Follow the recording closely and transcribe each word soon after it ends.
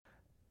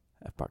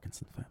F.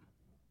 Parkinson fam.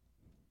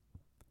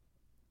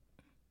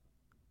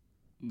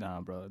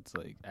 Nah, bro, it's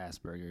like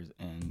Asperger's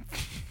and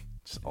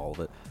Just all of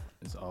it.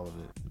 it's all of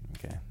it.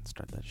 Okay,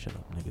 start that shit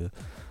up, nigga.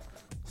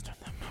 Start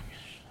that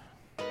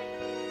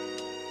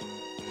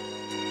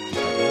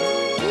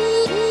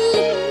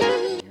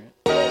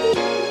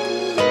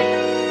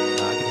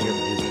I can hear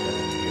the music.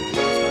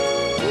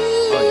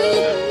 I didn't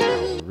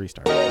hear the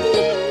restart.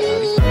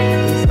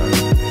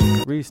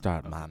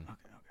 Restart, man. Okay.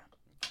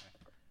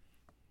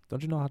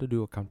 Don't you know how to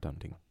do a countdown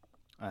thing?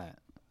 All right.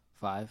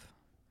 5,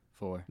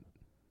 4.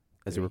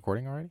 Is it 3.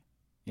 recording already?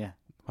 Yeah.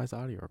 Why is the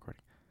audio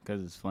recording?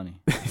 Because it's funny.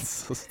 It's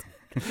so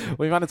stupid.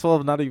 We might as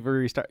well not even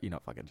restart. You know,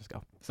 fucking just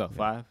go. So Yeah.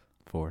 5,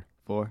 4,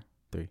 4,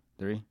 3,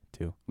 3,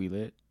 2, we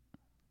lit.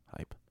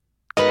 hype.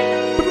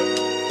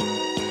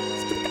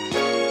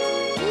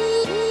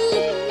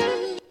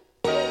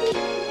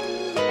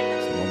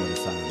 It's a moment of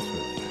silence for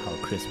like how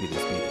crispy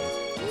this beat is.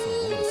 Also, a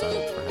moment of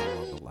silence for how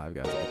long the live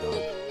guys have been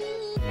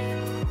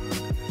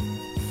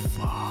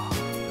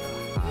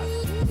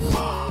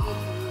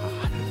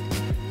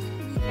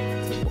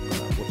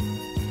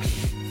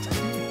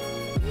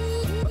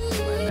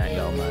And that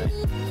y'all, my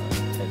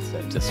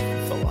headset just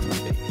fell off my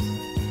face.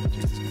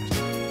 Jesus Christ.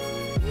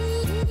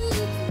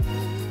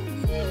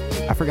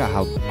 I forgot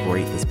how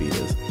great this beat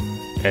is.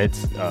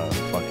 It's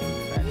fucking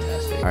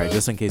fantastic. All right,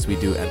 just in case we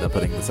do end up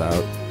putting this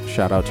out,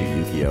 shout out to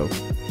Yu-Gi-Oh!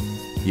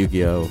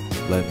 Yu-Gi-Oh!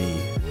 Let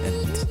me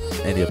and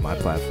any of my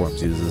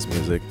platforms use this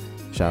music.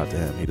 Shout out to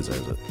him. He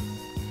deserves it.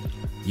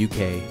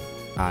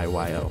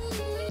 UKIYO.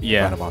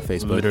 Yeah. Find him on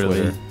Facebook,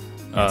 literally. Twitter,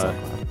 and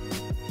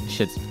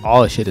SoundCloud.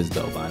 All the shit is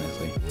dope,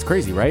 honestly. It's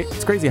crazy, right?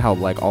 It's crazy how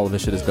like all of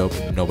his shit is dope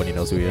and nobody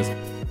knows who he is.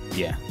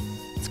 Yeah.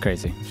 It's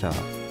crazy. Shout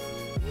out.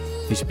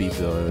 He should be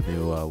the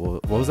new.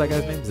 What was that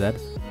guy's name? Zed.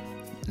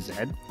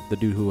 Zed? The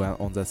dude who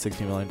owns that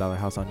 $60 million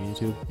house on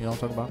YouTube. You know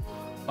what I'm talking about?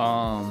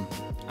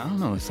 I don't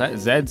know.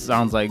 Zed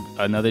sounds like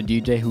another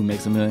DJ who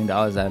makes $1 million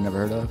that I've never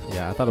heard of.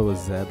 Yeah, I thought it was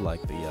Zed.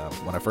 Like the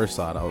when I first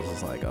saw it, I was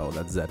just like, oh,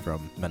 that's Zed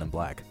from Men in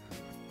Black.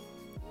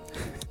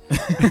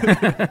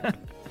 I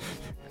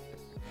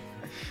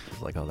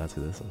was like, oh, that's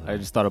who this is. I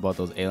just thought about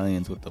those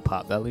aliens with the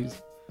pot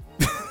bellies.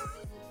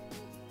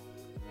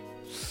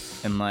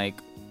 And like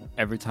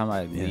every time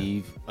I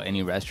leave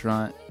any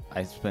restaurant,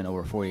 I spend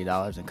over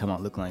 $40 and come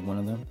out looking like one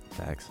of them.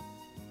 Facts.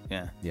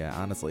 Yeah. Yeah,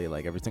 honestly,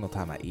 like every single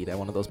time I eat at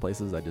one of those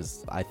places,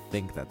 I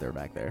think that they're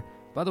back there.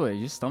 By the way,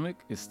 your stomach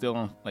is still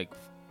on like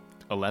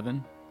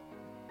 11.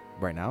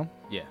 Right now?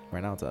 Yeah.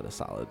 Right now it's at a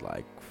solid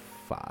like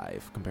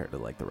 5 compared to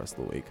like the rest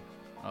of the week.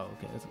 Oh,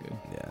 okay, that's good.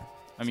 Yeah.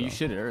 I mean, you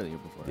So- shitted earlier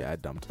before. Yeah, I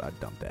dumped out.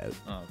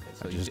 Oh, okay.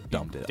 So I you just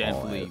dumped it all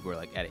Definitely out. were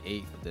like at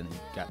 8, but then you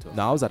got to.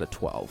 No, I was at a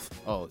 12.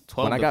 Oh,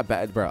 12. When I got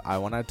bad, bro,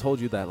 when I told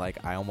you that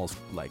like I almost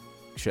like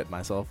shit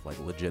myself like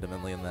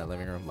legitimately in that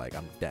living room, like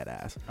I'm dead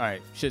ass. All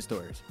right, shit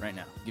stories right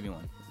now. Give me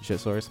one. Shit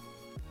stories.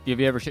 Have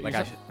you ever shit Like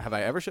yourself? have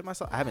I ever shit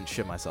myself? I haven't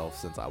shit myself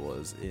since I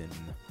was in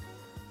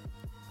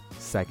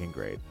 2nd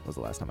grade. Was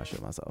the last time I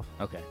shit myself.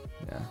 Okay.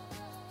 Yeah. All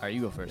right,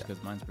 you go first Yeah.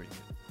 because mine's pretty good.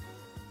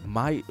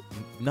 I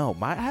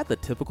had the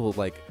typical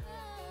like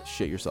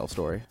shit yourself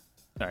story.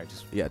 All right,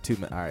 just Yeah, 2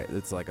 minutes. All right,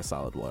 it's like a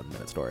solid 1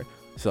 minute story.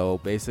 So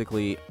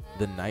basically,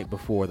 the night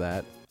before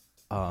that,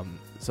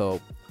 so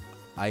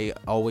I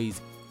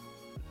always.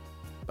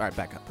 All right,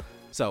 back up.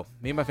 So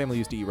me and my family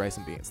used to eat rice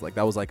and beans. Like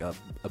that was like a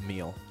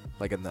meal,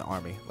 like in the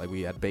army. Like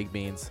we had baked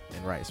beans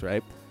and rice,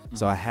 right?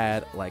 So I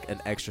had like an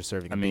extra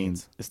serving I of mean,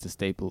 beans. it's the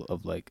staple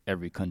of like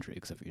every country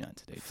except for the United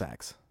States.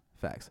 Facts.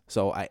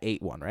 So I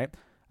ate one, right?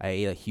 I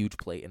ate a huge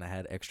plate and I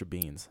had extra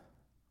beans.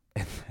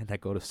 And I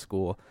go to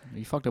school.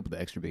 You fucked up with the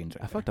extra beans,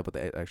 right? I fucked up with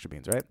the extra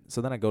beans, right? So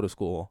then I go to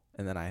school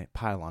and then I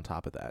pile on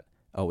top of that.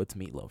 Oh, it's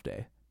meatloaf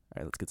day. All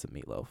right, let's get some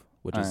meatloaf,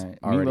 which is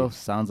already meatloaf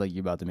sounds like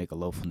you're about to make a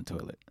loaf in the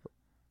toilet.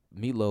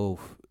 meatloaf.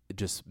 It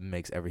just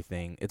makes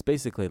everything. It's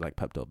basically like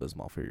Pepto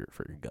Bismol for your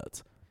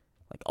guts.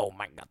 Like, oh,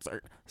 my guts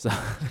hurt. So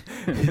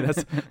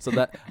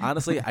that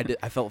honestly,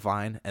 I felt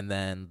fine. And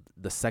then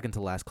the second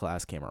to last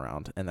class came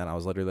around, and then I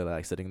was literally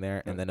like sitting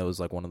there, and then it was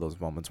like one of those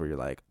moments where you're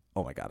like,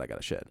 oh my god, I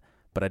gotta shit,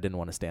 but I didn't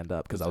want to stand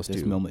up because I was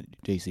this too. moment,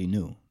 JC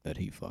knew that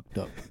he fucked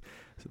up.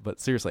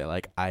 But seriously,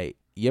 like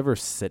you ever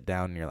sit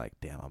down and you're like,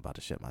 damn, I'm about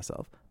to shit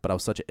myself. But I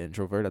was such an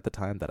introvert at the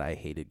time that I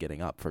hated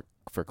getting up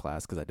for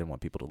class because I didn't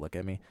want people to look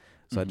at me.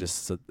 So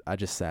I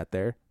just sat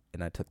there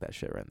and I took that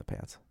shit right in the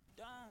pants.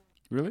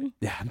 Really?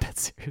 Yeah, I'm dead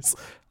serious.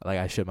 Like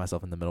I shit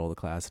myself in the middle of the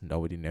class.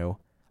 Nobody knew.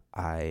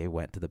 I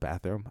went to the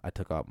bathroom. I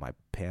took out my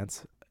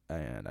pants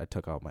and I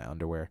took out my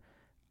underwear.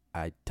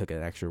 I took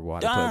an extra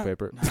wad of toilet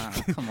paper. Nah,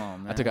 come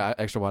on, man. I took an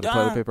extra wad of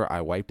toilet paper.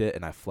 I wiped it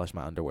and I flushed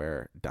my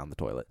underwear down the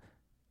toilet.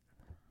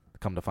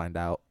 Come to find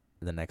out,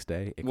 the next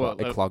day it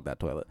clogged that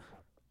toilet.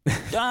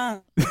 Nah.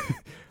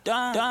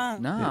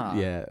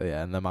 Yeah,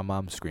 and then my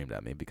mom screamed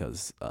at me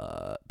because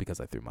I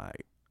threw my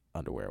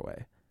underwear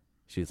away.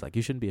 She's like,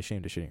 you shouldn't be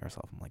ashamed of shitting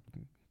yourself. I'm like,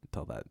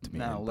 tell that to me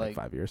Now, in like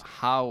 5 years.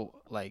 How,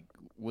 like,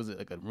 was it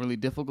like a really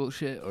difficult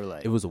shit or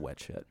like? It was a wet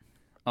shit.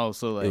 Oh,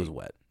 so like it was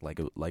wet.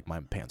 Like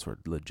my pants were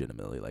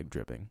legitimately like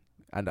dripping,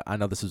 I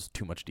know this is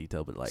too much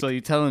detail, but like, So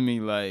you're telling me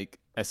like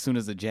as soon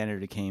as the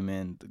janitor came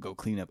in to go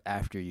clean up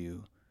after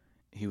you,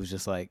 he was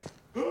just like,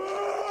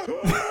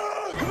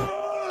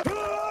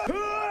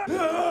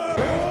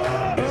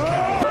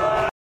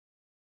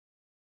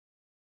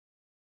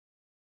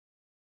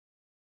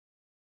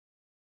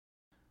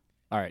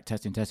 all right,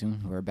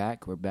 testing. We're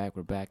back.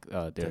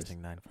 There's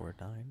testing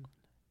 949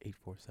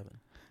 847.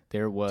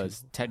 there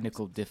was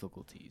technical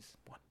difficulties.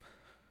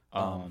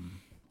 Where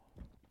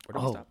do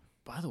we stop?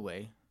 By the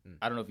way,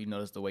 I don't know if you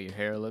noticed the way your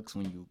hair looks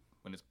when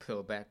it's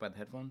peeled back by the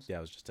headphones. Yeah,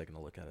 I was just taking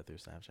a look at it through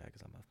Snapchat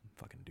because I'm a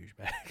fucking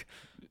douchebag.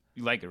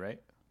 You like it, right?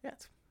 Yeah,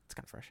 it's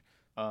kind of fresh.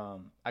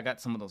 I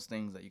got some of those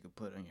things that you could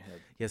put on your head.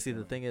 Yeah, see,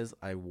 the thing is,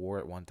 I wore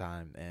it one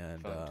time,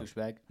 and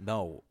Douchebag?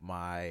 no,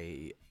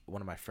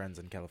 one of my friends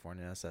in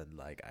California said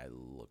like I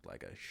looked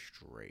like a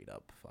straight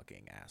up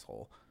fucking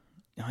asshole.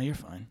 No, you're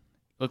fine.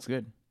 Looks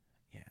good.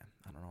 Yeah,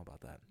 I don't know about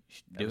that.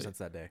 Do Ever it. since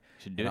that day,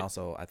 Should do and it.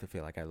 also I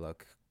feel like I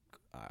look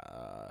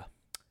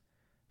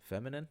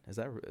feminine. Is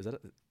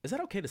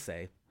that okay to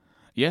say?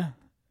 Yeah.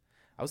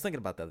 I was thinking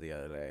about that the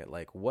other day.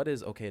 Like, what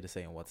is okay to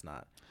say and what's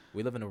not?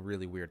 We live in a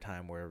really weird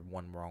time where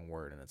one wrong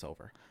word and it's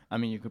over. I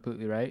mean, you're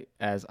completely right.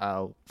 As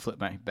I'll flip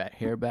my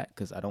hair back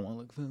because I don't want to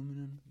look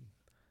feminine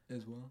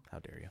as well. How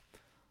dare you?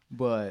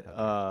 But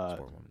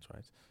Support women's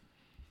rights.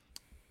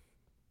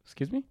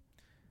 excuse me.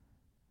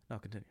 No,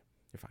 continue.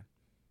 You're fine.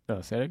 Oh,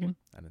 say that again.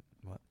 I didn't.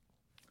 What?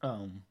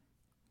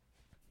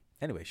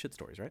 Anyway, shit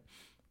stories, right?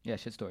 Yeah,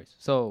 shit stories.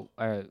 So,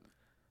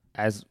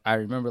 as I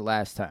remember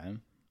last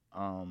time,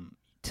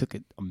 took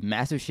a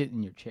massive shit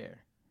in your chair.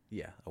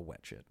 Yeah, a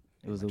wet shit.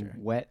 It was a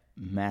wet,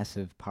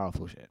 massive,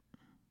 powerful shit.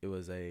 It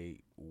was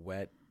a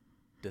wet,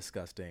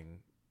 disgusting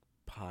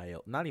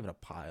pile. Not even a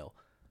pile.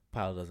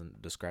 Pile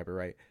doesn't describe it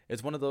right.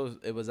 It's one of those.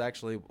 It was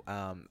actually.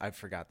 I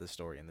forgot this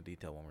story in the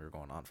detail when we were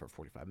going on for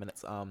 45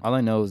 minutes. All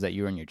I know is that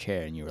you were in your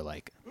chair and you were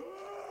like,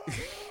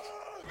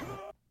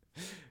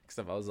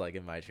 Except I was like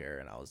in my chair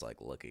and I was like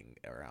looking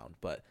around.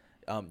 But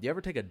you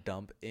ever take a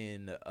dump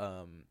in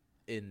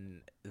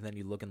and then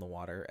you look in the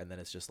water and then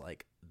it's just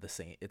like the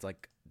same. It's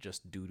like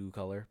just doo-doo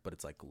color, but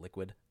it's like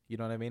liquid. You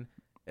know what I mean?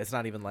 It's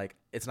not even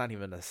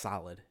a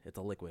solid. It's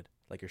a liquid.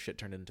 Like your shit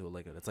turned into a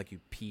liquid. It's like you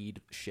peed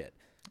shit.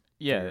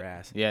 yeah, Your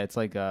ass. yeah. It's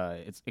like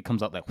it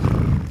comes out like.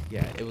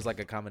 Yeah, it was like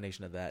a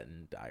combination of that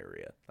and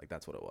diarrhea. Like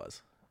that's what it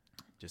was.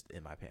 Just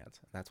in my pants.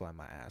 That's why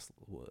my ass.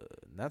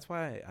 That's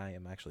why I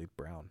am actually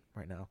brown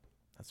right now.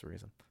 That's the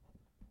reason.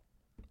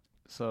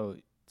 So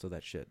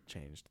that shit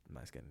changed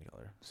my skin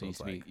color. you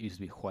it's used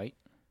to be white.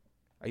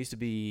 I used to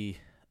be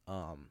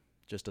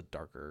just a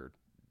darker,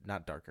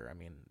 not darker. I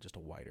mean, just a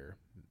whiter.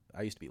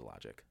 I used to be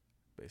Logic,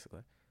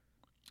 basically.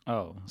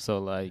 Oh, so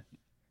like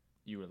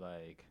you were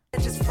like.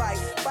 Just fight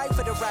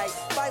for the right,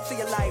 fight for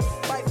your life,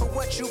 fight for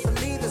what you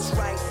believe is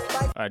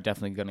right. Are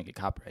definitely gonna get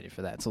copyrighted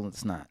for that, so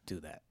let's not do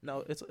that.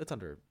 No, it's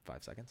under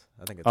 5 seconds.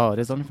 I think it's. Oh, it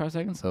is under 5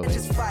 seconds. So.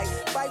 Just fight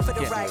for the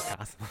Can't do right. it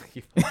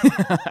constantly.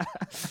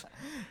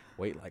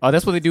 Wait, like. Oh,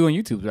 that's what they do on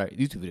YouTube, right?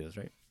 YouTube videos,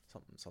 right?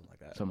 Something like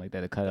that. Something like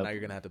that to cut But up. now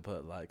you're gonna have to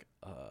put like.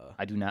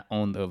 I do not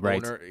own the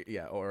rights.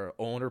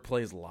 Owner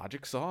plays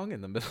Logic song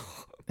in the middle.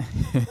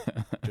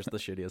 Just the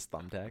shittiest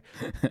thumbtack.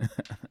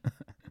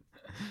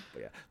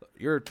 But yeah,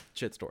 your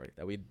shit story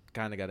that we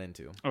kind of got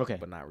into. Okay.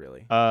 But not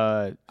really.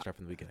 Start Start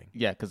from the beginning.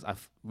 Yeah, because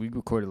we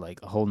recorded like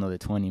a whole nother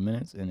 20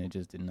 minutes and it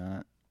just did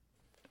not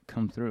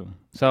come through.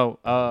 So,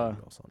 you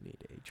also need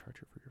a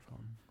charger for your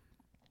phone.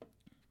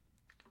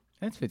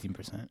 that's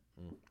 15%.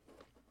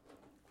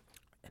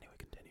 Anyway,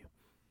 continue.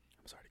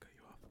 I'm sorry to cut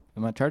you off.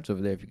 And my chart's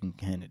over there if you can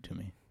hand it to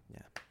me. Yeah,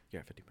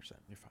 you're at 50%.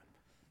 You're fine.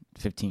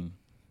 15.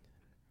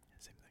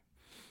 Same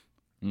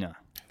thing. No.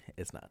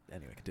 It's not.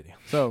 Anyway, continue.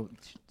 So,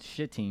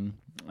 shitting.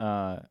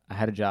 I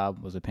had a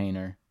job, was a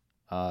painter,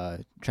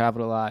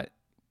 traveled a lot,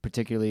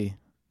 particularly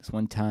this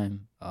one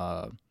time.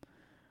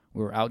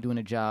 We were out doing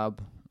a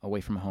job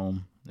away from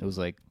home. It was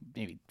like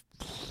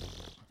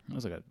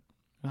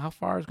how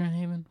far is Grand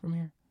Haven from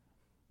here?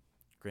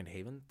 Grand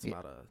Haven? It's Yeah.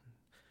 about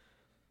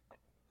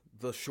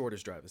the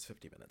shortest drive is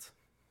 50 minutes.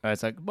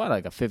 It's like about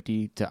like a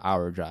 50 to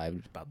hour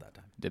drive, About that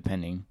time.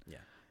 depending. Yeah.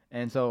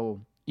 And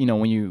so,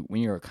 when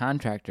you're a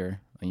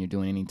contractor and you're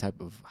doing any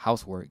type of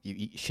housework, you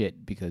eat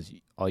shit because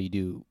all you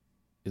do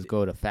is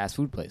go to fast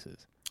food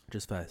places.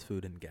 Just fast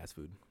food and gas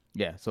food.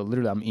 Yeah, so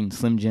literally I'm eating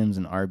Slim Jims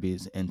and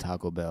Arby's and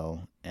Taco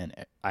Bell, and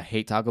I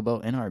hate Taco Bell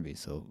and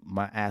Arby's, so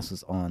my ass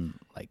was on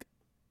like.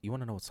 You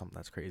want to know something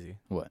that's crazy?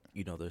 What?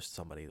 There's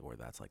somebody where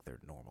that's like their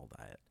normal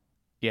diet.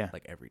 Yeah.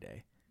 Like every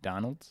day.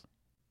 Donald's?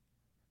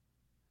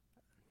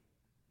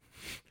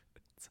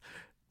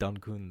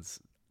 Dunkun's,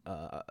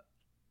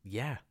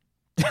 yeah.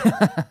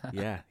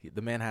 Yeah.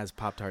 The man has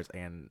Pop-Tarts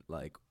and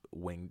like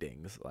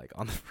wingdings like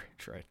on the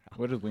fridge right now.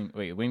 What is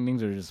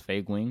wingdings are just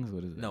fake wings?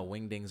 What is it? No,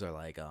 wingdings are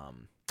like,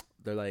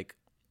 they're like.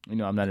 I'm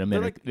not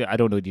American. I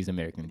don't know these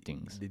American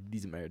things.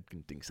 These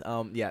American things.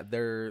 Yeah,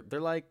 they're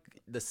like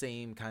the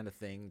same kind of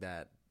thing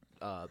that,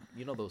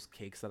 those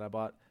cakes that I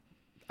bought.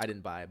 I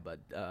didn't buy, but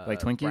Like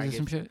Twinkies Brian or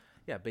some gave- shit?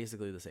 Yeah,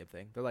 basically the same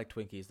thing. They're like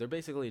Twinkies. They're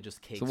basically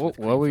just cakes. So with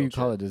what would you cream-filled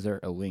call a shit. dessert?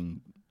 A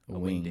wing. A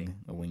wingding.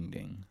 A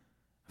wingding.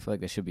 I feel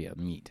like that should be a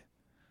meat.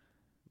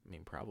 I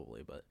mean,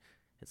 probably, but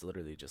it's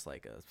literally just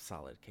like a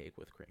solid cake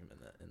with cream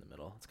in the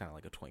middle. It's kind of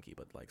like a Twinkie,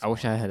 but like. I wish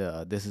I smaller. had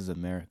a "This Is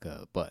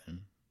America"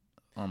 button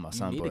on my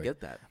You need to soundboard. get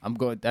that. I'm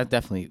going. That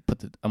definitely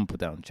I'm gonna put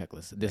that on the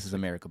checklist. "This Is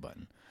America"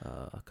 button.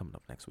 Coming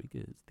up next week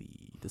is the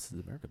This Is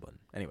America button.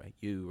 Anyway,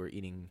 you were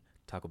eating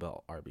Taco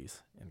Bell,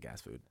 Arby's, and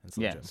gas food. And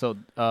Slim Yeah. Jim. So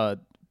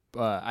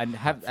I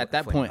have at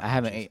that Flaming point I hot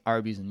haven't cheese. ate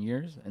Arby's in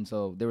years, and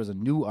so there was a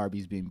new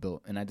Arby's being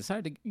built, and I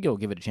decided to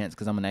give it a chance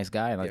because I'm a nice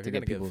guy and I Yeah, like to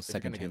give people if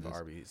second you're gonna chances. give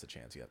Arby's a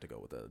chance, you have to go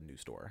with a new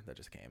store that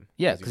just came.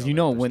 Yeah, 'cause you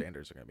know their when-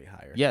 standards are gonna be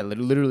higher. Yeah,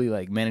 literally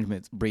like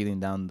management's breathing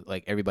down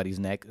like everybody's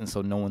neck, and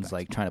so no one's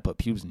like trying to put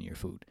pubes in your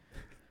food.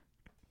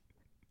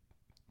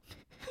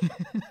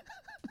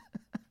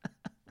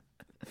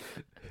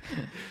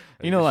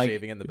 And You know, just like-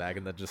 shaving in the bag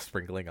and then just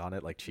sprinkling on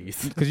it like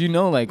cheese. Because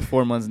like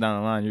 4 months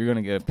down the line, you're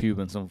gonna get a pube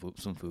in some food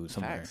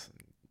somewhere.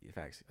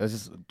 Facts. That's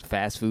just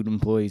fast food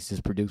employees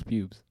just produce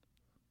pubes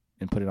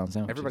and put it on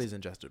sandwiches. Everybody's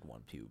ingested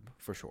one pube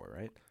for sure,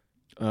 right?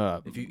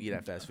 If you eat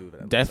at fast food, at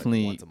least, like,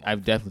 definitely, once a month.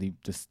 I've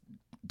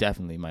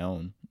definitely my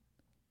own.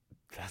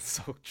 That's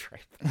so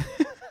trifling.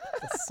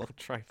 That's so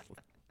trifling.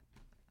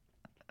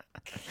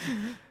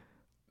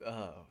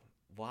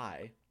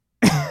 Why?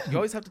 You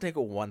always have to take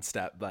a one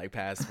step like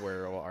past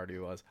where Artie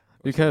was.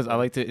 Because I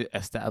like to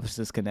establish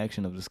this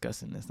connection of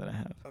disgustingness that I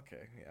have. Okay,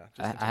 yeah. just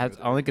I continue have with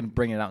I only it. can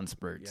bring it out in Yeah,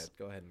 spurts.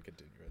 go ahead and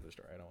continue with the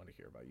story. I don't want to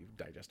hear about you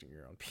digesting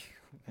your own pee.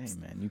 Hey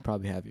man, you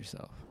probably have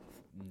yourself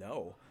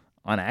No.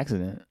 on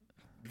accident.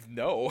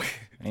 No.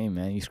 Hey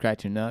man, you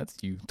scratch your nuts,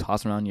 you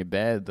toss around your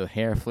bed, the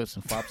hair flips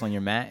and flops on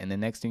your mat, and the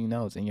next thing you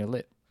know, it's in your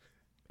lip,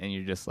 and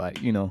you're just like,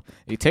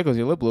 it tickles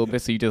your lip a little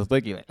bit, so you just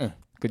lick it, like,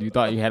 because you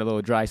thought you had a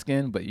little dry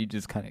skin, but it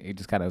just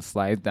kind of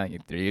slides down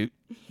your throat.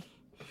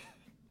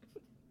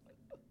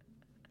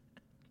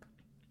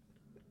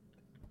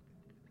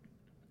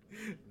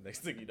 Next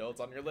thing you know, it's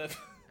on your lip.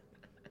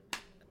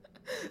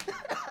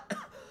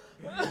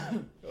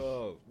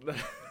 Oh.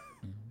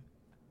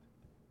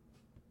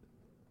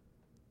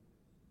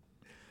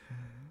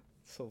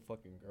 So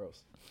fucking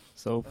gross.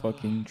 So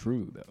fucking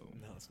true though.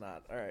 No, it's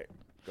not. All right,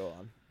 go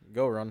on.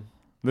 Go run.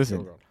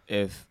 Listen, Go,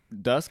 if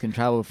dust can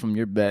travel from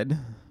your bed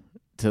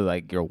to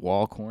like your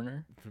wall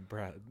corner,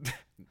 Brad.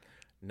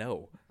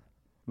 No.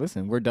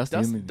 listen, we're dusty.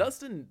 humans.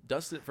 Dustin.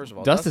 First of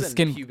all, Dust is and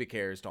skin- pubic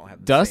hairs don't have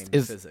the Dust same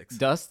is physics.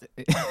 dust.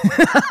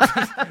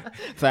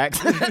 Facts.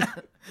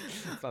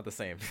 It's not the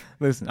same.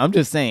 Listen, I'm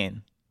just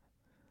saying.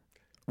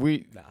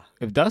 Nah.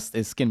 If dust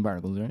is skin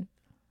particles, right?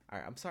 All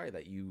right, I'm sorry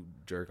that you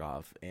jerk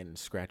off and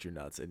scratch your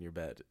nuts in your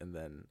bed, and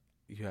then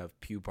you have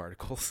pube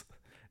particles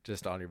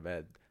just on your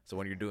bed. So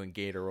when you're doing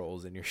gator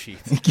rolls in your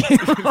sheets,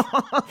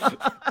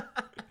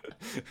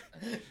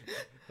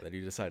 then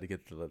you decide to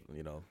get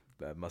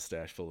that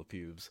mustache full of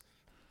pubes,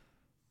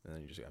 and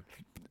then you just go,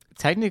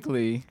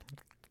 Technically,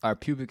 our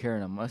pubic hair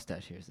and our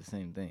mustache hair is the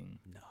same thing.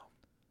 no,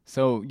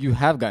 So you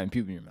have gotten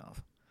pube in your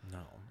mouth, no,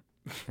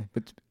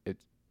 but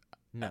it's.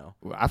 no.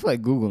 I feel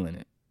like googling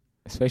it.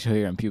 Facial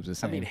hair and pubes are the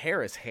I same. mean,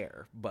 hair is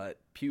hair, but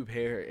pube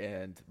hair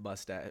and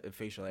mustache,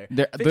 facial hair,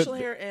 They're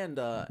hair and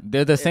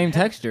they're the same head-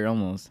 texture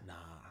almost. Nah,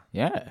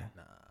 Yeah,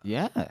 nah.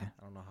 yeah. I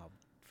don't know how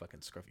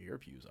fucking scruffy your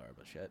pubes are,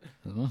 but shit.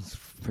 It's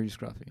pretty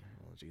scruffy.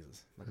 Oh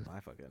Jesus, look at my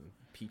fucking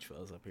peach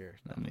fuzz up here.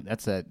 I mean,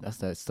 that's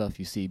that stuff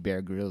you see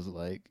Bear Grylls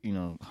like,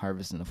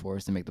 harvest in the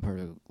forest to make the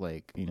perfect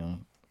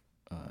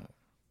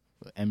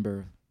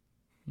ember,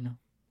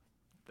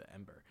 The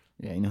ember.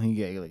 Yeah, he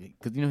get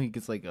because he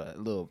gets like a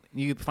little.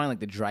 You can find like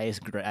the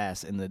driest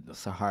grass in the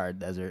Sahara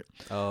Desert,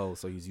 Oh,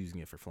 so he's using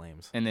it for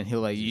flames. and then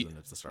he'll like, He's using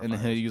it to start and then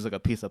he'll fires. use like a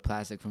piece of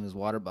plastic from his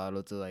water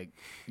bottle to like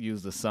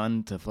use the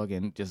sun to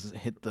fucking just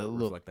hit the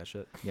little Reflect that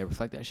shit.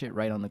 reflect that shit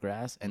right on the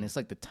grass, and it's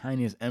like the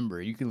tiniest ember.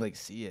 You can like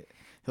see it.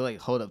 He'll like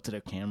hold up to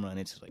the camera,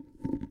 and it's just like,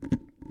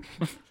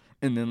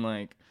 and then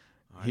like.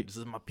 All right, this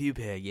is my pube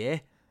hair, yeah?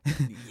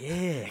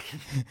 Yeah.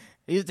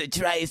 Here's the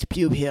driest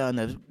pube here on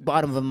the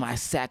bottom of my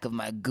sack of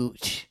my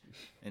gooch.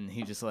 And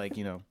he just like,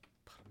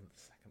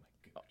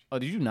 Oh,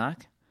 did you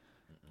knock?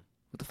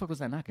 What the fuck was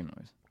that knocking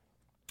noise?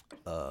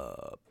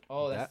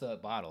 Oh, that's the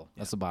bottle.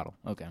 That's the bottle.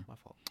 Okay. My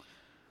fault.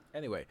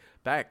 Anyway,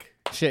 back.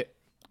 Shit.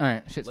 All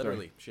right. Shit. story.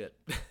 Literally, shit.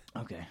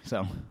 Okay.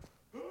 So,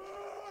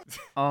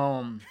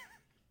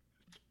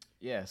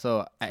 yeah.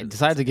 So I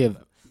decided to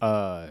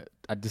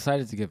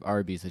give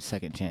Arby's a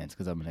second chance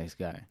because I'm a nice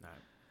guy, Alright.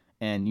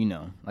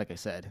 and like I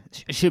said,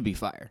 it should be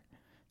fire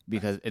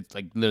because it's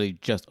like literally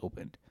just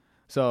opened.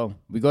 So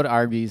we go to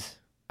Arby's.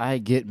 I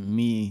get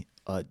me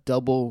a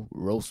double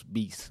roast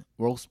beef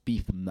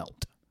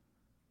melt.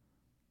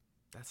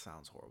 That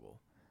sounds horrible.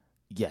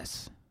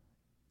 Yes,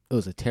 it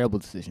was a terrible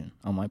decision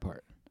on my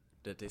part.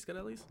 Did it taste good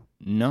at least?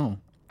 No,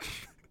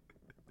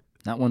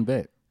 not one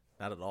bit.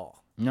 Not at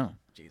all. No,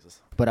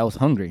 Jesus. but I was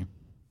hungry,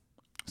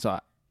 so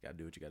Gotta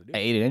do what you gotta do. I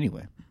ate it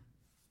anyway.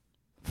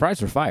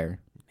 Fries were fire.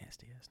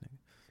 Nasty ass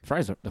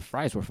nigga. The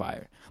fries were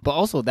fire. But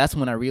also, that's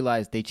when I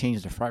realized they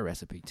changed the fry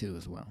recipe too,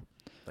 as well.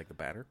 Like the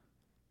batter?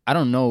 I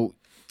don't know.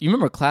 You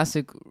remember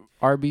classic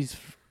Arby's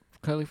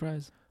curly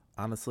fries?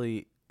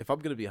 Honestly, if I'm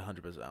gonna be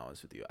 100%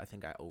 honest with you, I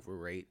think I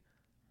overrate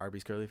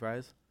Arby's curly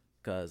fries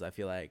because I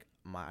feel like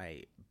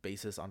my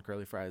basis on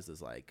curly fries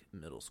is like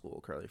middle school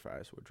curly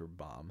fries, which were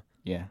bomb.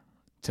 Yeah.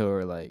 To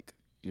like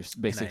your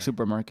basic I-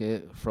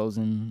 supermarket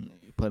frozen,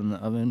 you put in the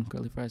oven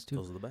curly fries too.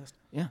 Those are the best.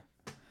 Yeah.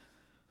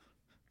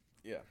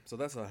 Yeah, so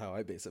that's not how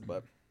I base it,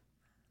 but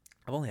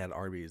I've only had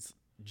Arby's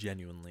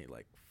genuinely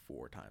like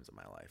 4 times in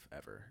my life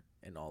ever,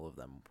 and all of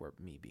them were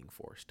me being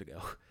forced to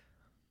go.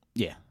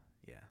 Yeah.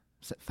 Yeah,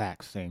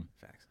 Facts. Same.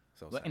 facts.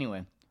 So But sad.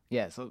 anyway,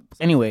 yeah. So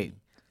anyway,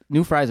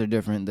 new fries are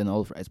different than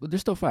old fries, but they're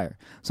still fire.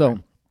 So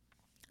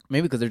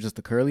maybe because they're just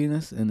the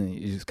curliness, and then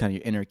you just kind of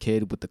your inner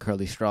kid with the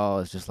curly straw.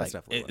 It's just That's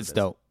like definitely what it's it is.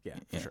 dope. Yeah,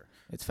 for Yeah. sure.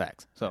 It's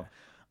facts. So,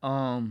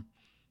 I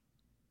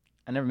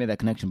never made that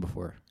connection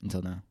before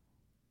until now.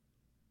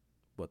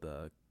 What,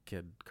 the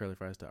kid curly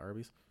fries to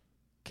Arby's?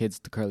 Kids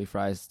to curly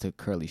fries to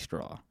curly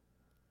straw.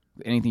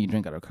 Anything you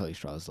drink out of curly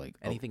straw is like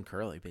Anything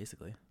curly,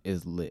 basically.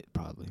 is lit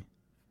probably.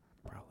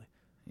 Probably.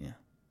 Yeah,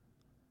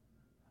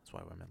 That's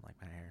why women like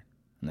my hair.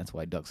 and that's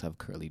why ducks have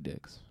curly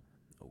dicks.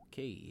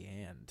 Okay,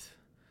 and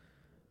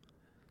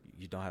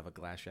you don't have a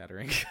glass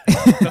shattering.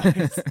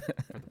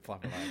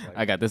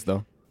 I got this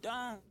though.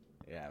 Don't.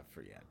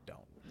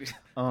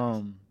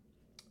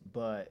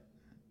 But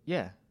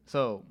yeah.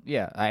 So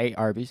yeah, I ate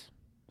Arby's.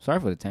 Sorry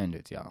for the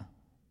tangents, y'all.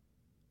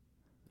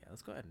 Yeah,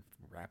 let's go ahead and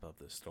wrap up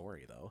this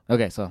story though.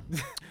 Okay, so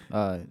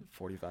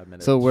 45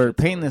 minutes. so we're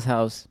painting this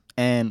house,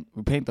 and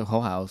we paint the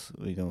whole house.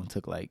 We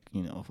took like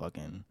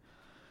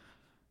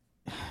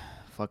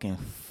fucking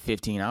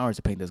 15 hours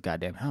to paint this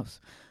goddamn house,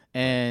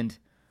 and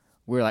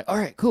we're like, all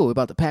right, cool. We're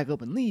about to pack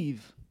up and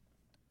leave,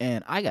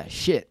 and I got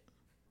shit,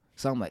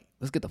 so I'm like,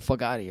 let's get the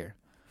fuck out of here.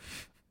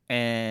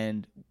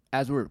 And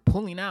as we're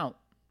pulling out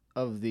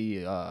of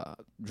the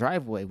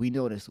driveway, we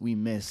noticed we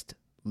missed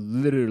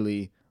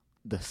literally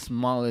the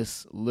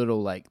smallest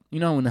little, like,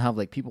 when they have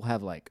like people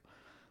have like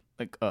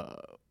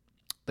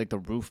the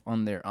roof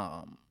on their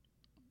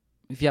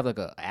if you have like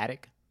a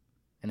attic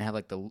and have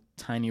like the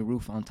tiny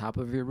roof on top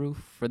of your roof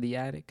for the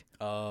attic.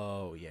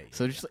 Oh yeah.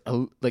 So just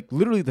like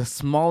literally the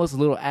smallest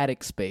little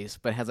attic space,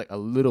 but it has like a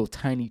little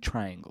tiny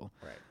triangle.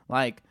 Right.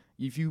 Like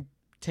if you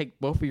take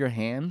both of your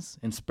hands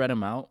and spread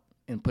them out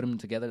and put them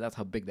together, that's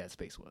how big that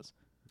space was.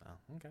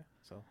 Oh, okay.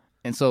 So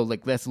And so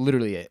like that's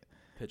literally it.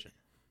 pigeon.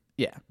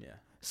 Yeah. Yeah.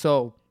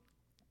 So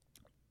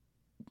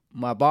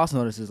my boss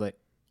notices like,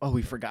 oh,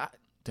 we forgot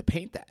to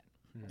paint that.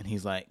 And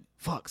he's like,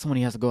 fuck,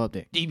 somebody has to go up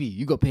there. DB,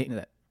 you go paint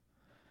that.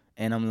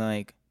 And I'm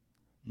like,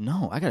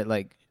 no, I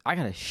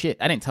gotta shit.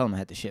 I didn't tell him I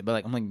had to shit, but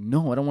like, I'm like,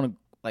 no, I don't want to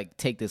like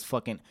take this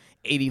fucking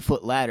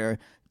 80-foot ladder,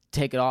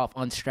 take it off,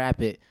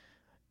 unstrap it.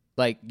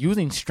 Like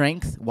using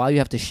strength while you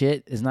have to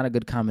shit is not a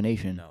good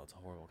combination. No, it's a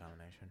horrible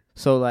combination.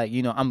 So like,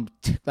 I'm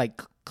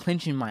like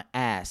clenching my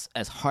ass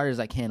as hard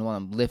as I can while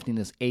I'm lifting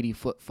this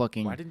 80-foot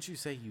fucking. Why didn't you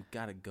say you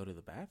gotta go to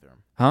the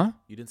bathroom? Huh?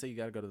 You didn't say you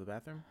gotta go to the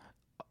bathroom?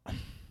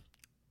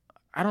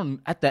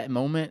 At that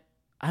moment,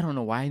 I don't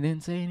know why I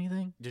didn't say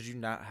anything. Did you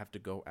not have to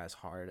go as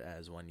hard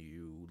as when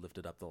you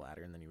lifted up the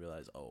ladder and then you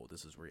realized, oh,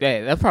 this is real?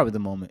 Yeah, that's probably the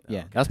moment. Yeah,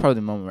 okay. that's probably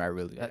the moment where I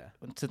really. Yeah.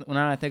 When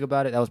I think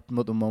about it, that was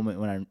the moment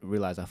when I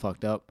realized I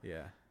fucked up.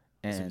 Yeah.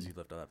 As soon And as you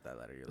lifted up that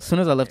ladder, you're like, as soon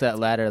as I lifted "Okay, that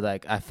it's ladder, over."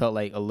 like I felt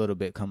like a little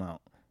bit come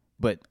out,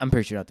 but I'm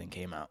pretty sure nothing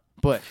came out.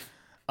 But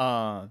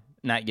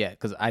not yet,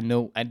 because I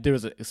know there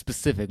was a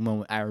specific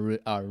moment I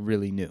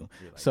really knew.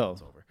 You're like, So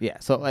it's over. yeah,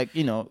 so like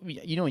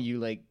when you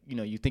like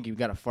you think you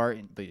got a fart,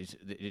 but it's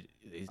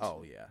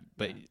Oh yeah.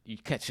 but yeah. you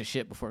catch the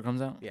shit before it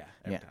comes out. Yeah.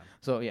 Every Yeah. time.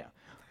 So yeah,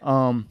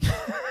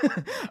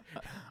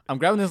 I'm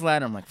grabbing this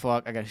ladder. I'm like,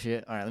 fuck, I got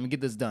shit. All right, let me get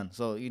this done.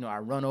 So I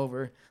run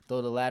over,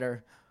 throw the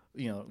ladder,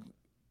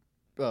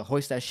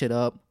 hoist that shit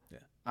up. Yeah.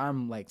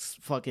 I'm like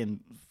fucking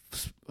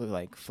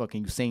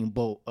Usain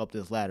Bolt up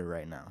this ladder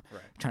right now,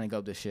 Right. trying to go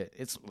up this shit.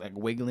 It's like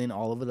wiggling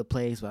all over the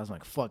place, but I was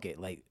like, fuck it.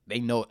 Like they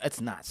know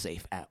it's not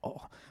safe at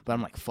all, but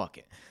I'm like, fuck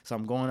it. So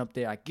I'm going up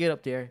there. I get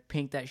up there,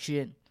 paint that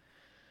shit.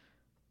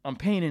 I'm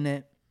painting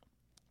it,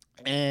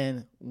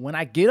 and when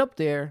I get up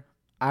there,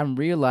 I'm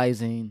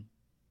realizing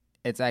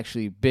it's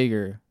actually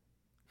bigger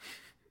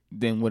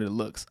than what it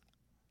looks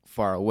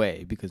far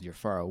away, because you're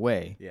far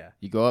away. Yeah.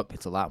 You go up,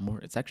 it's a lot more.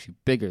 It's actually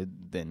bigger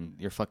than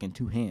your fucking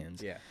two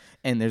hands. Yeah.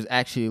 And there's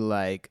actually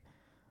like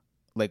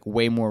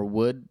way more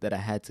wood that I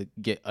had to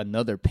get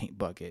another paint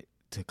bucket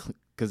to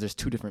because there's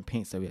two different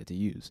paints that we had to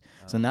use.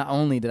 So not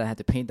only did I have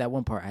to paint that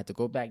one part, I had to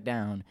go back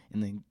down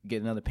and then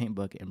get another paint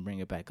bucket and bring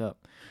it back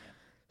up.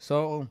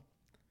 So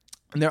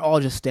and they're all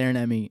just staring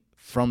at me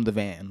from the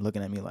van,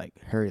 looking at me like,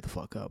 hurry the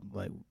fuck up.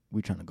 Like,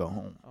 we're trying to go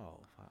home. Oh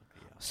fuck.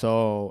 Yeah.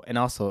 So, and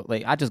also,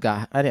 like, I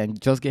didn't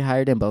just get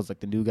hired in, but I was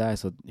like the new guy.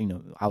 So,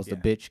 I was the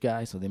Yeah. bitch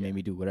guy. So they made Yeah.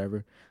 me do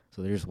whatever.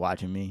 So they're just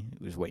watching me,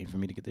 just waiting for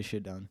me to get this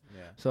shit done.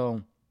 Yeah.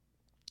 So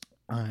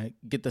I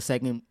get the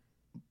second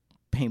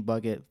paint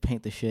bucket,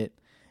 paint the shit.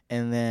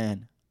 And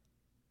then,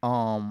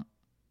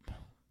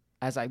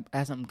 as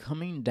I'm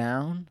coming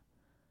down,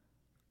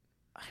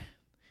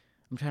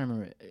 I'm trying to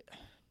remember.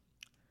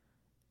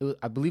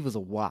 I believe it was a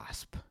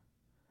wasp.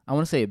 I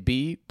want to say a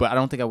bee, but I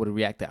don't think I would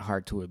react that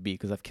hard to a bee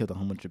because I've killed a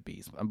whole bunch of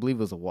bees. I believe it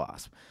was a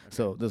wasp. Okay.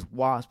 So this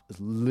wasp is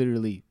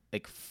literally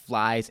like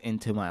flies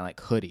into my like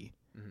hoodie,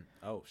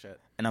 Oh shit.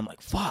 and I'm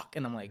like fuck,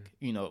 and I'm like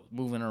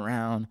moving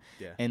around,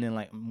 Yeah. and then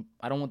like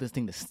I don't want this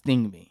thing to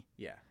sting me.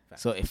 Yeah.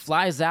 Facts. So it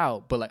flies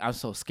out, but like I'm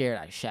so scared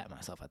I shat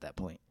myself at that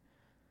point.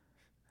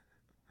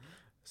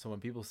 So when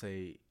people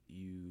say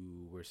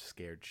you were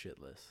scared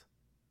shitless,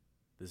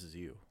 this is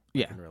you.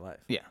 Yeah. In real life.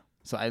 Yeah.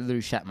 So I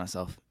literally shat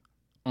myself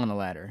on a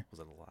ladder. Was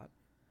it a lot?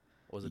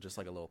 Or was it just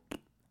like a little?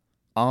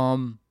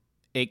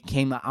 It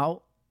came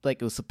out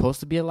like it was supposed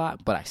to be a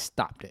lot, but I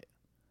stopped it.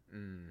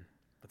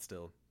 But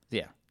still.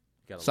 Yeah.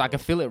 You got a So I could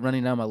little- feel it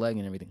running down my leg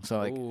and everything. So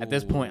like at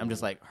this point, I'm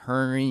just Ooh. like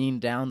hurrying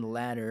down the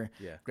ladder,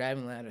 Yeah.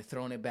 grabbing the ladder,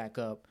 throwing it back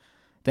up.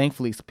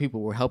 Thankfully, some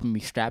people were helping me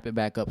strap it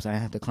back up, so I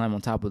didn't have to climb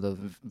on top of the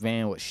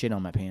van with shit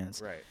on my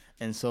pants. Right.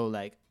 And so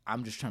like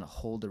I'm just trying to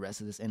hold the rest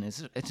of this, and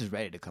it's just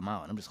ready to come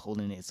out. And I'm just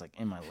holding it. It's like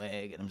in my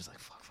leg, and I'm just like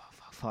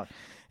fuck.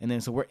 And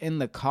then so we're in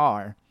the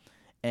car,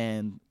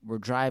 and we're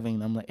driving.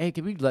 And I'm like, hey,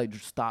 can we like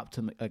just stop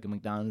to like a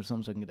McDonald's or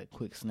something so I can get a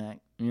quick snack?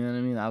 You know what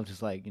I mean? I was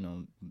just like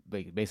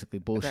basically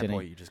At bullshitting. that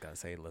point, you just gotta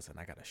say, "Listen,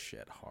 I gotta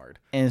shit hard."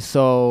 And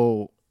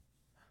so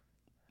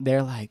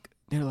they're like,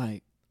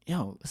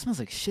 yo, it smells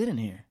like shit in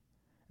here.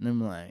 And I'm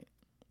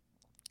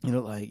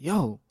like,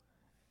 yo.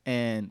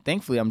 And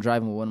thankfully, I'm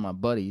driving with one of my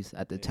buddies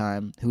at the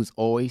time who's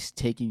always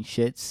taking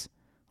shits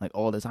like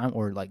all the time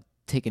or like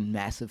taking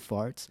massive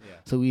farts. Yeah.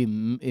 So we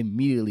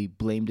immediately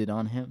blamed it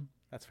on him.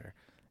 That's fair.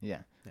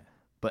 Yeah. Yeah.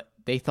 But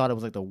they thought it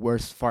was like the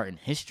worst fart in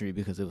history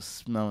because it was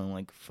smelling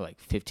like for like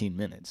 15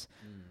 minutes.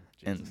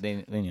 And Jesus.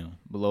 they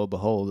below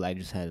behold, I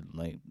just had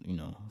like,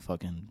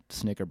 fucking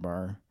Snicker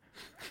bar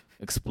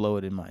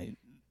explode in my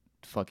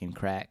fucking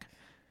crack.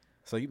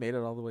 So you made it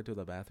all the way to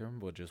the bathroom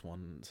with just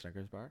one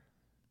Snickers bar?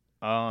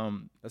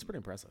 That's pretty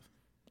impressive.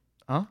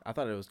 Huh? I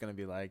thought it was gonna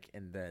be like,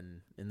 and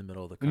then in the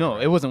middle of the car. No,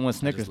 it wasn't one I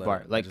Snickers just let bar.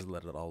 it- I Like just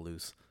let it all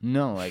loose.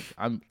 no, like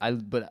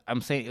but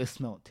I'm saying it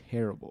smelled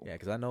terrible. Yeah,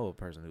 because I know a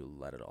person who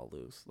let it all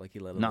loose. Like he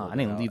let it. No, a little I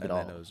didn't bit leave out, it and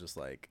all. Then it was just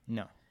like,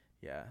 No,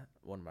 yeah,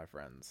 one of my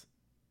friends.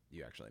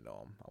 You actually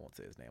know him. I won't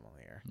say his name on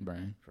the air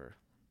Brian. for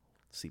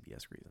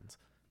CBS reasons.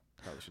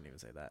 Probably shouldn't even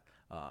say that.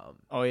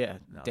 Oh yeah,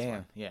 No, it's damn.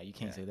 fine. Yeah, you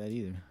can't Yeah. say that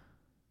either.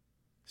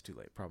 It's too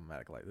late.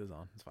 Problematic light is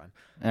on. It's fine.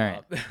 All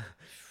right, Uh, a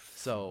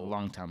so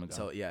long time ago.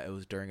 So yeah, it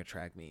was during a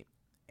track meet,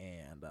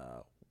 and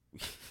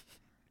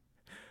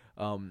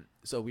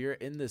so we're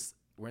in this.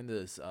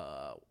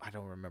 I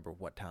don't remember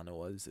what town it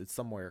was. It's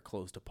somewhere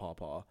close to Paw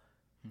Paw.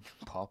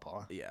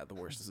 Paw. Yeah, the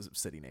worst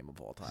city name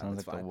of all time. Sounds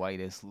It's like fine. the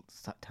whitest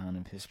town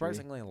in history.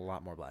 Surprisingly, a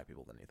lot more black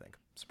people than you think.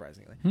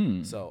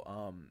 Surprisingly.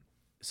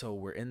 So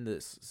we're in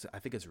this. I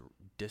think it's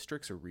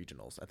districts or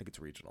regionals. I think it's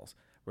regionals.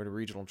 We're at a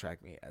regional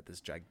track meet at this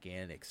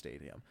gigantic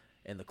stadium,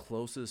 and the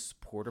closest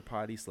porta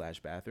potty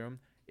 / bathroom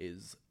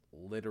is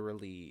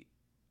literally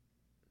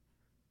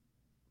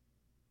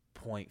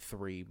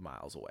 0.3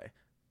 miles away.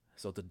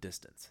 So it's a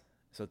distance.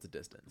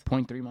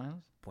 0.3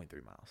 miles.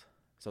 0.3 miles.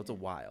 So it's a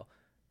while.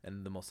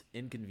 And the most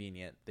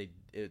inconvenient,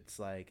 it's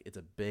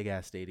a big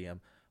ass stadium,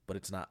 but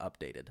it's not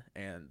updated.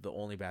 And the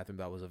only bathroom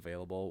that was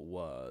available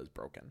was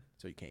broken,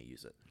 so you can't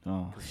use it.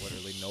 Oh, There's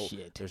literally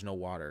shit. there's no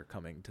water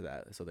coming to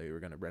that, so they were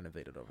gonna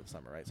renovate it over the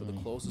summer, right? So the You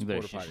closest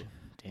better porta potty.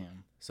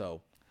 Damn.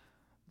 So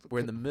we're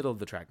in the middle of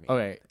the track meet.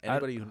 Okay.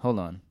 Anybody who hold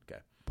on.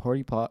 Okay.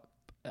 Porta pot.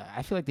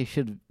 I feel like they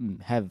should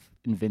have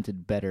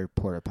invented better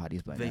porta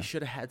potties by they now.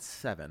 should have had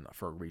 7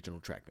 for a regional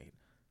track meet.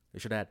 They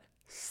should have had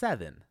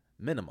 7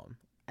 minimum,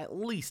 at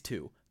least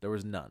 2. There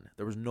was none.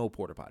 There was no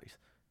porta potties.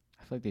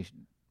 I feel like they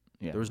should.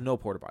 Yeah. There was no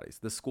porta potties.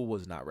 This school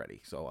was not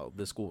ready, so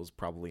this school was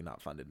probably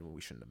not funded, and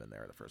we shouldn't have been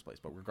there in the first place.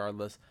 But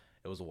regardless,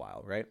 it was a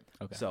while, right?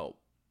 Okay. So,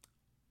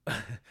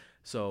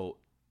 so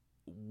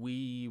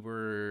we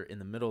were in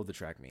the middle of the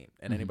track meet,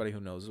 and anybody who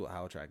knows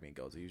how a track meet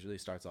goes, it usually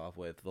starts off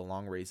with the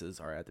long races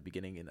are at the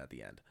beginning and at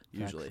the end,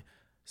 usually.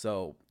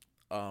 So,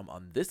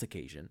 on this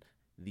occasion,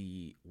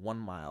 the 1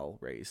 mile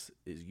race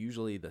is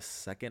usually the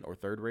second or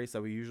third race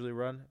that we usually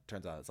run.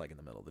 Turns out it's like in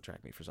the middle of the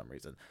track meet for some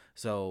reason.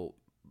 So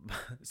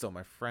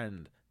my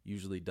friend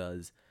usually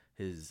does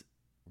his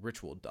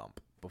ritual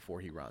dump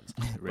before he runs.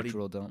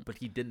 Ritual dump. But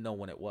he didn't know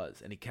when it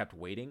was, and he kept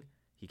waiting.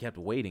 He kept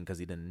waiting because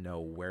he didn't know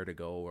where to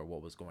go or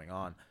what was going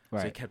on. So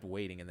he Right. kept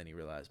waiting, and then he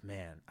realized,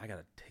 man, I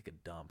gotta take a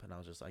dump. And I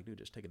was just like, dude,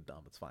 just take a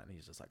dump. It's fine. And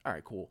he's just like, all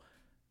right, cool.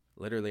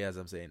 Literally, as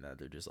I'm saying that,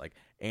 they're just like,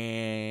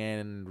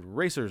 and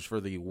racers for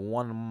the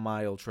 1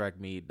 mile track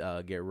meet,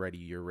 get ready.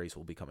 Your race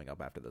will be coming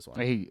up after this one.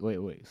 Hey,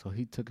 wait. So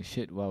he took a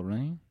shit while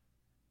running?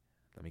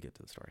 Let me get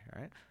to the story.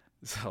 All right.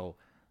 So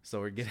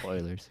we're getting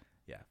Spoilers.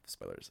 yeah,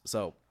 spoilers.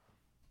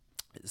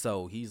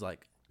 So he's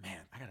like, man,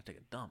 I gotta take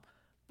a dump,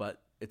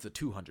 but it's a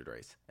 200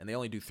 race, and they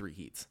only do 3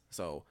 heats.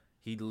 So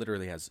he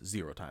literally has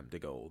 0 time to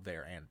go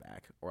there and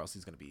back, or else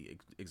he's gonna be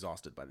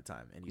exhausted by the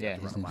time, and you Yeah, have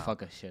to he's run a gonna mile.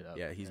 fuck a shit up.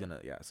 Yeah, he's gonna.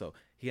 Yeah, so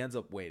he ends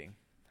up waiting,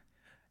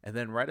 and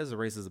then right as the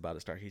race is about to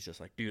start, he's just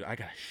like, dude, I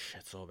got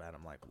shit so bad.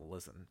 I'm like, well,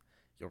 listen,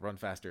 you'll run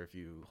faster if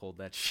you hold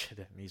that shit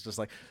in. And he's just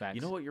like, Facts.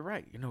 you know what, you're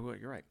right.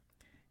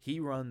 He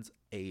runs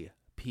a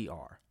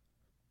PR.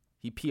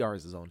 He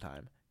PRs his own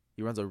time.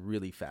 He runs a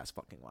really fast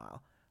fucking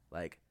mile.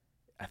 Like,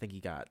 I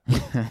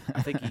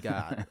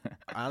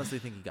honestly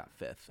think he got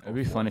fifth. It'd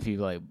be fun if he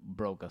like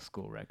broke a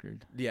school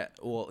record. Yeah,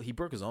 well, he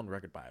broke his own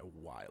record by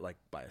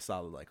a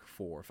solid like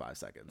 4 or 5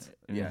 seconds.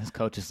 And Yeah. his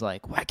coach is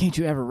like, "Why can't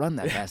you ever run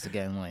that fast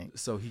again?" Like,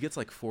 So he gets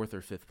like 4th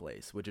or 5th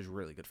place, which is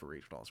really good for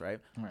regionals, right?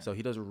 Right. So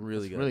he does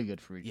really it's good. really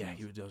good for you. Yeah,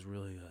 he does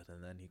really good,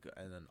 and then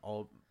and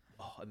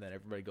then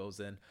everybody goes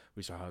in.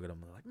 We start hugging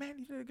him. They're like, "Man,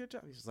 you did a good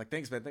job." He's just like,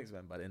 "Thanks, man, thanks,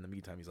 man." But in the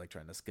meantime, he's like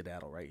trying to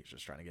skedaddle, right? He's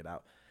just trying to get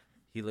out.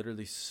 He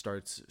literally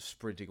starts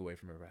sprinting away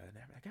from everybody. And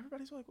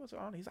everybody's like, "What's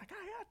on?" He's like, "I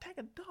gotta take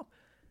a dump."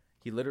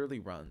 He literally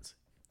runs.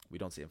 We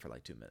don't see him for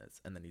like 2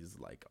 minutes, and then he's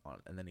like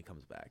on, and then he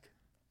comes back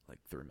like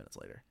 3 minutes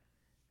later.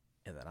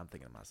 And then I'm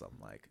thinking to myself, I'm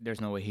like, There's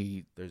no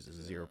way there's a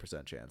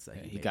 0% chance that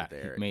he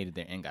made it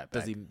there and got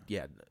back. Does he?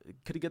 Yeah.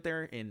 Could he get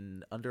there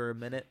in under a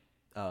minute?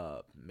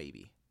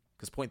 Maybe.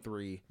 Because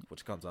 0.3,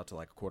 which comes out to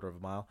like a quarter of a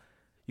mile,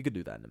 you could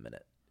do that in a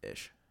minute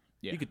ish.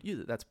 Yeah. You could use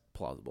it. That's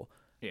plausible.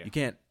 Yeah. You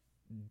can't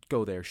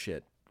go there,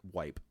 shit,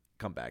 wipe,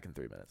 come back in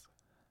 3 minutes.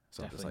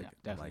 So Definitely not.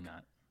 Definitely I'm like,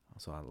 not.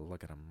 So I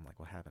look at him, I'm like,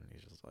 what happened?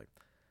 He's just like,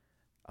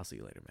 I'll see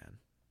you later, man.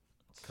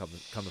 Come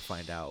to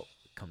find out,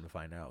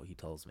 he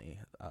tells me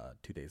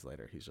 2 days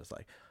later, he's just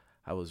like,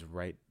 I was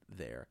right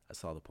there. I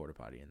saw the porta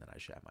potty and then I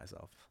shat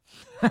myself.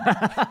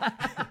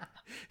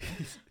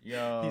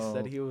 Yo. He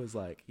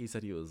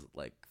said he was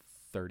like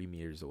 30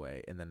 meters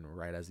away, and then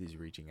right as he's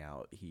reaching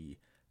out,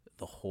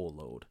 the whole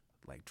load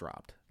like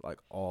dropped, like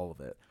all of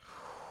it.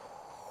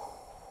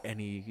 And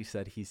he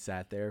said he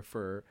sat there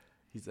for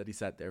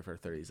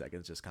 30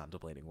 seconds just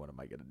contemplating, what am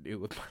I gonna do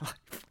with my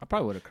life? I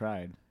probably would have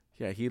cried.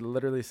 Yeah, he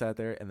literally sat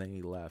there and then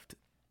he left.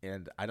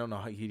 And I don't know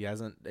how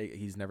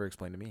he's never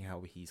explained to me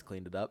how he's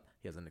cleaned it up.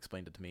 He hasn't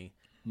explained it to me.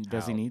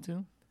 Does he need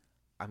to?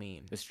 I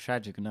mean, It's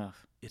tragic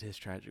enough. it is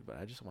tragic, but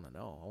I just want to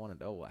know. I want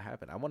to know what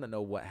happened. I want to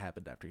know what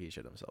happened after he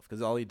shit himself.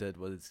 Because all he did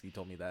was he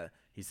told me that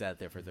he sat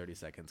there for 30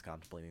 seconds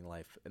contemplating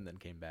life and then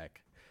came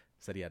back,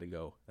 said he had to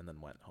go, and then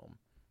went home.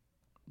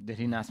 Did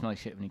he not smell like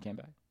shit when he came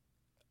back?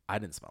 I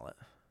didn't smell it.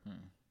 Hmm.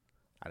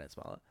 I didn't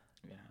smell it.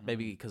 Yeah.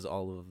 Maybe because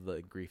all of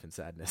the grief and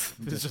sadness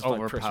is Just just like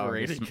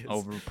overpowered. perforating.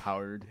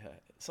 Overpowered. Yeah,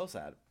 so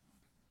sad.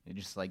 It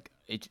just like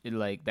it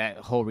like that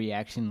whole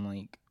reaction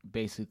like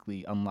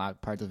basically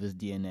unlocked parts of his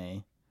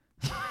DNA.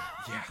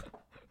 Yeah.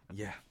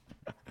 Yeah.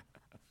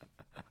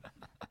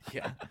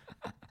 Yeah.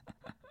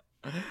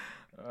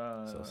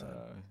 So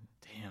sad.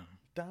 Damn.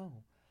 Down.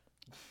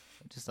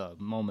 Just a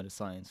moment of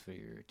silence for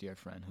your dear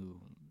friend who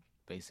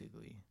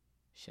basically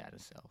shat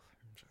himself.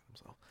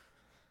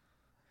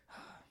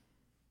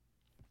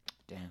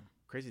 Damn.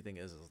 Crazy thing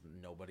is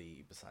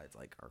nobody besides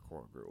like our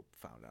core group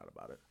found out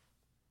about it.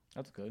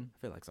 That's good. I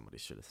feel like somebody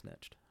should have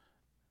snitched.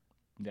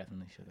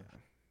 Definitely should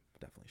have.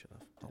 Definitely should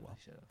have. Oh well.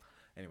 Should have.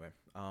 Anyway,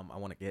 I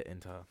want to get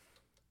into.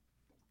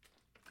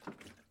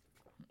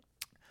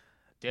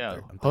 Yeah.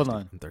 I'm Hold thirsty.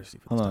 on. I'm thirsty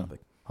for Hold this on. topic.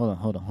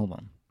 Hold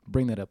on.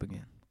 Bring that up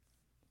again.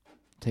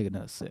 Take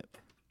another sip.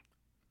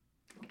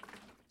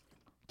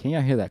 Can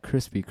y'all hear that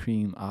Krispy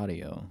Kreme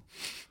audio?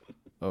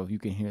 Oh, you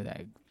can hear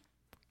that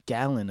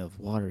gallon of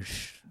water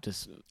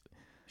just.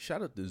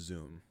 Shout out to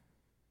Zoom.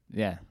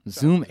 Yeah.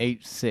 Zoom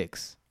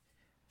H6.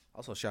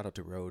 Also, shout out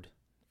to Rode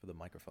for the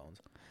microphones.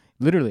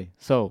 Literally.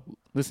 So,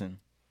 listen.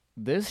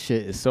 This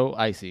shit is so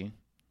icy.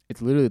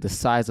 It's literally the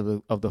size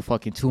of the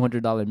fucking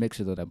 $200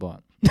 mixer that I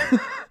bought.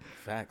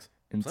 Facts.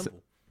 And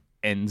Simple.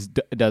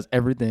 It does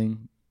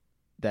everything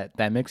that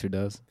mixer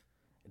does.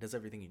 It does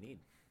everything you need.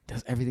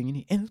 Does everything you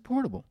need. And it's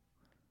portable.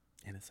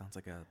 And it sounds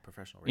like a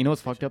professional. You know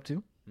what's radio fucked up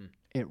too?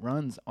 It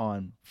runs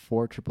on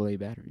 4 AAA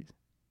batteries.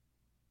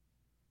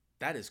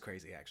 That is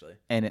crazy, actually.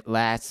 And it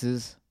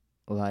lasts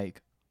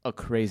like a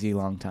crazy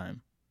long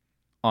time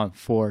on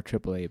 4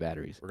 AAA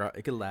batteries.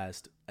 It could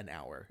last an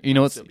hour. You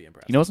know what's Still be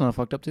impressive. you know what's not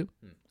fucked up too?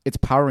 It's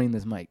powering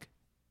this mic.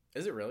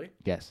 Is it really?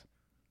 Yes.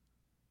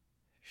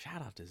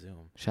 Shout out to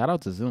Zoom. Shout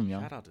out to Zoom,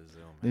 y'all. Shout out to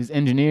Zoom. Man. These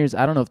engineers,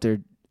 I don't know if they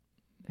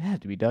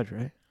have to be Dutch,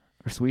 right?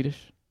 Or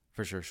Swedish.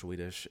 For sure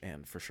Swedish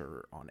and for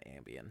sure on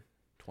Ambien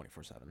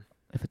 24/7.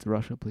 If it's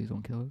Russia, please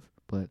don't kill us.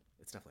 But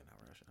It's definitely not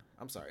Russia.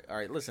 I'm sorry. All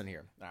right, listen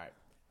here. All right.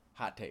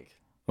 Hot take.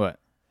 what?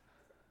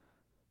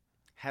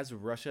 Has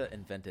Russia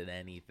invented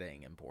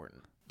anything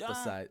important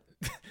besides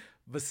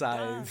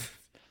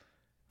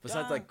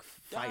like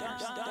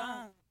fighters?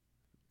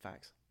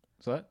 Facts.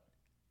 So what?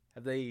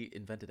 Have they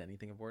invented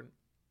anything important?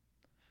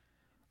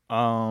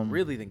 Um,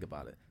 Really think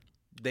about it.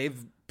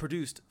 They've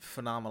produced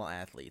phenomenal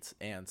athletes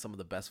and some of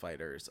the best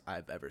fighters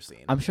I've ever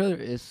seen. I'm sure there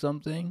is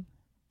something,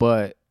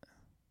 but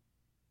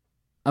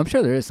I'm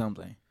sure there is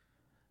something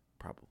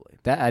Probably.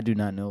 that I do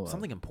not know of.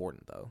 Something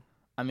important, though.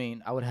 I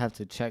mean, I would have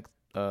to check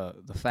the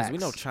facts. Because we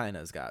know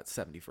China's got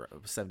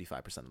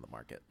 75% of the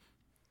market.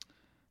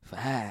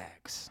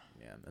 Facts.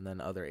 Yeah, and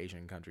then other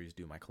Asian countries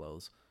do my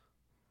clothes.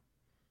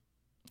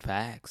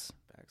 Facts.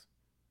 Facts.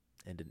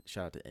 And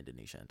shout out to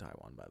Indonesia and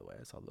Taiwan, by the way.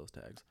 I saw those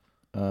tags.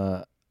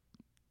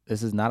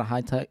 This is not a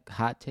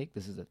hot take.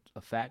 This is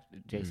a fact.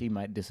 JC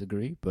might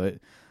disagree, but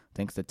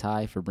Thanks to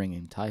Thai for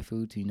bringing Thai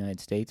food to the United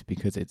States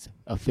because it's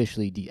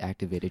officially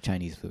deactivated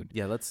Chinese food.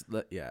 Yeah,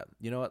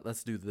 you know what?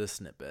 Let's do this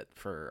snippet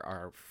for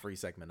our free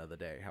segment of the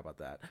day. How about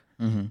that?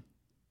 Mm-hmm.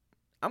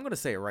 I'm going to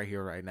say it right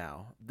here, right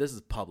now. This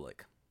is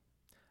public.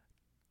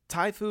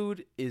 Thai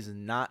food is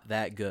not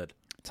that good.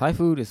 Thai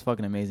food is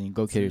fucking amazing.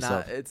 Go kill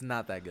yourself. It's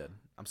not that good.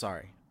 I'm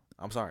sorry.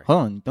 Hold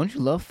on. Don't you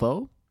love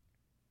pho?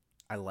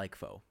 I like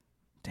pho.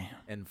 Damn.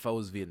 And pho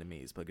is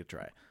Vietnamese, but good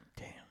try.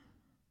 Damn.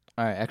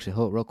 All right, actually,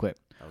 hold real quick.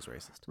 That was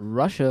racist.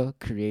 Russia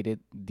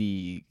created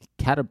the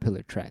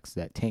caterpillar tracks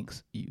that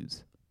tanks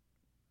use.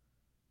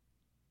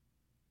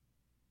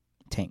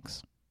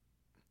 Tanks.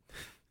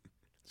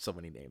 So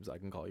many names I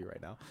can call you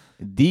right now.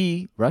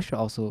 Russia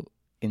also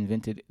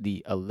invented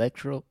the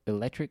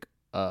electric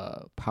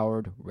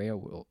powered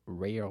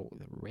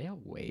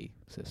railway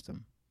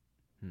system.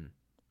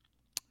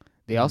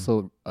 They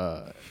also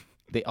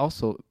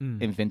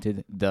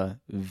invented the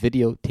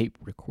videotape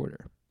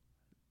recorder.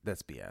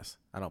 That's BS.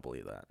 I don't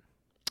believe that.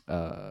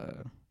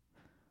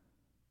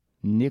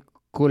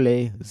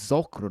 Nikolai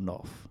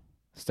Zakharov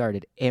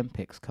started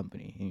Ampex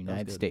company in the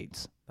United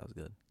States. That was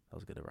good. That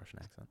was good, a Russian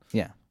accent.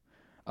 Yeah.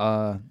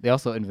 They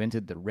also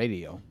invented the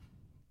radio.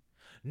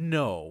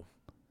 No.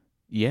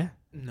 Yeah.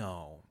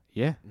 No.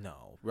 Yeah.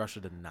 No.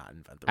 Russia did not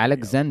invent the radio.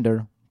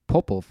 Alexander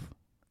Popov,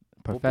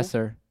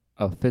 professor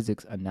of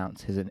physics,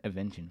 announced his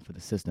invention for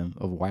the system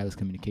of wireless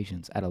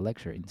communications at a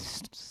lecture in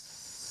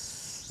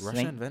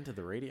Russia invented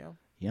the radio?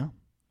 Yeah.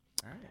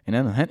 All right. And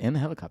then in the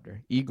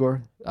helicopter,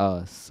 Igor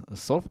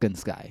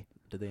Solfgensky.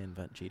 Did they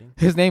invent cheating?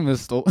 His name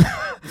is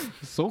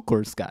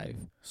Solkorsky.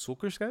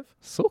 Solkorsky?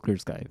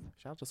 Solkorsky.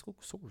 Shout out to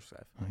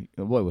Solkorsky.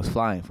 The boy was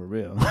flying for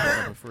real.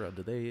 Yeah, for real.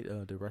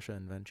 Did Russia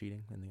invent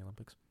cheating in the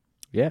Olympics?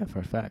 Yeah,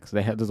 for facts.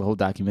 There's a whole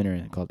documentary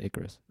in it called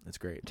Icarus. It's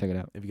great. Check it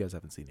out. If you guys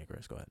haven't seen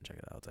Icarus, go ahead and check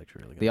it out. It's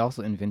actually really good. They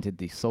also invented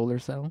the solar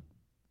cell.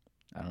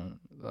 I don't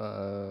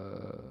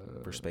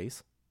for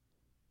space?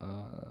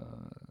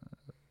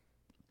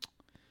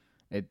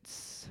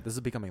 It's. This is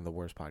becoming the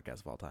worst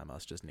podcast of all time.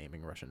 Us just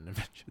naming Russian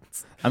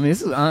inventions. I mean,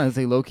 this is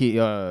honestly low key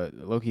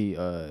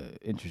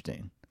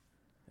interesting.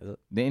 Is it?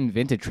 They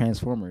invented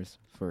transformers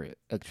for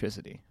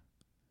electricity.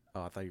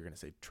 Oh, I thought you were gonna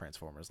say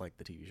Transformers, like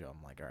the TV show.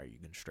 I'm like, all right, you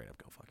can straight up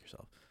go fuck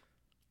yourself.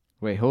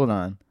 Wait, hold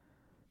on.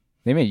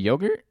 They made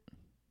yogurt?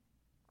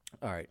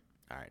 All right,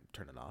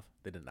 turn it off.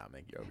 They did not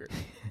make yogurt.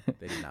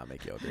 They did not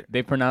make yogurt.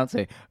 They pronounce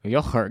it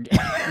yogurt.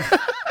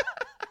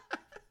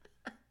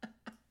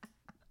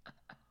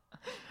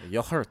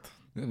 Yogurt.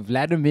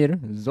 Vladimir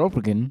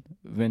Zopkin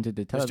invented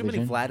the There's too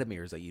television. many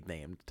Vladimirs that you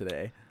named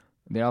today.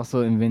 They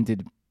also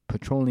invented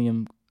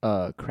petroleum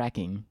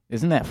cracking.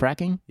 Isn't that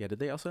fracking? Yeah, did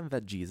they also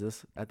invent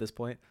Jesus at this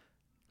point?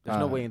 There's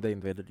no way they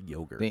invented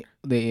yogurt.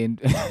 They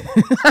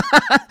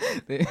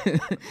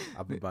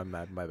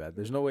my bad.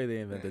 There's no way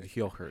they invented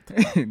yogurt.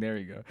 There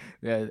we go.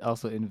 They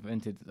also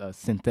invented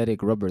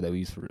synthetic rubber that we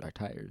use for our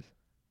tires.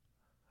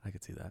 I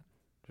could see that.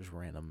 Just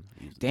random.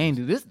 Dang,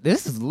 dude,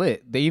 this is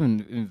lit. They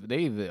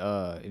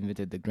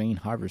invented the grain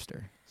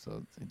harvester.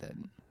 So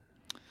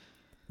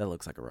that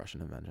looks like a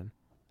Russian invention.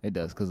 It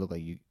does, because look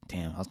like you.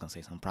 Damn, I was gonna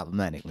say something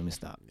problematic. Let me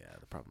stop. Yeah,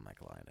 the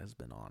problematic line has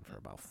been on for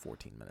about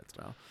 14 minutes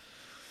now.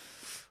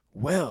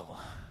 Well,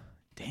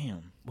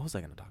 damn. What was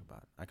I gonna talk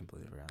about? I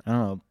completely forgot. I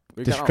don't know.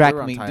 We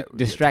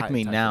Distract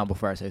me now food.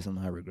 before I say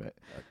something I regret.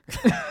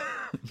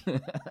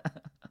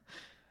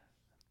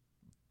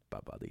 Bye,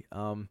 buddy.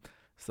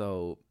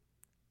 So,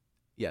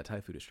 yeah, Thai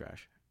food is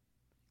trash.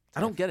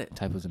 I don't get it.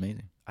 Thai food's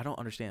amazing. I don't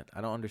understand.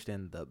 I don't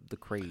understand the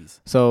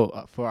craze.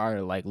 So for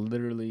our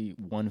literally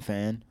one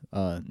fan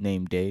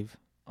named Dave.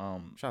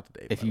 Shout out to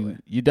Dave. If by the way.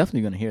 you're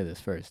definitely gonna hear this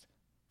first.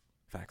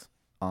 Facts.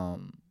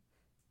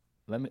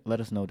 Let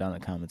us know down in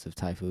the comments if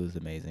Thai food is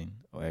amazing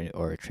or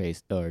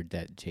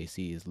that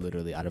JC is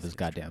literally out of his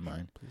goddamn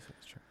mind. Please say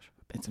it's trash.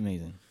 It's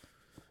amazing.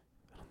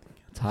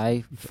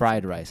 Thai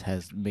fried rice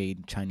has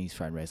made Chinese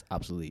fried rice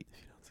obsolete.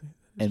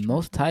 And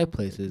most Thai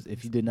places,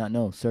 if you did not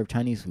know, serve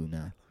Chinese food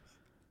now.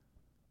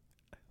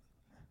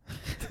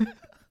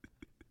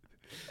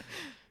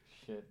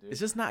 Shit, dude. It's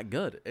just not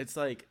good. It's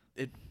like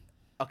it.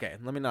 Okay,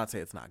 let me not say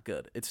it's not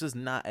good. It's just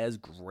not as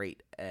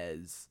great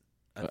as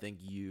I think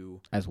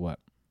you. As what?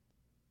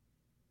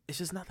 It's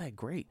just not that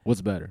great.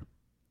 What's better?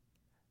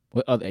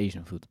 What other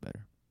Asian food's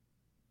better?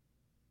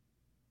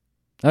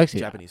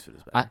 Actually, Japanese food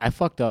is better. I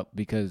fucked up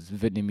because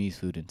Vietnamese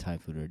food and Thai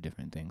food are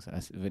different things.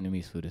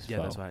 Vietnamese food is yeah,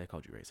 pho. that's why I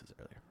called you racist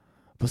earlier.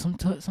 But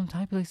some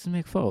Thai places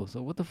make pho.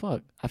 So what the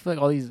fuck? I feel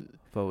like all these.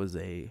 Pho is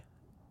a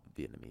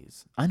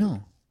Vietnamese. I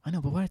know.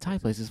 But why are Thai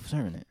places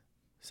serving it?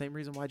 Same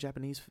reason why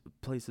Japanese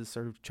places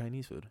serve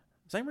Chinese food.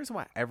 Same reason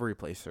why every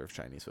place serves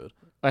Chinese food.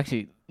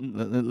 Actually,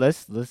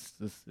 let's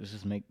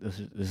just make this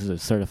is a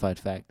certified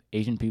fact.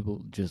 Asian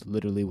people just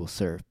literally will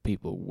serve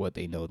people what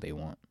they know they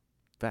want.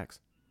 Facts.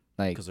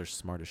 Like, because they're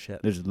smart as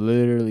shit. There's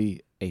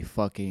literally a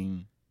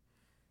fucking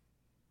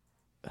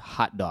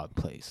hot dog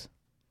place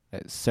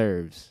that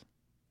serves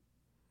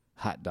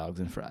hot dogs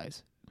and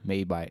fries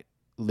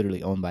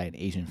literally owned by an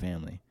Asian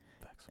family.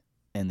 Facts.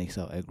 And they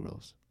sell egg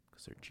rolls.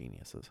 Because they're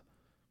geniuses.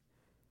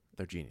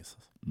 They're geniuses.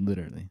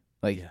 Literally.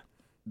 Like, Yeah.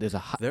 there's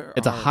a There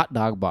it's a are- hot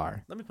dog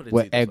bar Let me put it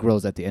with to you this egg way.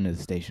 rolls at the end of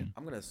the station.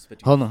 I'm gonna spit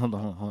you. Hold on. I'm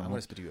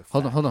gonna spit you a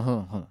Hold fact.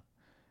 on.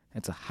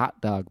 It's a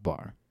hot dog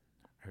bar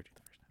I heard you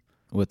the first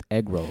time. with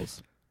egg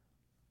rolls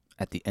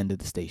at the end of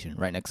the station,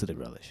 right next to the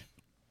relish.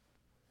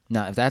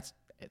 Now, if that's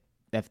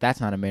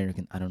not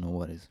American, I don't know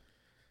what is.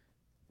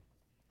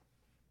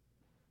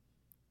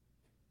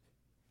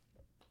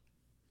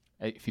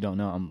 If you don't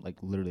know, I'm like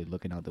literally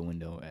looking out the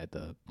window at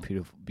the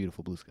beautiful,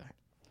 beautiful blue sky.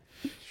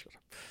 Shut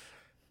up.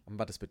 I'm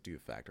about to spit you a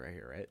fact right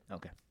here, right?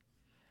 Okay.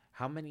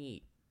 How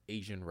many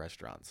Asian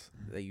restaurants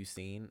that you've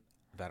seen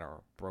that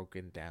are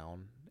broken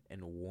down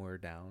and worn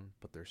down,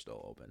 but they're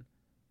still open?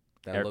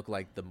 That look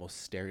like the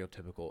most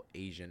stereotypical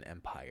Asian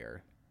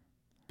empire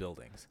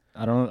buildings.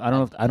 I don't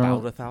know. About I don't know.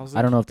 1,000?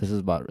 I don't know if this is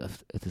about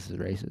if this is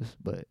racist,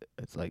 but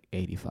it's like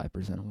 85%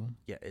 of them.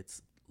 Yeah,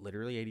 it's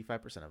literally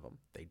 85% of them.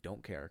 They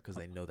don't care because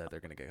they know that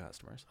they're gonna get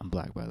customers. I'm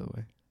black, by the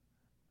way.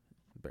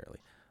 Barely,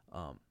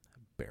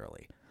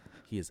 barely.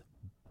 He is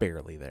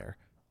barely there.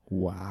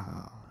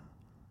 Wow.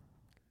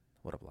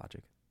 What up,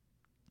 Logic?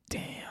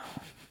 Damn.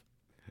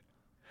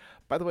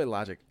 By the way,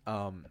 Logic,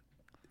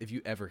 if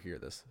you ever hear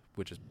this,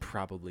 which is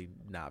probably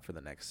not for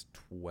the next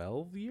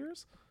 12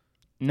 years.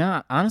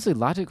 Nah, honestly,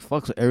 Logic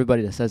fucks with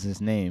everybody that says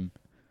his name.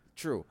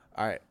 True.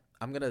 All right.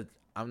 I'm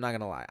not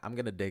gonna lie. I'm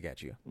gonna dig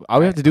at you. All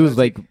we have to do is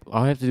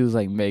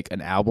like make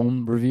an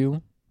album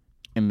review,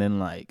 and then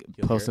like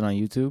He'll post it hear on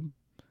YouTube,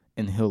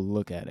 and he'll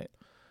look at it.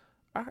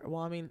 All right.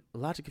 Well, I mean,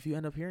 Logic, if you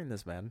end up hearing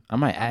this, man, I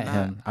might I'm at not-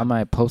 him. I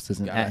might post this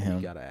and you at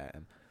him. gotta at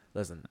him.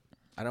 Listen,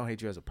 I don't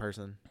hate you as a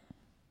person.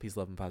 Peace,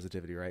 love, and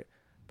positivity, right?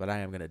 But I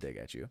am gonna dig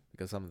at you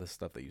because some of the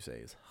stuff that you say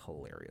is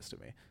hilarious to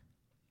me.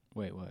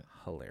 Wait, what?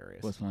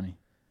 Hilarious. What's funny?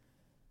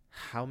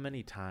 How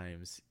many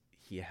times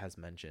he has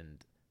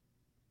mentioned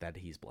that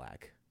he's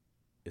black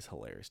is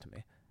hilarious to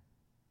me.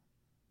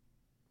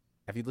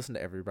 Have you listened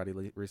to Everybody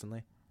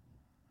recently?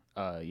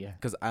 Yeah.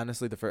 Because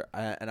honestly,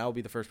 and I will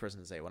be the first person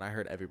to say, when I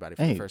heard Everybody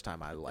for Hey. the first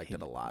time, I liked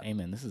it a lot. Hey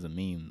man, this is a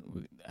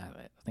meme. I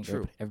think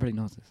True. everybody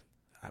knows this.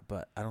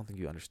 But I don't think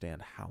you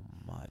understand how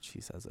much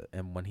he says it.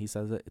 And when he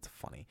says it, it's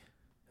funny.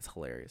 It's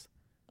hilarious.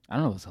 I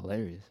don't know if it's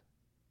hilarious.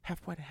 Half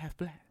white and half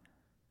black.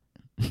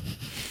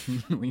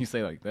 when you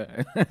say it like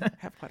that.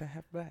 Half white and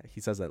half black. He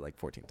says that like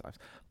 14 times.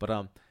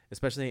 But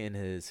especially in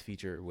his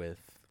feature with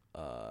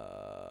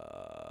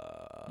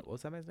what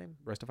was that man's name?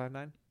 Rest of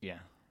 5'9"? Yeah.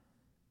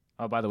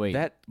 Oh, by the way,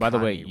 That by the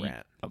way, Kanye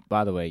rant.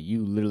 by the way,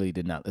 you literally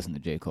did not listen to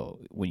J. Cole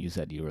when you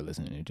said you were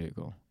listening to J.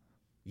 Cole.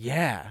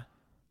 Yeah.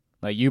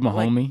 Like you my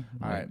Like, homie.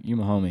 all Like, right. you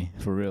my homie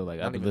for real. Like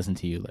Not I've been even- listening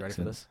to you You like ready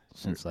for this?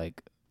 since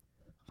like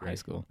You high ready?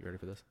 school. You ready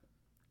for this?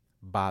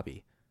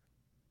 Bobby.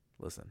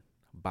 Listen,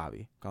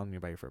 Bobby. Calling you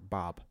by your first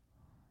Bob.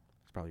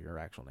 It's probably your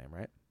actual name,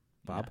 right?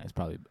 Bob? Yeah, it's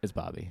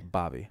Bobby.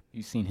 Bobby.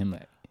 You seen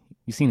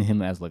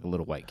him as like a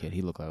little white kid.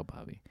 He looked like a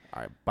Bobby.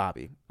 All right,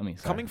 Bobby. I mean,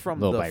 sorry, Coming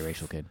from little the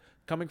biracial kid.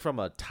 Coming from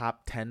a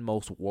top 10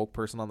 most woke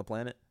person on the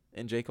planet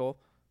in J. Cole,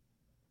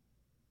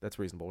 that's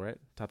reasonable, right?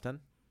 Top 10?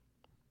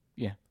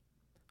 Yeah.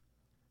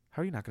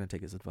 How are you not going to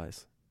take his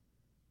advice?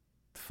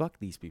 Fuck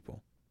these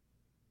people.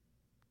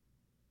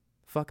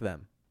 Fuck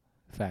them.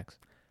 Facts.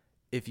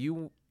 If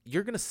you're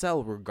going to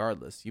sell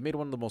regardless. You made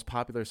one of the most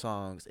popular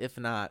songs, if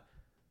not.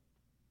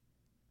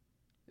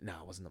 No,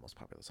 it wasn't the most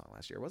popular song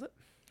last year, was it?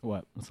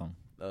 What song?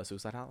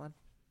 Suicide Hotline?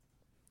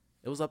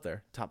 It was up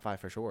there. Top 5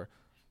 for sure.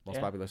 Most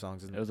Yeah. popular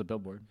songs. It was a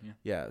billboard. Yeah.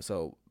 Yeah,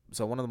 so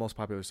one of the most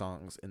popular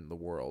songs in the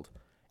world,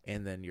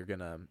 and then you're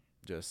gonna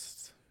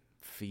just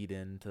feed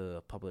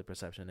into public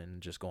perception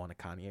and just go on a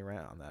Kanye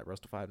rant on that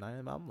Rest of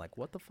 5'9" album. Like,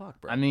 what the fuck,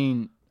 bro? I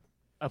mean,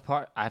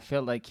 I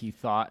felt like he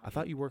thought. I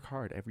thought you work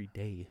hard every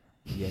day.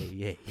 Yay,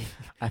 yay.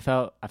 I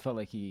felt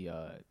like he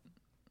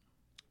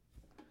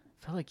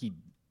felt like he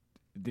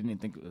didn't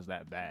think it was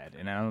that bad,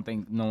 and I don't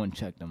think no one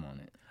checked him on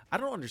it. I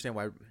don't understand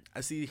why.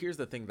 I see. Here's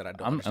the thing that I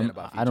don't understand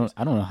about I features.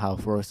 don't know how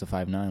Forrest to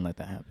 5'9" let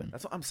that happen.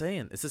 That's what I'm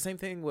saying. It's the same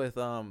thing with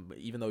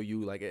even though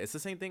you like it, it's the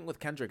same thing with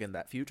Kendrick in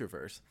that Future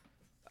verse.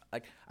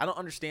 Like, I don't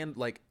understand,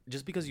 like,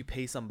 just because you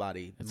pay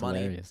somebody It's money,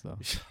 hilarious though.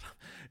 Shut up.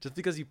 Just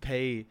because you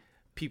pay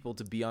people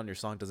to be on your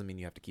song doesn't mean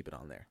you have to keep it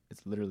on there.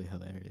 It's literally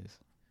hilarious.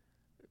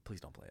 Please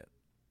don't play it.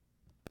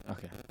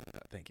 Okay,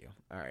 Thank you.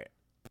 All right.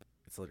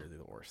 It's literally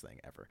the worst thing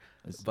ever.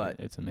 but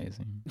it's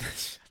amazing.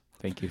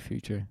 Thank you,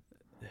 Future.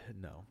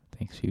 No.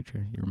 Thanks,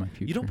 Future. You're my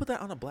future. You don't put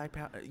that on a Black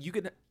Power. You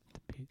could.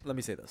 Let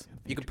me say this.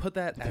 You could put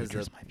that as a.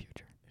 Future's my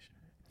future.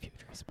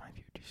 Future is my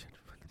future.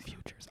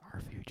 Future's our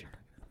future.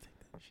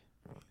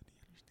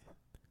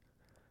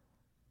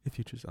 If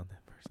Future's on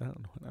that verse, I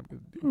don't know what I'm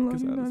gonna do.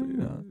 Because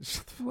honestly,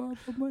 shut the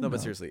fuck. No, but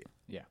seriously.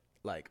 Yeah.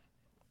 Like,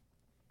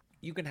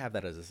 you can have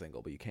that as a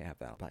single, but you can't have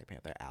that on Black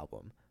Panther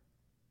album.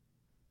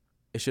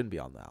 It shouldn't be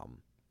on the album.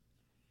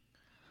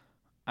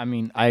 I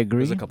mean, I agree.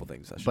 There's a couple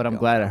things that should but be I'm on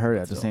glad the I heard it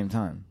album, at the but same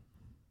time.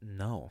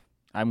 No.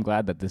 I'm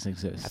glad that this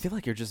exists. I feel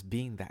like you're just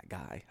being that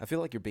guy. I feel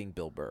like you're being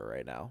Bill Burr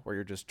right now, where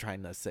you're just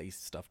trying to say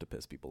stuff to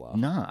piss people off.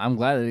 No, I'm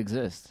glad it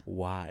exists.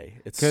 Why?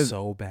 It's 'Cause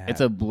so bad.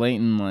 It's a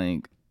blatant,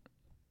 like,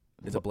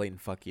 It's a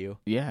blatant fuck you.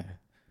 yeah.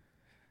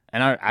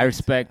 And I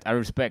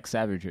respect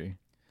savagery.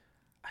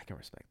 I can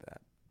respect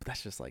that. But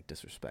that's just like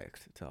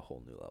disrespect to a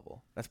whole new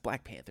level. That's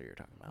Black Panther you're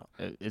talking about.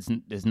 It's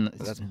not.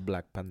 That's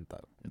Black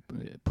Panther.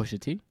 Pusha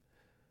T.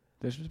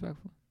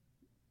 Disrespectful.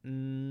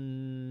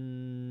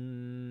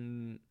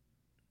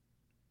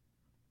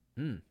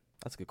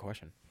 That's a good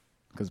question.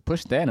 Because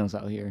Push Thanos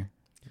out here.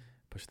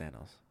 Push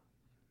Thanos.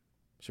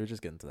 Should we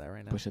just get into that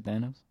right now? Push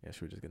Thanos. Yeah,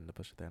 should we just get into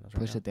Push Thanos right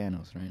Push now?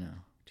 Thanos right now.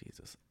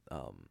 Jesus.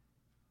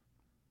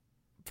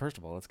 First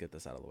of all, let's get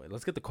this out of the way.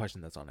 Let's get the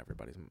question that's on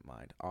everybody's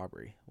mind.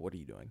 Aubrey, what are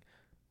you doing?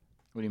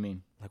 What do you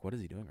mean? Like, what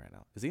is he doing right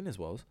now? Is he in his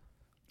woes?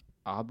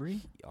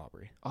 Aubrey?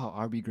 Aubrey. Oh,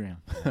 R.B.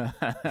 Graham.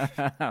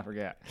 I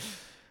forgot.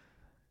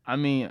 I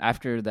mean,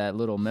 after that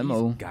little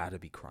memo. He's got to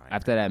be crying.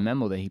 After that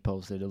memo that he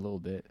posted a little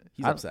bit.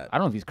 He's upset. I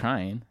don't know if he's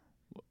crying.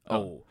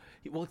 Oh.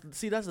 Well,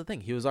 see, that's the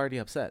thing. He was already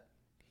upset.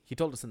 He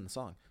told us in the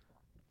song.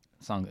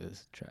 Song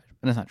is trash.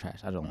 And it's not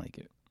trash. I don't like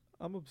it.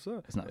 I'm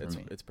upset. It's not for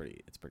me. It's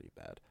pretty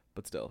bad.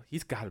 But still,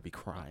 he's got to be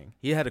crying.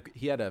 He had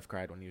to have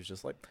cried when he was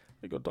just like,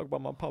 "They gonna talk about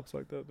my pops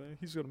like that, man.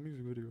 He's got a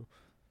music video."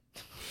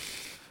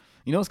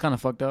 You know what's kind of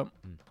fucked up?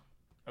 Mm.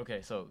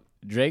 Okay, so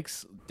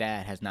Drake's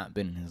dad has not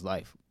been in his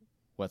life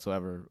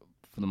whatsoever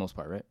for the most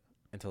part, right?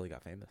 Until he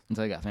got famous.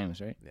 Until he got famous,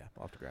 right? Yeah,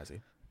 off to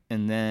Grassy.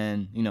 And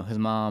then his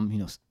mom,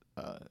 his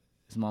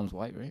mom's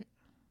white, right?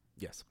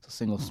 Yes. It's a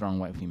single, strong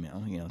white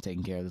female,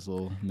 taking care of this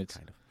little mix.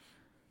 Kind of.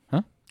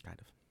 Huh? Kind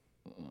of.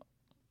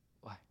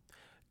 Why?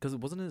 Because it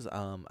wasn't his.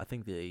 I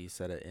think they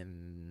said it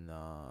in.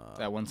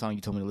 That one song you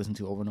told me to listen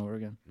to over and over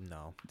again?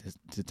 No.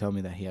 To tell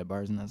me that he had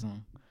bars in that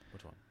song?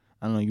 Which one?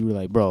 I don't know. You were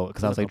like, bro,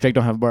 because I was like, Drake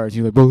don't have bars.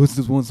 You were like, bro, listen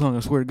to this one song. I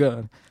swear to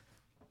God.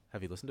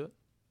 Have you listened to it?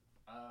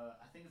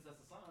 I think that's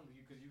the song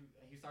because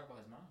he's talking about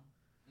his mom.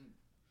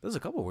 There's a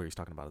couple where he's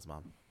talking about his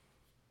mom.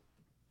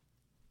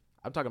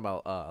 I'm talking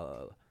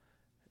about.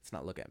 It's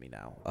not "Look at Me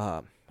Now."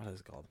 What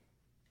is it called?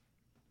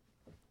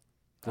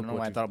 I don't know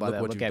why I thought about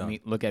that.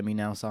 Look at me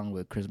now song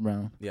with Chris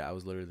Brown. Yeah, I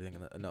was literally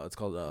thinking that. No, it's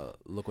called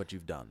 "Look What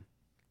You've Done."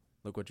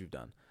 Look what you've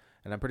done,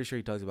 and I'm pretty sure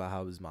he talks about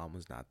how his mom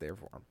was not there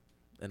for him,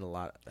 and a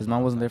lot. His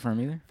mom wasn't there for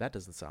him either. That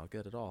doesn't sound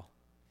good at all.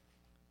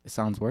 It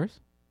sounds worse.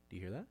 Do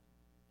you hear that?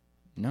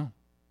 No.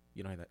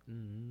 You don't hear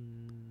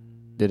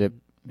that? Did it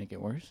make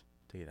it worse?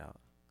 Take it out.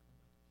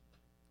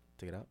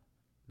 Take it out.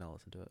 Now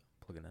listen to it.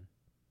 Plug it in.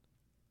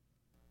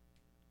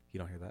 You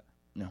don't hear that?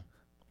 No.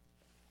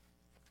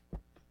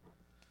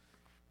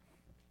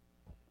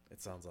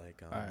 It sounds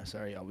like. All right,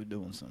 sorry, y'all. We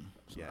doing some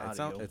Yeah,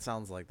 audio. it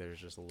sounds like there's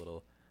just a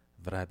little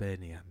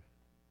vrabenian.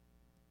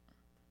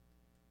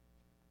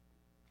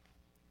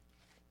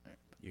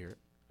 You hear it?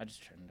 I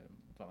just turned the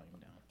volume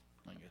down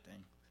on your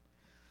thing.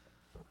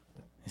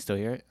 You still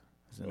hear it?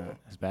 Is it not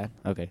as bad?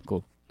 Okay,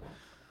 cool.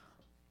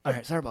 All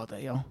right, sorry about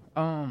that, y'all.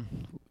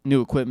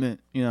 New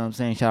equipment, you know what I'm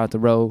saying? Shout out to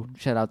Rode,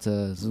 shout out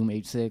to Zoom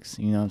H6,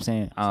 you know what I'm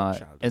saying?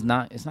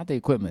 It's not the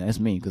equipment, that's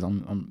me because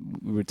I'm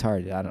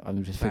retarded.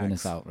 I'm just figuring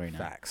this out right now.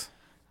 Facts.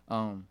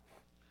 Damn,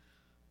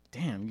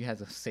 you had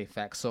to say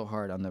facts so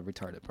hard on the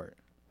retarded part.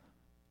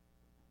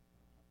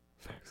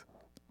 Facts.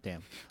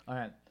 Damn. All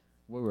right,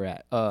 where we're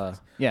at?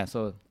 Yeah.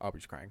 So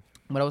Aubrey's crying.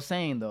 what I was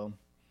saying though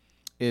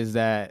is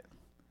that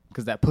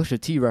because that Pusha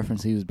T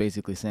reference, he was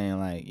basically saying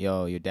like,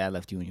 "Yo, your dad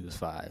left you when you was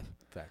 5.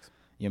 Facts.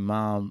 Your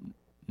mom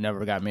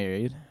never got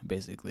married.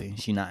 Basically,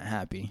 she not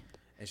happy,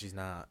 And she's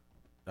not.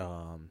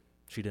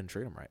 She didn't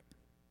treat him right.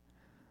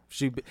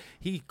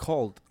 He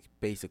called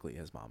basically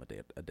his mom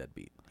a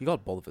deadbeat. He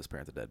called both of his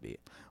parents a deadbeat.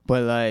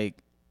 but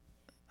like,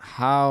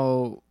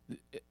 how?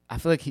 I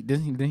feel like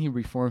didn't he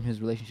reform his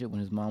relationship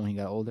with his mom when he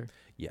got older?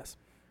 Yes,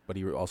 but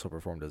he also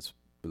performed his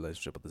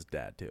relationship with his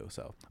dad too.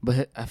 So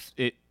But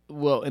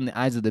well, in the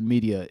eyes of the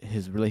media,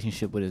 his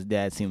relationship with his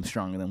dad seems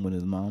stronger than with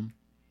his mom.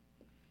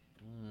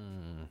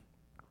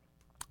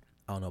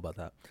 I don't know about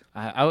that.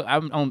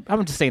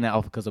 I'm just saying that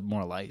off because of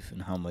more life and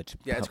how much.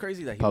 Yeah, it's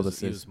crazy that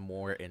he was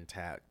more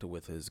intact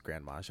with his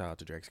grandma. Shout out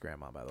to Drake's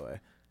grandma, by the way.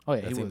 Oh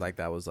yeah, It seemed like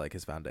that was like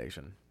his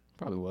foundation.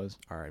 probably was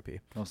R.I.P.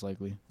 most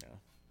likely. Yeah,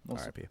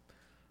 R.I.P.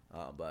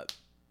 But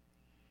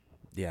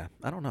yeah,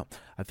 I don't know.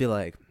 I feel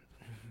like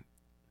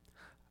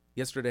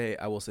yesterday,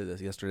 I will say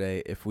this.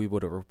 Yesterday, if we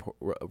would have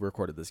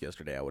recorded this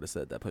yesterday, I would have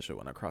said that Pusha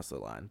went across the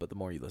line. But the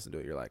more you listen to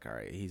it, you're like, all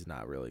right, he's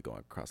not really going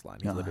across the line.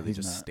 He's literally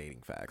just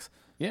stating facts.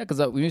 Yeah, because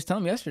when he was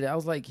telling me yesterday, I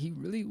was like, he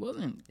really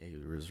wasn't. Yeah, he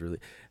was really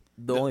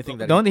the only thing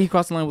that he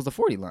crossed the line was the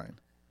 40 line.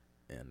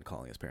 And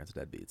calling his parents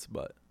deadbeats.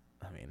 But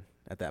I mean,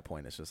 at that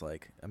point, it's just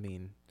like, I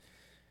mean,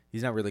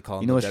 he's not really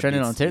calling. You know what's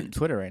trending on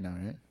Twitter right now,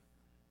 right?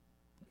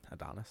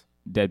 Adonis.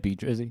 Deadbeat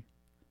Drizzy.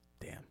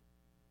 Damn.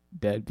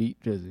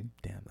 Deadbeat Drizzy.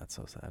 Damn, that's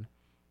so sad.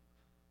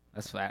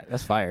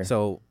 That's fire.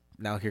 So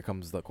now here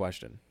comes the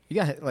question. He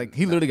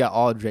literally got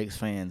all Drake's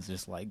fans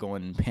just like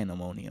going in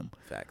pandemonium.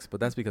 Facts. But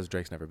that's because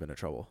Drake's never been in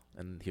trouble.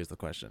 And here's the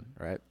question,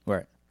 right?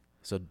 Right.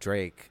 So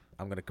Drake,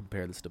 I'm going to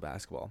compare this to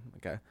basketball,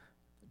 okay?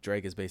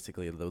 Drake is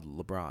basically the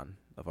LeBron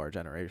of our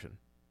generation.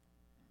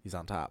 He's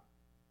on top.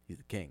 He's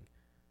the king,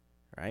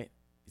 right?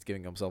 He's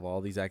giving himself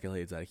all these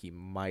accolades that he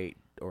might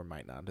or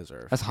might not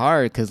deserve. That's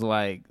hard because,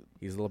 like...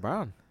 He's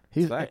LeBron.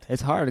 fact.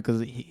 It's hard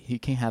because he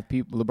can't have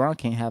people. LeBron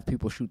can't have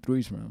people shoot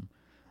threes from him.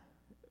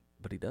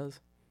 But he does.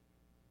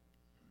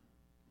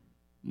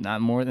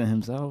 Not more than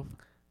himself.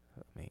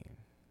 I mean,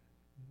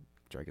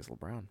 Drake is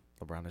LeBron.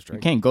 LeBron is You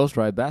Drake. can't ghost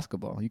ride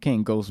basketball. You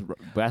can't ghost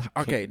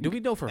basketball. Okay, do we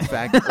know for a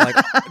fact? Like,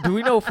 do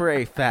we know for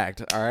a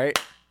fact? All right.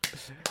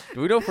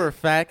 Do we know for a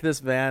fact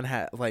this man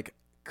had like?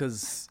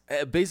 Because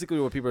basically,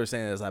 what people are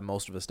saying is that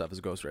most of his stuff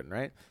is ghostwritten,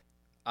 right?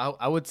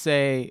 I would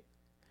say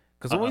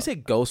Because when we say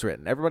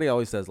ghostwritten, everybody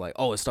always says like,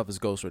 "Oh, his stuff is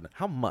ghostwritten."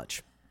 How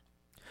much?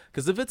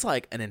 Because if it's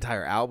like an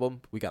entire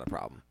album, we got a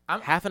problem.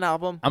 Half an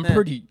album, I'm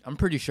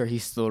pretty sure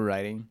he's still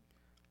writing.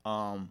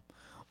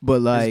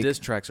 But like his diss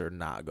tracks are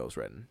not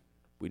ghostwritten.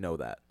 We know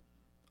that.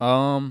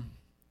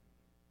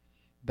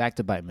 Back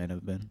to Bite Men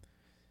have been.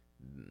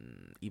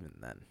 Even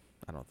then,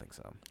 I don't think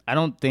so.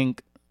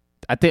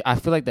 I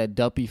feel like that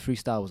Duppy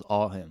freestyle was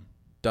all him.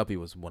 Duppy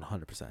was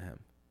 100% him.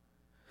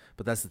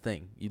 But that's the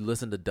thing. You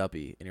listen to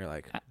Duppy and you're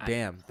like,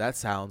 damn, that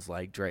sounds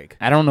like Drake.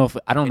 I don't know if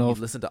You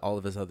listen to all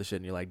of his other shit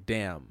and you're like,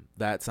 damn,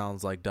 that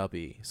sounds like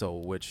Duppy. So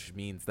which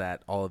means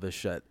that all of his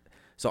shit.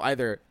 So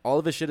either all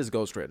of his shit is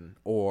ghostwritten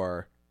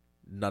or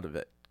none of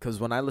it. Because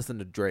when I listen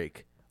to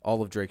Drake,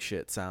 all of Drake's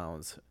shit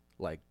sounds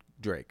like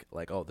Drake.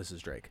 Like, oh, this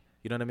is Drake.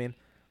 You know what I mean?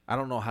 I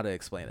don't know how to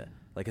explain it.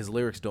 Like his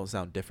lyrics don't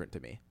sound different to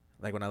me.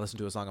 Like when I listen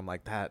to a song, I'm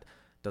like, that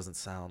doesn't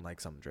sound like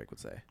something Drake would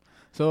say.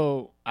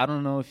 So I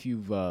don't know if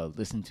you've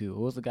listened to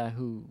what was the guy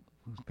who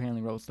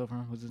apparently wrote stuff for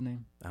him? What's his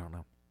name? I don't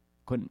know.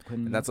 Quentin.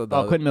 And that's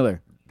Quentin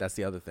Miller. That's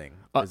the other thing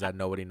is that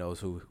nobody knows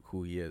who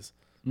he is.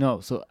 No,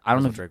 so I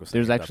don't That's know. what Drake was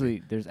There's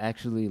saying,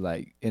 actually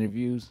like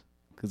interviews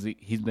because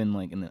he's been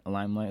like in the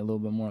limelight a little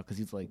bit more because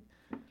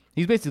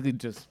he's basically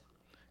just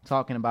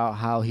talking about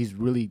how he's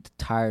really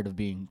tired of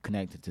being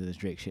connected to this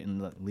Drake shit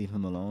and leave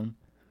him alone.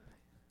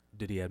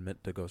 Did he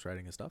admit to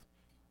ghostwriting his stuff?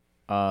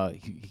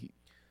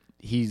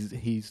 He's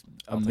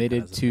I'll take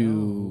admitted that as a to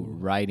no.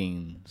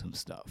 writing some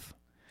stuff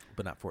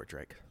But not for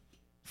Drake.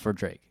 for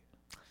Drake.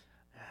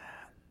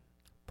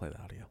 Play the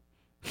audio.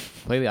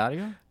 Play the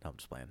audio, No, I'm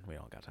just playing. We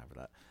don't got time for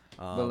that.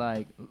 but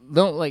like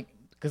don't like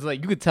because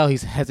like you could tell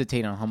he's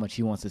hesitating on how much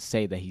he wants to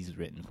say that he's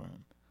written for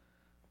him,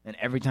 and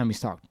every time he's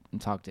talked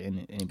to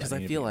anybody. Because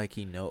I feel like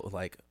he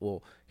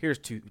well, here's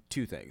two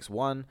things.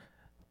 One,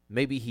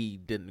 maybe he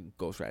didn't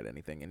ghostwrite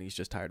anything and he's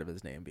just tired of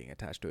his name being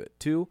attached to it.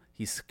 Two,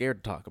 he's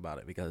scared to talk about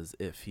it because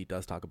if he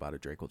does talk about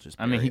it, Drake will just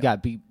I mean, bury he him.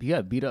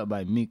 got beat up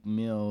by Meek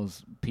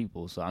Mill's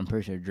people, so I'm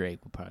pretty sure Drake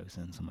would probably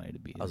send somebody to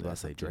beat. I was his about to ass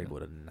say up, too. Drake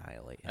would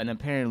annihilate him. And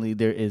apparently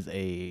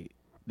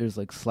there's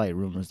like slight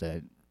rumors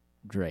that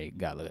Drake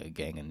got like a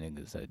gang of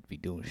niggas that be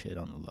doing shit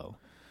on the low.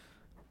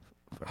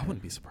 I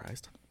wouldn't be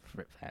surprised.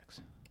 For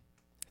facts.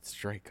 It's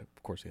Drake.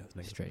 Of course he has niggas.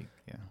 It's Drake,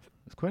 yeah.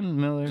 It's Quentin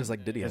Miller. Just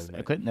like Diddy has Is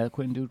niggas. that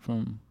Quentin dude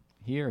from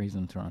here or he's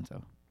in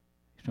Toronto?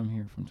 He's from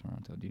here, from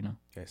Toronto. Do you know?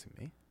 You guys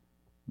see me?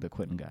 The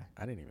Quentin guy.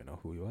 I didn't even know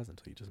who he was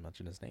until you just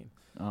mentioned his name.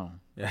 Oh,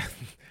 Yeah,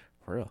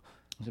 for real.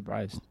 I'm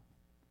surprised.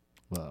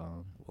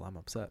 Well, Well, I'm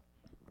upset.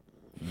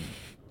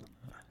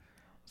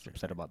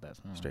 upset about that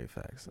song. Straight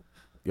facts.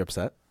 You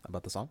upset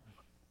about the song?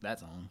 That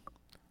song.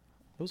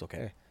 It was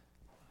okay.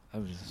 I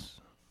was just.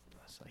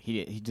 Like,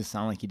 he just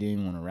sounded like he didn't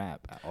even want to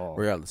rap at all.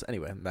 Regardless,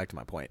 anyway, back to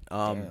my point.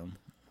 Damn.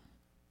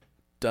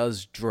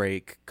 Does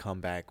Drake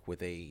come back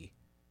with a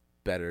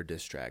better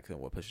diss track than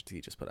what Pusha T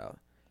just put out?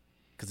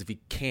 Because if he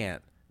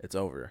can't, it's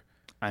over.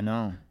 I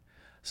know.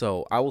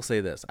 So I will say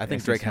this: I think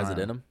Yes, Drake he's has it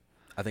not. in him.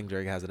 I think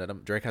Drake has it in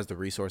him. Drake has the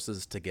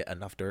resources to get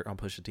enough dirt on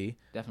Pusha T.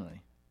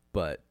 Definitely.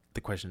 But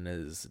the question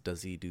is,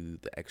 does he do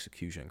the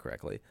execution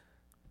correctly?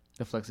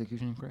 The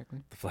flexecution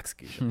correctly? The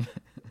flexecution.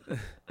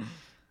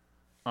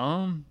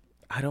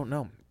 I don't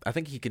know. I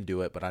think he can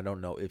do it, but I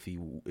don't know if he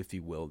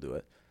will do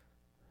it.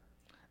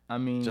 I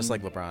mean, Just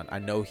like LeBron, I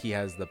know he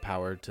has the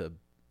power to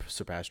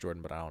surpass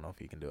Jordan, but I don't know if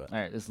he can do it. all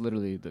right, it's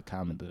literally the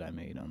comment that I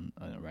made on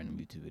a random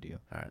YouTube video.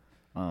 All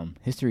right.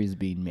 History is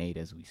being made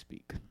as we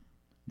speak.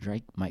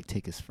 Drake might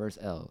take his first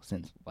L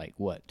since,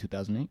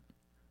 2008?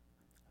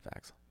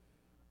 Facts.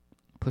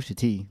 Pusha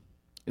T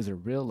is a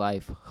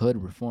real-life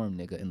hood reform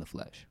nigga in the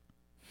flesh.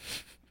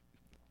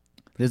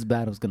 This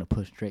battle's going to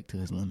push Drake to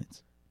his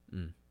limits.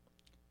 Mm.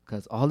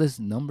 Because all his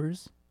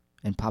numbers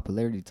and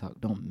popularity talk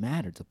don't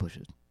matter to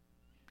Pusha.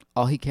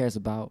 All he cares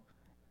about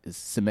is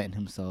cementing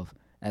himself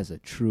as a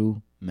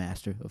true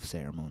master of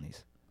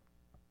ceremonies.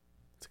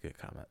 It's a good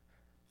comment.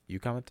 You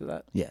comment to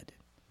that? Yeah, dude.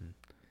 Hmm.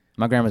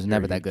 My grammar's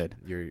never You're that good.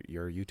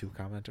 You're a YouTube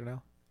commenter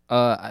now?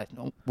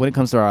 When it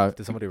comes to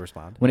Did somebody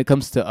respond? when it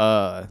comes to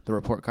the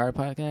Report Card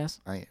podcast,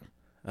 I am.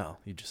 Oh,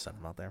 you just sent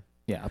them out there.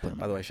 Yeah, I put them.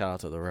 By the way, shout out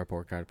to the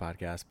Report Card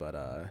podcast,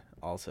 but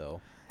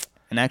also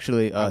And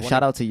actually, I wanna-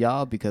 shout out to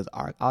y'all because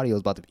our audio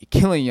is about to be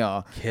killing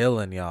y'all.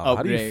 killing y'all.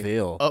 How do you Upgrade.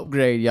 feel?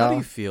 Upgrade, y'all. How do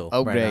you feel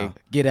Upgrade. right now?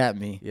 Get at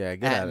me. Yeah,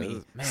 get at me.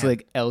 it. Man.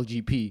 Slick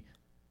LGP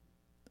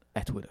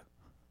at Twitter.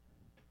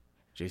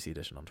 JC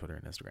Edition on Twitter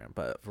and Instagram.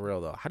 But for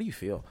real though, how do you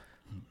feel?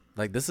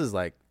 Like this is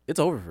like it's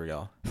over for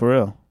y'all. For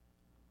real.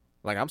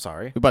 Like I'm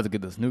sorry, We about to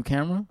get this new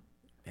camera.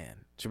 man.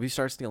 Should we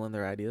start stealing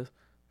their ideas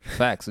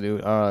Facts,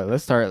 dude.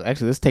 Let's start.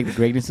 Actually, let's take the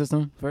grading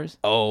system first.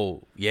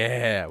 Oh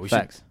yeah, we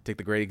Facts. should take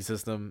the grading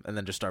system and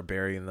then just start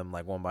burying them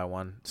like one by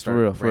one. For Start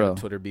real, for random real.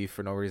 Twitter beef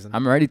for no reason.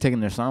 I'm already taking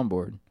their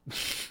soundboard,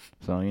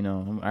 so I'm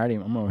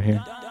over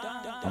here.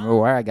 I'm over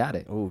where I got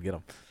it. Oh, get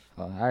them.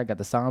 I already got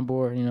the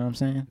soundboard. You know what I'm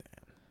saying?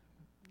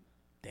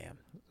 Damn.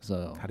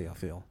 So How do y'all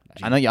feel?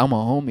 I know y'all my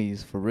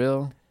homies for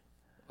real.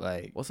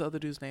 Like What's the other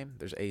dude's name?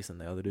 There's Ace and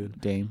the other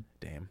dude. Dame.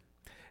 Dame.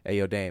 Hey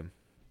yo, Dame.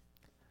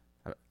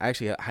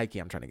 Actually, high key,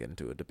 I'm trying to get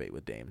into a debate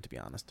with Dame. To be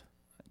honest,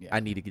 Yeah.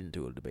 I need to get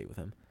into a debate with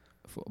him.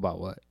 About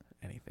what?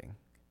 Anything.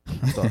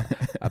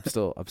 I'm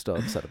still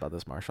upset about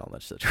this Marshawn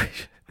Lynch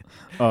situation.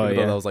 Oh Even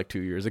though yeah. that was like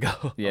 2 years ago.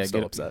 Yeah. I'm still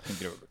get upset.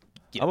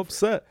 Get I'm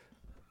upset.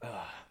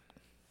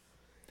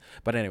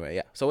 But anyway,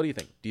 yeah. So what do you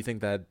think? Do you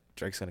think that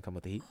Drake's gonna come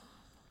with the heat,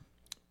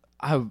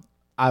 I or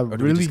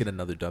do we really. just get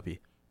another duppy?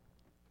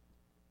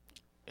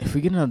 If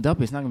we get another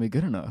dub, it's not gonna be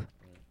good enough.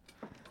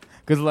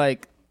 Cause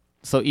like,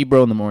 so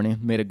Ebro in the morning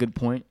made a good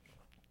point.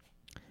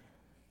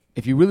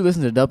 If you really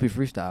listen to the Duppy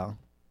freestyle,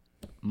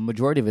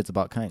 majority of it's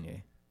about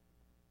Kanye,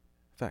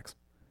 Facts.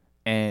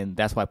 and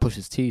that's why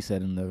Pusha T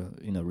said in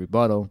the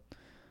rebuttal,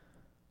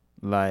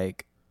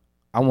 like,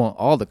 I want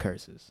all the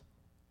curses.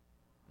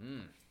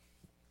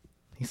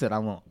 He said, I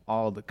want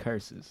all the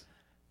curses.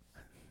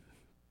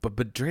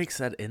 But Drake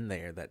said in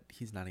there that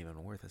he's not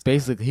even worth his time.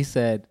 Basically, he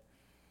said,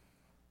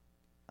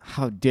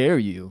 how dare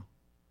you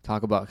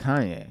talk about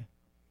Kanye?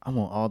 I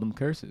want all them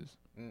curses.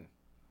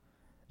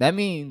 That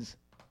means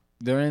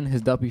during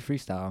his Duppy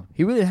freestyle,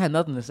 he really had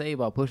nothing to say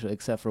about Pusha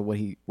except for what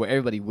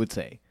everybody would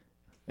say,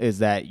 is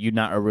that you're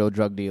not a real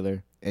drug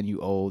dealer and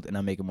you old and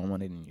I'm making more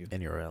money than you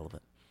And you're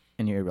irrelevant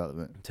and you're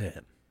irrelevant to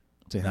him,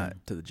 to him.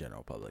 not to the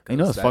general public. You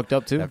know it's fucked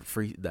up too.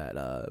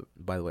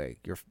 By the way,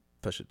 you're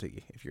Pusha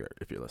T. If you're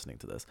listening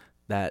to this,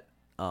 that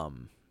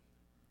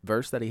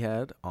verse that he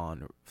had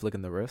on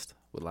flicking the wrist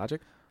with Logic,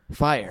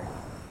 Fire,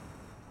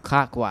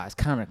 clockwise,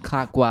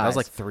 counterclockwise. that was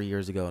like 3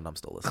 years ago, and I'm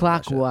still listening. To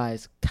that shit.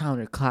 Clockwise,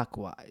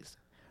 counterclockwise.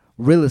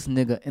 Realest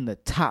nigga in the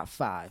top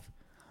 5.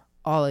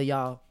 All of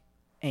y'all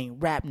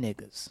ain't rap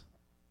niggas.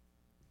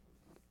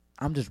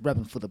 I'm just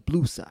repping for the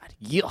blue side.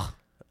 Yeah.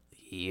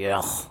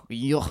 Yeah,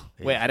 Yeah.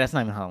 Wait, that's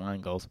not even how the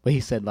line goes. But he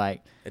said,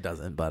 like, it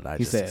doesn't, but I He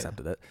just said-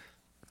 accepted it.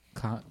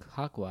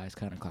 clockwise,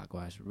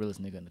 counterclockwise.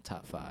 Realest nigga in the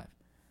top 5.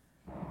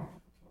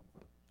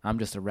 I'm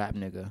just a rap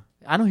nigga.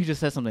 I know he just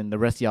said something. The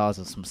rest of y'all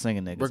is some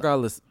singing niggas.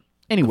 Regardless, the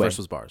Anyway, verse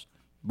was bars.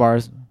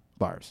 bars.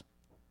 Bars.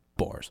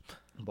 Bars.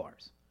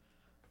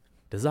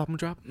 Did this album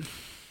drop?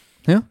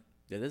 Yeah?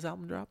 Did this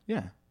album drop?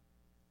 Yeah.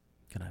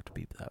 Gonna have to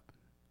beep that.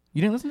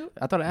 You didn't listen to it?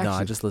 I thought it actually. No,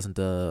 I just listened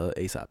to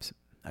ASAP's.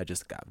 I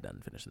just got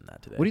done finishing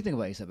that today. What do you think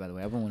about ASAP, by the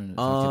way? I've been wanting to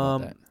talk to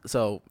you about that.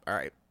 So, all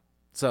right.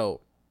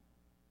 So,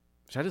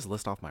 should I just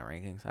list off my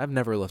rankings? I've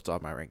never listed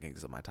off my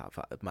rankings of my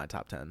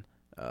top 10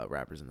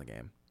 rappers in the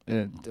game.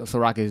 So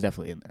Rocky is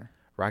definitely in there.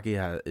 Rocky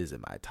is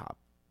in my top.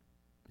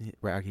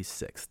 Rocky's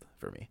 6th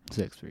for me.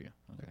 6 for you.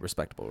 Okay.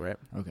 Respectable, right?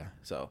 Okay.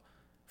 So,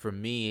 for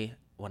me,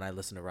 when I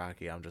listen to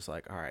Rocky, I'm just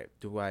like, all right,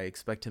 do I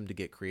expect him to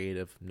get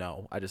creative?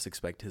 No. I just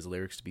expect his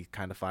lyrics to be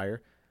kind of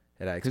fire.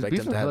 And I His expect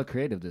beats him were to hella have.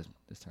 creative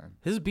this time.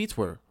 His beats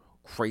were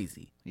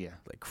crazy. Yeah.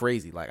 Like,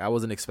 crazy. Like, I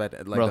wasn't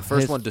expecting. Like, Bro, the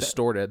first his one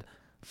distorted.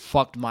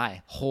 Fucked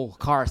my whole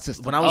car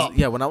system. When I was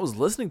up. when I was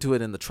listening to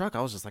it in the truck,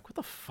 I was just like, "What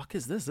the fuck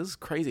is this? This is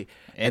crazy."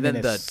 And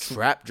then the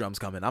trap drums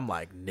come in. I'm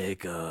like,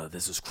 "Nigga,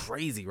 this is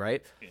crazy,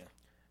 right?" Yeah.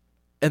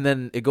 And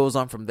then it goes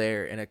on from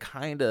there, and it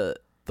kind of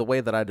the way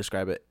that I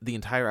describe it, the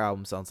entire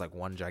album sounds like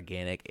one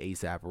gigantic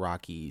ASAP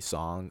Rocky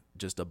song,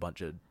 just a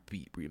bunch of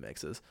beat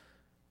remixes.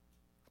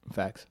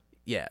 Facts.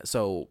 Yeah.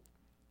 So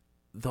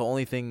the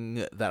only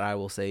thing that I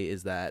will say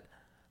is that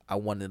I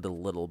wanted a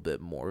little bit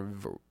more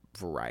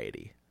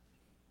variety.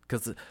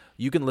 Because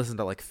you can listen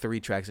to like 3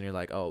 tracks and you're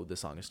like, oh, this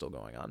song is still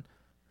going on.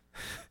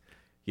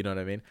 You know what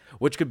I mean?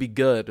 Which could be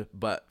good,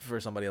 but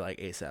for somebody like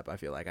ASAP, I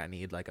feel like I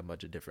need like a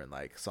bunch of different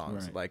like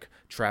songs. Right. Like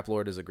Trap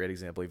Lord is a great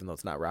example, even though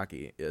it's not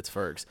Rocky, it's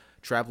Fergs.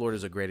 Trap Lord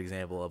is a great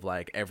example of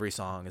like every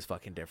song is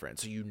fucking different,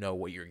 so you know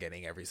what you're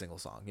getting every single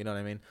song. You know what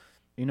I mean?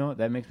 You know what?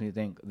 That makes me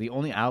think. The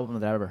only album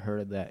that I ever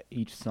heard that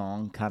each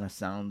song kind of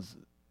sounds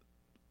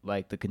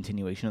like the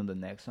continuation of the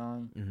next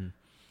song. Mm-hmm.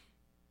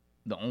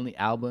 The only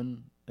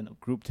album in a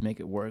group to make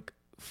it work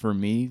for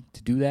me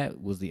to do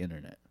that was The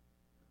Internet.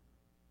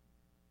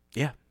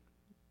 Yeah,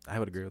 I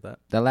would agree with that.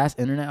 That last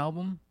Internet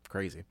album,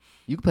 Crazy.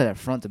 you can play that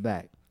front to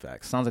back.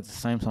 Facts. Sounds like the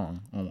same song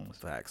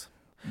almost, Facts.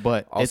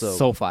 but Also- it's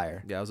so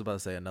fire. Yeah, I was about to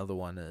say another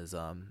one is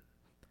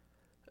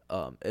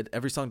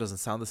every song doesn't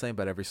sound the same,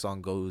 but every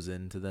song goes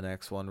into the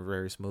next one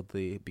very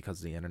smoothly because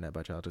of The Internet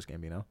by Childish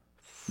Gambino.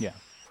 Yeah,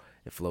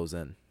 It flows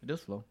in. it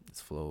does flow. It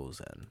flows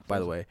in. By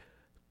the way,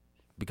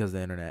 because of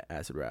The Internet,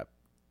 Acid Rap,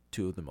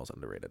 2 of the most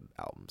underrated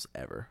albums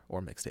ever,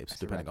 or mixtapes, Acid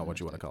depending Rap on what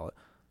you want to mixtape. call it.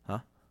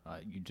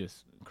 You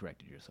just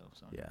corrected yourself.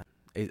 So Yeah,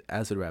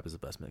 Acid Rap is the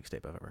best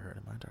mixtape I've ever heard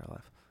in my entire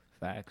life.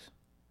 facts.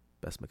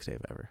 Best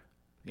mixtape ever.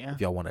 Yeah.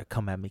 If y'all want to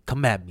come at me,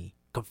 come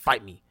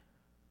fight me.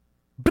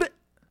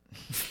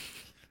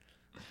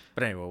 But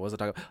But anyway, what was I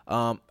talking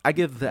about? I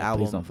give the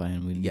album. Please don't find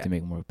him. We need yeah. to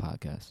make more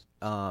podcasts.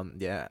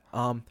 Yeah.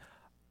 I'm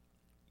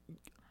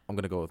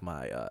gonna go with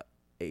my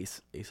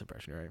Ace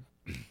impression, right?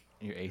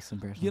 Your Ace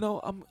impression? You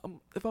know, I'm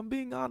if I'm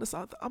being honest,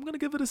 I'm gonna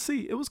give it a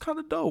C. It was kind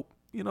of dope.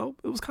 You know,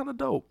 it was kind of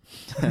dope.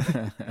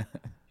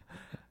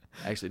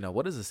 Actually, no.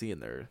 What is a C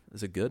in there?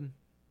 Is it good?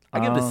 I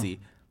give it a C.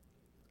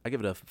 I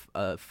give it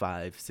a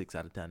 5, 6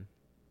 out of 10.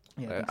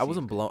 Yeah, I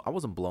wasn't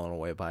blown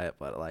away by it,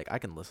 but like I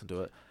can listen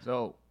to it.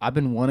 So I've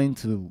been wanting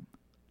to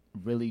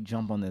really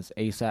jump on this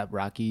ASAP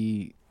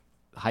Rocky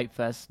hype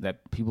fest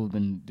that people have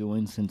been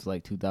doing since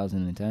like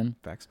 2010.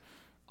 Facts.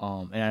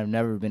 And I've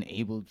never been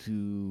able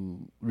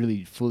to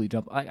really fully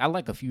jump. I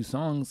like a few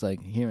songs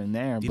like here and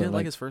there. You but didn't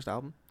like his first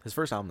album? His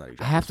first album that he I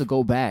dropped. have to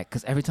go back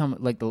because every time,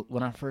 like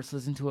when I first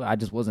listened to it, I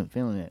just wasn't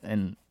feeling it.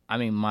 And I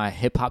mean, my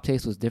hip hop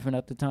taste was different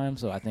at the time,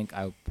 so I think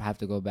I have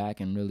to go back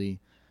and really.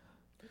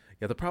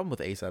 Yeah, the problem with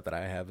ASAP that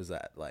I have is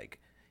that like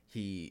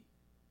he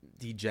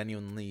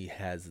genuinely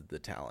has the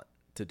talent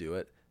to do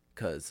it.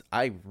 Because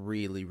I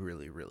really,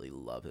 really, really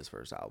love his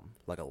first album,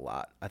 like a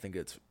lot. I think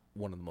it's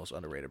one of the most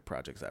underrated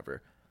projects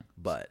ever.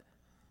 But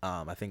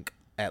I think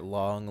At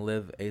Long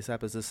Live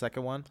ASAP is his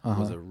second one.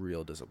 Was a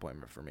real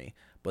disappointment for me.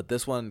 But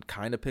this one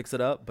kind of picks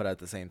it up, but at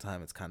the same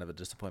time, it's kind of a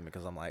disappointment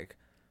because I'm like,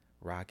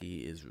 Rocky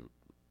is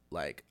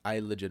like, I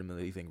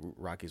legitimately think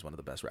Rocky's one of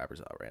the best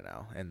rappers out right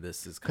now, and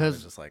this is kind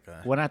of just like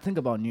when I think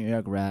about New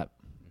York rap,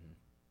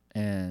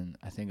 and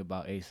I think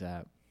about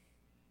ASAP.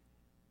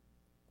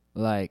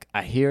 Like,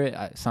 I hear it.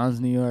 It sounds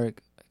New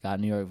York. Got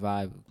New York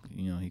vibe.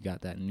 You know, he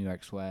got that New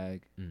York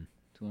swag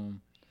to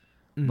him.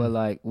 But,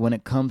 like, when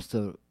it comes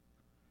to,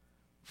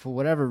 for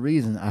whatever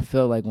reason, I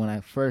feel like when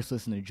I first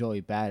listened to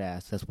Joey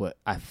Badass, that's what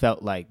I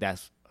felt like.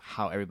 That's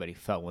how everybody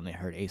felt when they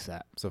heard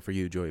ASAP. So for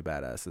you, Joey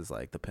Badass is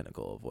like the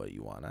pinnacle of what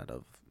you want out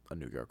of a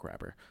New York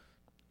rapper.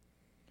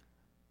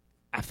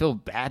 I feel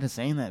bad in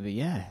saying that, but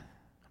yeah.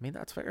 I mean,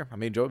 that's fair. I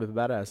mean, Joey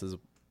Badass is,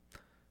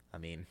 I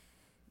mean...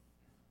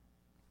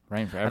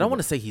 Right for I don't want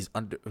to say he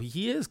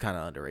is kind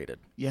of underrated.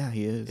 Yeah,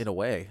 he is. In a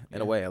way.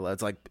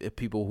 It's like if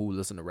people who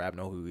listen to rap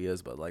know who he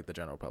is, but like the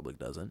general public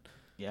doesn't.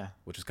 Yeah.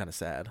 Which is kind of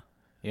sad.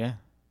 Yeah.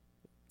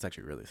 It's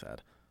actually really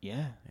sad.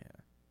 Yeah.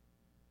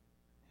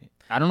 Yeah.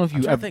 I don't know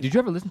if did you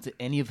ever listen to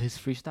any of his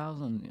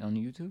freestyles on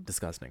YouTube?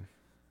 Disgusting.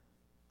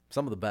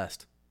 Some of the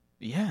best.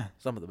 Yeah.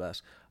 Some of the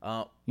best.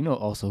 You know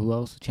also who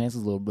else?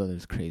 Chance's little brother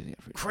is crazy.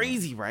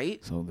 Crazy,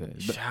 right? So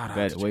good. Shout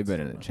out to way Chance's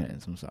better than brother.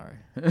 Chance. I'm sorry.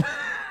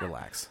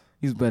 Relax.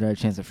 He's better at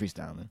Chance at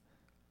freestyling.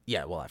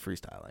 Yeah, well, at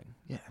freestyling.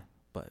 Yeah.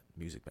 But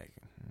music making.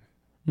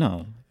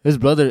 No. His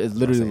brother is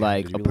literally Did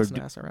like you a listen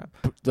to acid rap?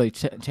 like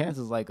Chance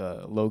is like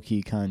a low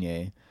key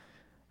Kanye.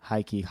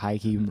 High key,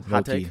 low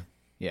Hot key. take?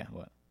 Yeah,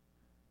 what?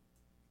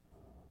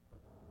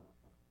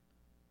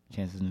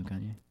 Chance is new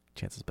Kanye?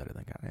 Chance is better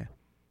than Kanye.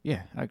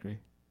 Yeah, I agree.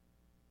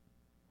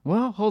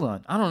 Well, hold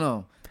on. I don't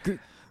know.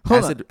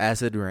 Acid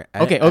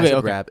Okay.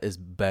 rap is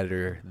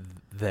better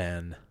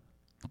than...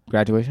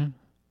 Graduation?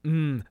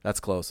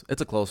 That's close.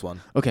 It's a close one.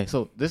 Okay,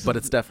 so But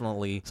it's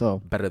definitely so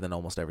better than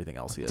almost everything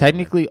else he is.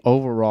 technically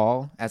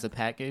overall as a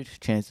package,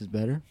 Chance is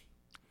better.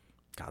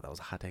 God, that was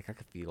a hot take. I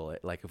could feel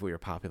it. Like if we were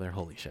popular,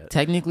 holy shit.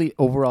 Technically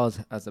overall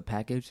as a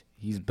package,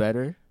 he's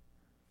better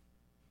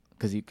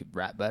because he could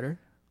rap better.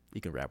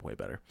 You can rap way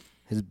better.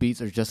 His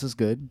beats are just as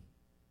good.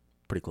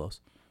 Pretty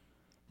close.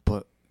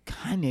 But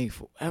Kanye,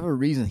 for whatever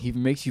reason, he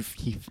makes you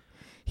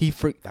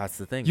That's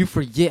the thing. you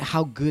forget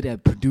how good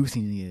at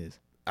producing he is.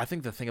 I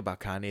think the thing about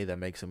Kanye that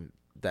makes him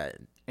that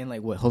And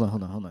like what? Hold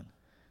on.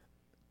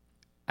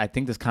 I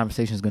think this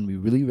conversation is going to be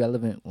really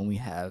relevant when we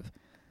have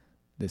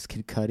this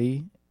Kid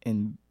Cudi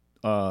and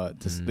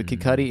the Kid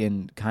Cudi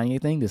and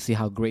Kanye thing to see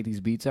how great these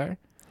beats are.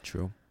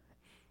 True.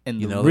 And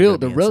You the know real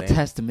they're gonna be insane.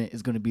 testament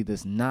is going to be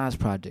this Nas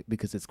project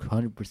because it's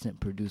 100%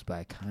 produced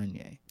by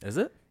Kanye. Is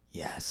it?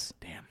 Yes.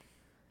 Damn.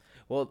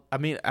 Well, I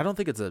mean, I don't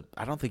think it's a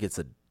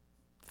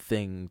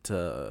thing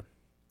to.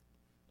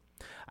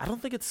 I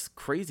don't think it's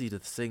crazy to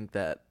think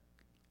that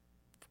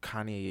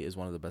Kanye is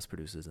one of the best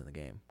producers in the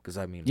game because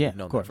I mean, Yeah, we've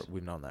known of course.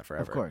 we've known that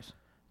forever. Of course.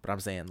 But I'm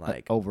saying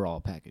like overall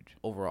package.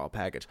 overall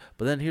package.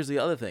 But then here's the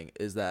other thing: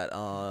 is that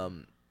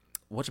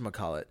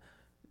whatchamacallit,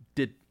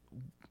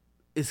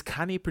 is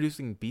Kanye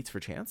producing beats for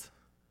Chance?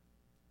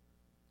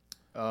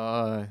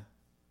 Because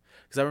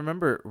I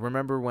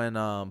remember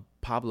when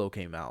Pablo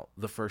came out,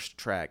 the first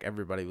track,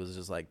 everybody was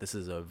just like, "This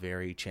is a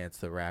very Chance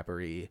the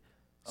Rappery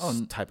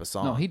type of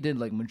song." No, he did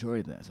like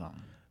majority of that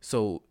song.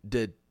 So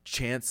did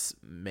Chance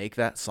make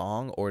that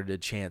song, or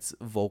did Chance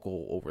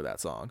vocal over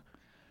that song?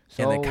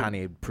 So, And then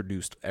Kanye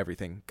produced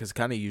everything, because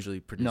Kanye usually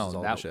produces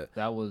all the shit.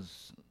 that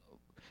was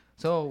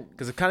so.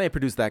 Because if Kanye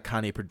produced that,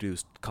 Kanye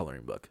produced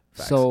Coloring Book.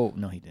 Facts. So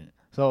no, he didn't.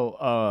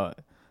 So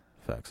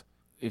Facts.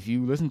 if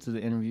you listen to the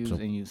interviews So-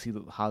 and you see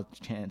how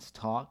Chance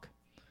talk,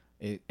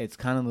 it's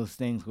kind of those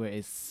things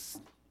where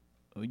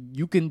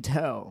you can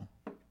tell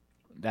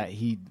that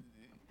he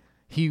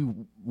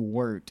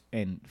worked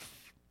and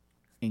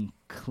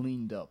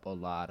cleaned up a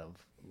lot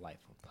of Life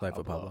of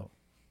Pablo. Pablo.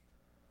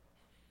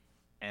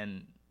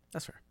 And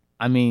That's fair.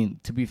 I mean,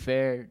 to be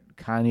fair,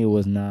 Kanye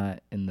was not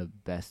in the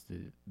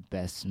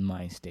best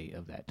mind state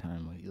of that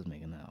time when he was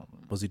making the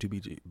album. Was he too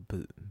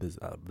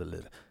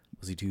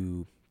was he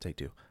too take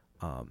two?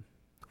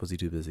 Was he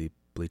too busy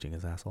bleaching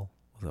his asshole?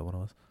 Was that what it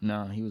was?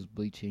 No, he was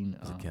bleaching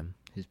Was it Kim?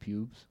 his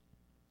pubes.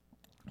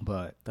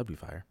 But That'd be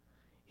fire.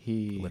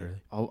 he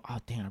Literally. Oh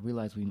damn! I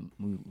realized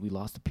we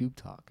lost the pube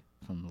talk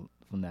from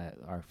that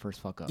our first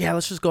fuck up. Yeah,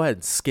 let's just go ahead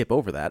and skip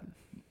over that.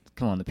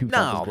 Come on, the pube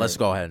talk was No, great. let's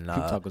go ahead and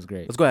Pube talk was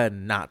great. let's go ahead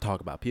and not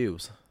talk about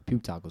pubes.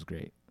 Pube talk was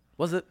great.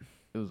 Was it?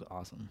 It was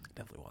awesome.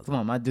 Definitely was. Come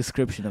on, my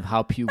description of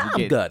how pubes would I'm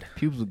get good.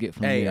 pubes would get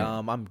from Hey, here.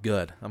 I'm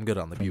good. I'm good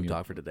on the From pube you.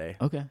 talk for today.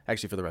 Okay.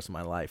 Actually, for the rest of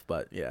my life,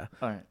 but yeah.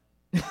 All right.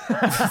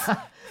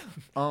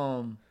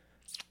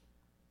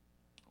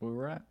 Where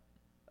we're at?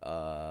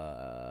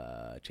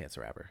 Chance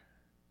the Rapper.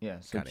 Yeah.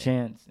 So Kanye.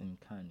 Chance and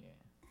Kanye.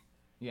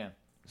 Yeah.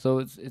 So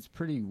it's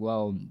pretty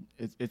well.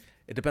 It's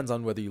It depends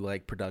on whether you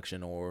like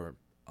production or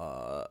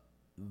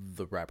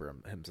the rapper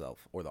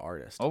himself or the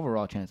artist.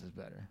 overall Chance is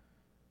better.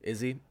 Is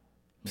he?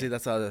 See,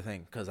 that's the other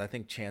thing, because I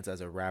think Chance as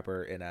a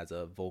rapper and as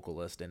a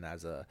vocalist and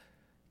as a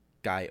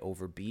guy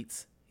over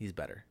beats, he's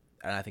better,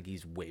 and I think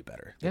he's way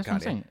better than That's what I'm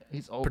Kanye. saying.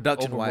 He's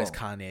Production-wise,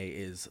 overall. Kanye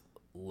is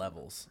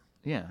levels.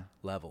 Yeah.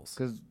 Levels.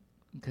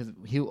 Because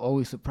he'll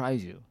always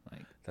surprise you,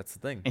 like, That's the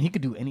thing. and he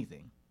could do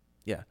anything.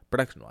 Yeah,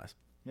 production-wise.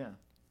 Yeah.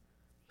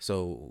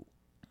 So,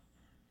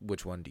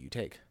 which one do you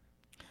take?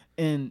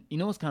 And you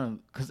know what's kind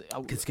of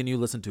Because can you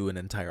listen to an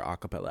entire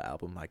acapella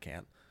album? I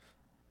can't.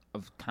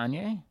 of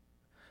Kanye,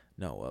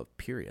 No,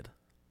 period.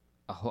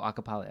 a whole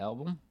acapella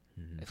album.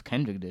 Mm-hmm. If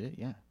Kendrick did it,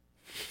 yeah.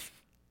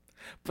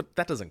 But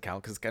that doesn't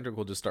count because Kendrick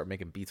will just start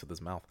making beats with his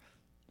mouth.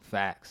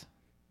 Facts.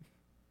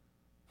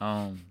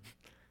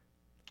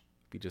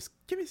 Be just,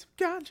 give me some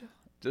ganja.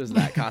 Just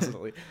that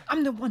constantly.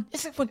 I'm the one.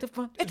 It's for the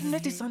fun. It's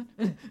the son.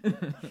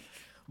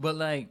 But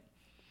like,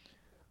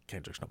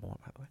 Kendrick's number one,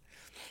 by the way.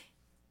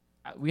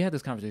 we had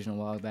this conversation a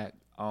while back.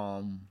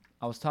 I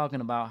was talking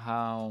about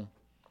how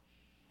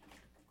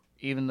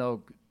even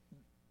though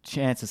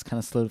Chance has kind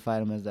of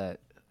solidified him as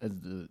the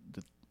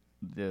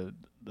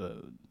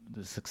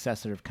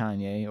successor of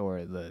Kanye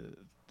or the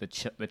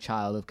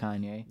child of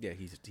Kanye. Yeah,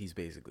 he's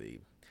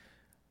basically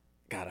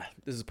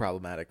this is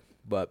problematic,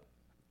 but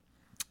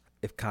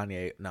if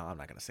Kanye, no, I'm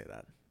not gonna say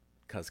that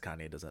because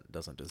Kanye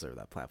doesn't deserve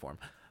that platform.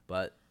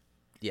 But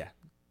yeah,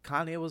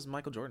 Kanye was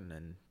Michael Jordan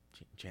and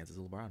Chance is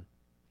LeBron.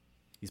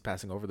 He's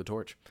passing over the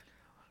torch.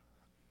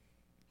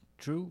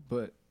 True,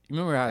 but you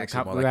remember how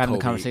Actually, more we were like having Kobe.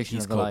 the conversation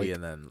He's of Kobe like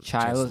and then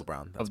Chance child is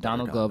LeBron. That's of a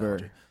Donald better Glover,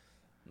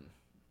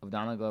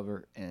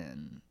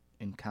 analogy.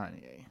 and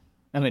Kanye.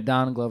 I mean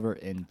Donald Glover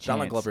and Chance.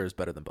 Donald Glover is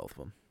better than both of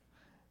them.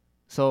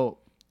 So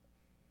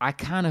I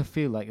kind of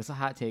feel like it's a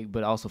hot take,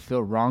 but I also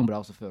feel wrong, but I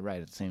also feel right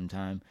at the same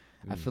time.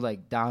 I feel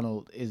like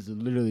Donald is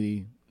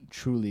literally,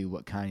 truly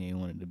what Kanye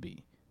wanted to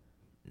be.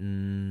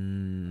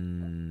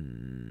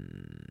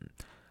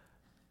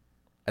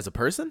 As a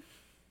person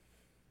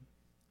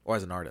or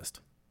as an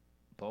artist?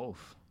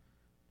 Both.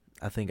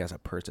 I think as a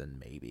person,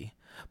 maybe.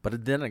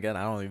 But then again,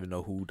 I don't even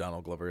know who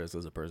Donald Glover is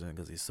as a person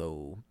because he's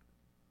so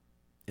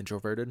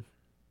introverted.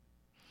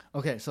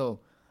 Okay, so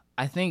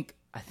I think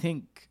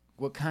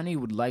what Kanye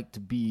would like to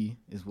be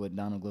is what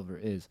Donald Glover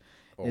is.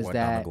 Or is what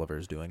that Donald Glover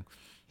is doing.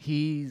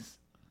 he's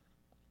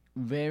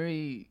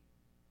very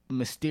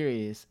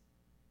mysterious,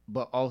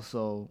 but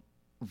also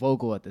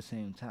vocal at the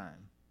same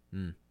time.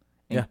 Mm.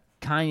 And Yeah.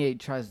 Kanye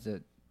tries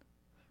to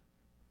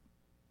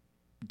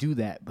do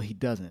that, but he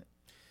doesn't.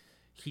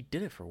 He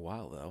did it for a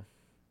while, though.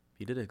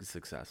 He did it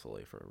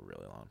successfully for a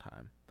really long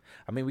time.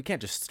 I mean, we can't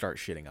just start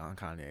shitting on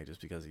Kanye just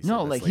because he's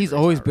No, like he's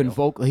always been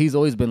vocal. He's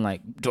always been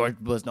like George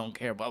Bush don't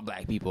care about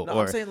black people, No,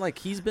 or I'm saying like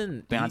he's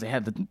been Beyonce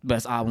had the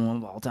best album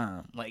of all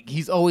time. Like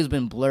he's always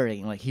been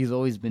blurring. Like he's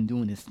always been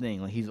doing his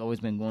thing. Like he's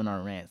always been going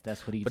on rants.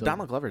 That's what he's. But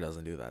Donald Glover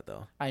doesn't do that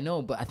though. I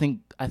know, but I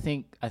think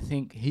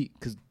he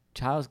because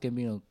Childish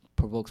Gambino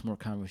provokes more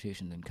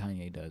conversation than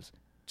Kanye does.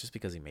 Just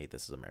because he made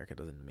This Is America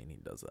doesn't mean he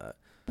does that.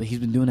 But he's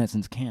been doing that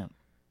since camp.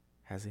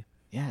 Has he?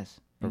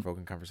 Yes.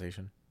 Provoking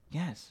conversation?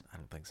 Yes. I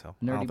don't think so.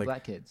 I don't Nerdy think,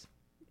 black kids.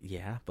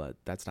 Yeah, but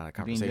that's not a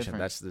Being conversation.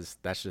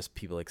 different. That's just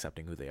people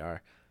accepting who they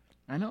are.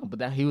 I know, but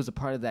that he was a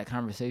part of that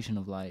conversation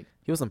of like.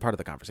 He wasn't part of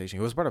the conversation.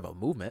 He was part of a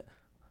movement.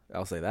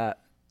 I'll say that.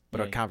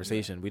 But Yeah, a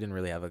conversation, we didn't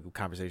really have a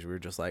conversation. We were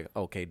just like,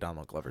 okay,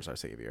 Donald Glover's our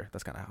savior.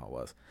 That's kind of how it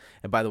was.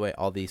 And by the way,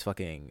 all these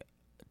fucking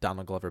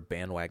Donald Glover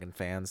bandwagon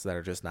fans that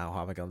are just now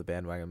hopping on the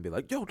bandwagon and be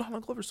like, yo,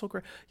 Donald Glover's so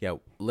great. Yeah,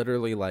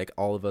 literally, like,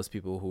 all of us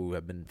people who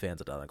have been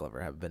fans of Donald Glover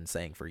have been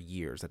saying for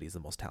years that he's the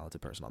most talented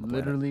person on the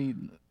planet. Literally,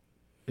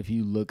 if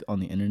you look on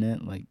the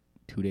internet, like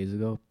 2 days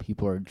ago,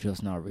 people are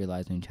just now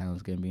realizing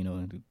Childish Gambino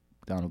and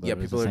Donald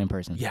Glover is the same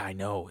person. Yeah, I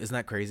know. Isn't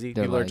that crazy?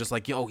 They're People are like- just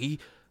like, yo,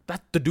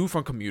 that's the dude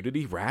from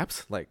Community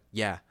raps? Like,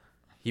 yeah.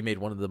 He made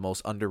one of the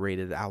most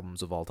underrated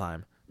albums of all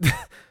time.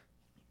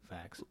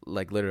 Facts.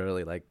 Like,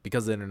 literally, like,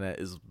 because the internet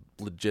is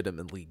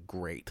legitimately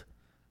great.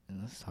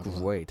 And let's talk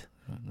Great.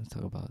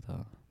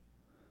 about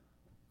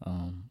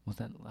what's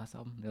that last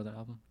album? The other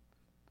album?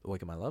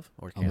 Awaken My Love?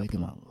 Or Camp?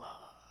 Awaken My Love,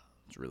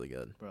 It's really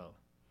good. bro.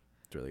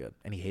 It's really good.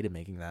 And he hated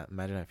making that.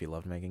 Imagine if he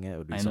loved making it. It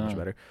would be I so much know.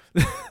 better.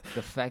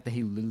 The fact that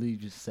he literally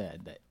just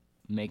said that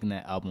making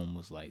that album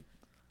was like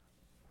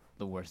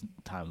the worst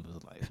time of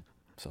his life.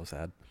 So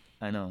sad.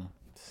 I know.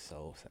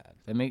 So sad.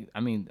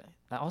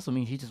 That also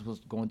means he just was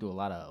going through a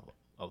lot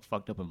of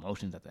fucked up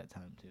emotions at that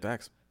time too.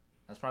 Facts.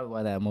 That's probably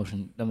why the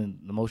emotion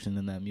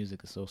in that music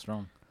is so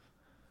strong.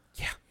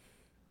 Yeah.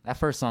 That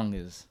first song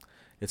is,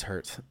 It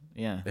hurts.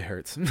 yeah. It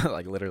hurts.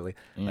 Like literally.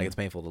 Yeah. Like it's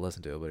painful to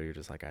listen to, but you're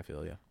just like, I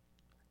feel you.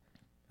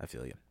 I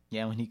feel you.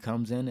 Yeah, when he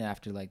comes in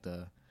after like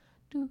the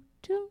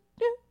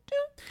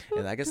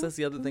And I guess that's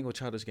the other thing with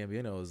Childish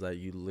Gambino is that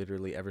you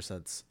literally ever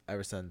since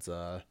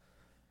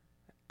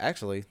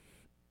actually,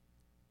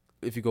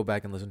 if you go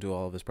back and listen to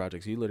all of his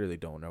projects, you literally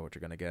don't know what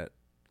you're gonna get.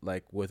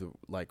 Like with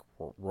like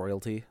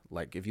royalty,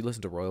 like if you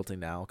listen to royalty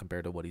now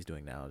compared to what he's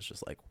doing now, it's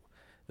just like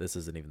this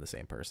isn't even the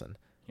same person.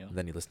 Yeah. And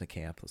then you listen to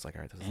Camp, it's like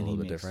all right, this is and a he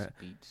little bit makes different.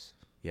 beats.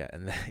 Yeah,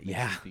 and then, Makes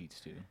yeah, his beats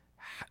too.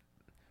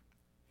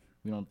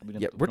 We don't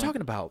we're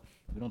talking about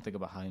we don't think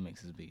about how he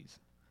makes his beats.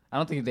 I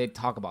don't think they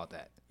talk about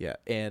that. yeah,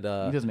 and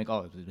He doesn't make all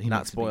of it. He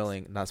not makes the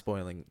beats.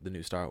 spoiling the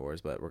new Star Wars,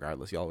 but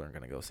regardless, y'all aren't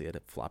gonna go see it.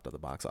 It flopped at the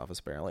box office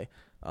apparently.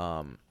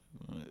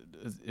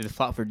 It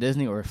flopped for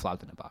Disney or it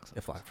flopped in the box office?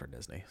 It flopped for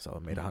Disney, so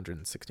it made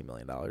 $160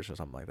 million or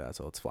something like that.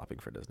 So it's flopping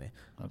for Disney.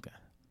 Okay.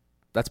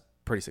 That's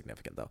pretty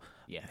significant though.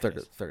 Yeah.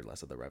 Third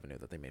less of the revenue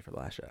that they made for the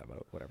last Jedi,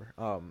 but whatever.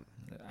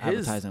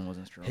 Advertising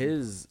wasn't strong.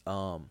 His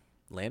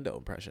Lando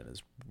impression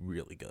is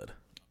really good.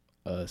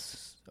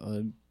 It's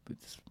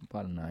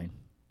about a 9.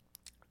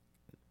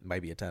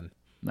 Might be a 10.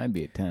 Might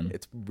be a 10.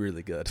 It's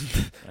really good.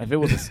 If it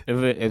was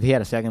if he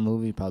had a second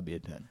movie, it'd probably be a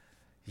 10.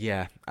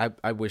 Yeah,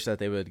 I wish that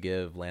they would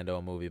give Lando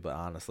a movie, but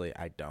honestly,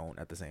 I don't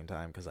at the same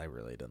time because I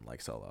really didn't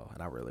like Solo,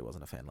 and I really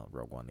wasn't a fan of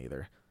Rogue One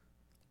either.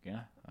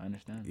 Yeah, I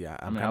understand. Yeah,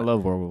 I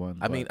love World War One.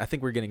 I mean, I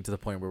think we're getting to the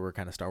point where we're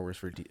kind of Star Wars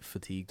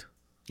fatigued.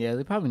 yeah,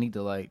 they probably need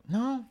to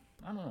no,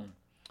 I don't know.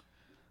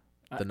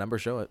 The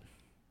numbers show it.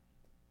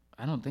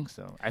 I don't think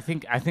so. I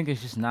think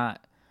it's just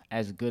not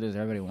as good as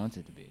everybody wants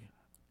it to be.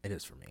 It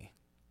is for me.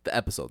 The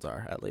episodes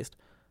are, at least.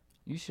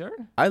 You sure?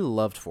 I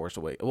loved Force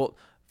Awakens. Well,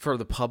 for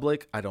the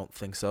public, I don't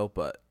think so,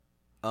 but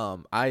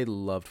I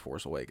loved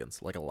Force Awakens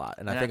like a lot,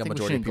 and I think a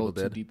majority of people we shouldn't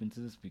did. go too deep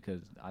into this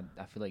because I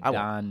feel like I won't.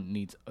 Don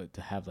needs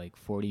to have like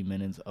 40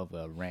 minutes of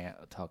a rant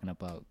talking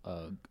about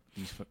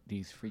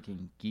these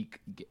freaking geek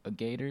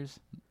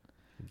gators.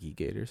 Geek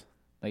Gators.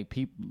 Like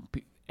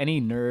any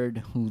nerd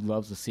who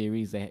loves the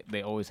series,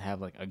 they always have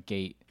like a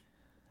gate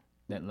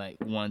that like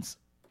once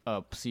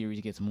a series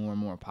gets more and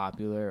more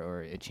popular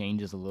or it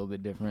changes a little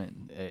bit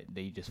different,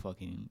 they just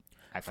fucking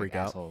act Freak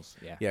like out. assholes.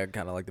 Yeah. Yeah,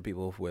 kind of like the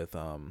people with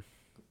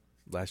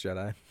Last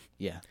Jedi.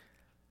 Yeah.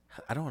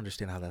 I don't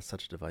understand how that's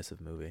such a divisive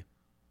movie.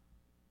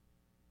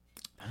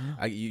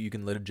 You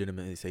can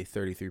legitimately say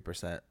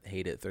 33%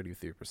 hate it,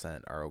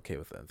 33% are okay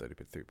with it, and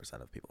 33%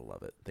 of people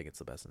love it. Think it's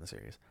the best in the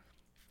series.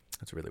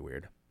 It's really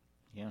weird.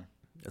 Yeah.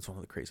 It's one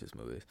of the craziest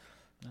movies.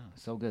 Oh,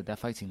 so good. That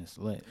fight scene is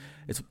lit.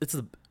 It's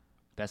the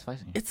Best fight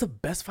scene. It's the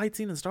best fight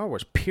scene in Star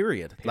Wars,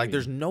 period. Like, Period.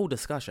 there's no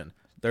discussion.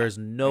 There is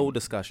no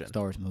discussion.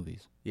 Star Wars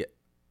movies. Yeah.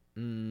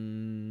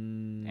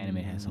 Anime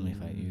has so many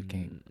fights. You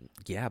can't.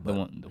 Yeah, The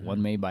but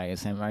one made by a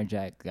Samurai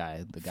Jack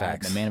guy,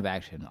 Facts. the man of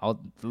action.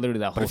 Literally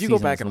that whole. but if you go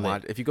season back is and lit.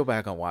 watch, if you go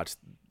back and watch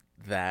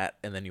that,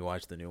 and then you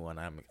watch the new one,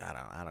 I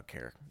don't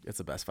care. It's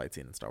the best fight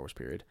scene in Star Wars,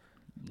 period.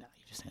 No,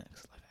 you just saying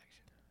it's live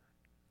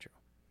action.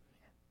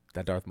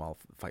 That Darth Maul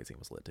fight scene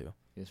was lit too.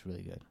 It's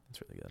really good. It's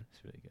really good.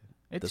 It's really good.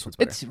 This one's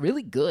better. It's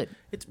really good.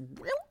 It's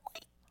really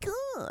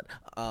good.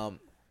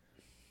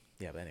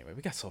 Yeah, but anyway,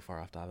 we got so far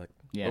off topic.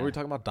 Yeah. What were we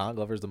talking about? Don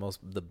Glover's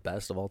the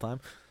best of all time.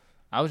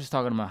 I was just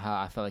talking about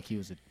how I felt like he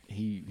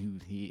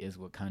is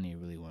what Kanye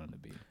really wanted to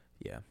be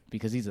Yeah,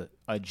 because he's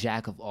a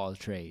jack of all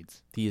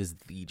trades. he is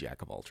the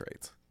jack of all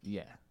trades.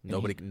 Yeah. And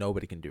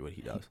Nobody can do what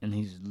he does. and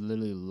he's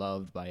literally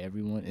loved by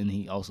everyone, and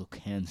he also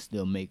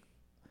still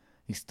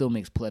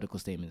makes political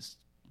statements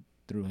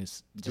through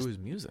his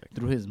music.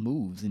 through his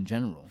moves in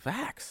general.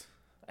 Facts.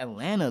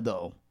 Atlanta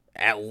though,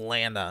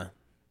 Atlanta.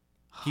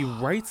 He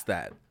writes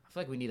that. I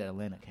feel like we need an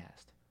Atlanta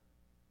cast.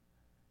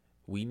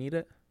 We need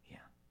it. Yeah.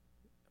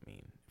 I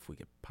mean, if we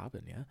get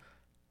popping, yeah.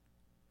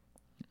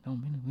 No,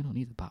 we don't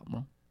need the pop,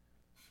 bro.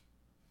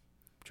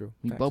 True.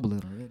 We Facts.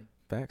 bubbling already.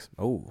 Facts.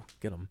 Oh,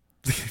 get him.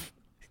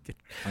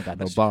 I got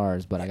no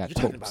bars, but I got You're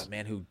talking quotes about a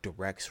man who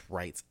directs,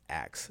 writes,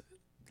 acts,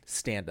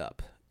 stand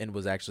up, and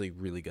was actually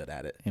really good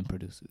at it. and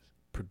produces.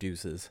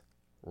 Produces,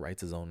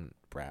 writes his own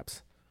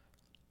raps.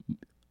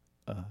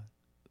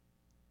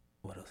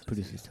 What else?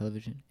 Produces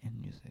television and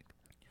music.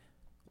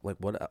 Like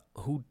what?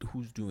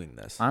 Who's doing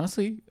this?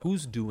 Honestly,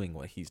 Who's doing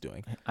what he's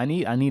doing? I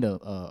need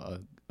a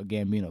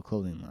Gambino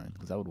clothing line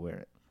because I would wear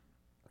it.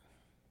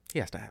 He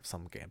has to have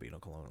some Gambino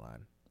cologne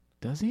line.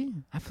 Does he?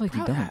 I feel like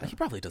he don't. He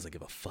probably doesn't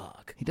give a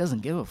fuck. He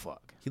doesn't give a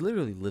fuck. He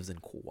literally lives in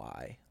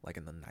Kauai, like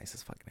in the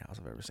nicest fucking house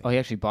I've ever seen. Oh, he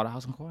actually bought a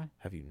house in Kauai?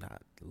 Have you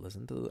not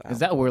listened to the Is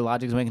that where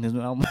Logic's making his new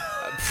album?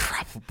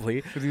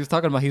 probably? Because he was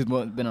talking about he's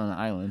been on an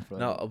island for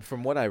No,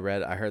 from what I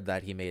read, I heard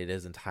that he made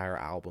his entire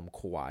album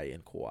Kauai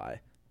in Kauai.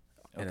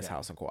 in his Okay.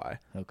 house in Kauai.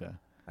 Okay.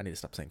 I need to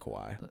stop saying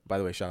Kauai. By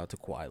the way, shout out to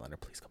Kauai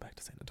Leonard. Please come back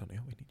to San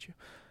Antonio. We need you.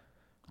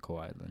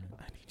 Kauai Leonard.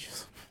 I need you.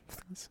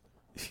 Please.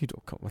 If you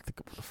don't come, I think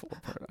I'm gonna fall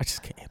apart. I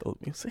just can't handle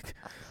the music.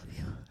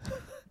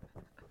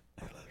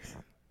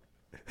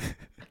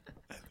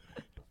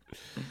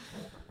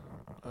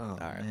 Oh, All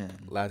right. man.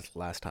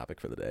 Last topic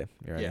for the day.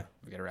 You ready? Yeah,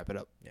 we gotta wrap it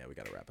up. Yeah, we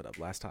gotta wrap it up.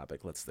 Last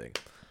topic. Let's think.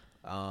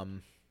 I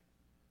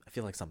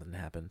feel like something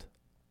happened.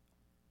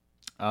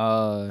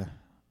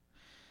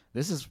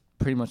 This is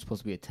pretty much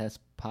supposed to be a test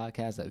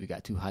podcast that we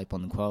got too hype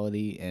on the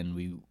quality, and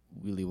we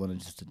really wanted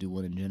just to do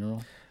one in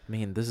general. I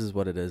mean, this is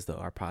what it is, though.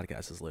 Our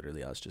podcast is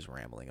literally us just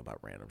rambling about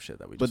random shit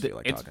that we But just feel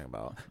like it's- talking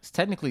about. It's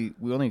technically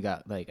we only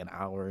got like an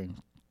hour.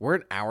 And, We're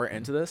an hour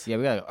into this. yeah,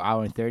 we got an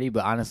hour and 30.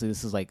 But honestly,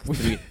 this is like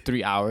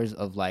 3 hours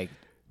of like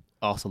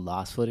also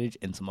lost footage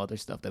and some other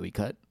stuff that we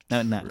cut.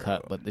 Not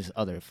cut, but there's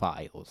other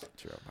files.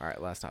 True. All right,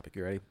 last topic.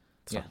 You ready?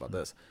 Let's Yeah. talk about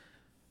this.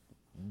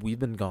 We've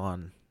been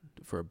gone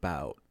for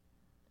about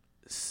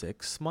 7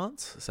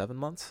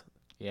 months,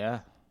 Yeah,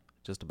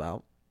 just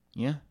about.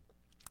 yeah,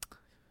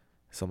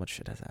 So much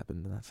shit has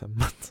happened in that 7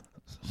 months.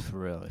 for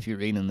real. If you're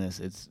reading this,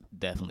 it's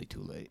definitely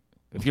too late.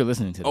 If you're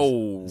listening to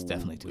this, it's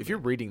definitely too If late. you're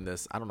reading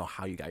this, I don't know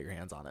how you got your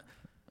hands on it.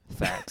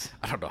 Facts.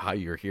 I don't know how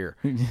you're here.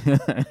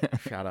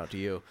 Shout out to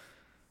you.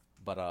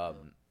 But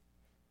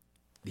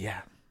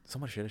yeah, so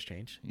much shit has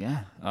changed.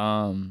 Yeah.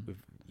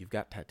 You've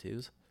got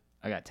tattoos.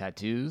 I got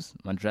tattoos.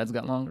 My dreads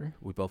got longer.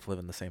 We both live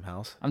in the same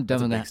house. I'm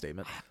That's a definitely big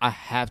statement. I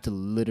have to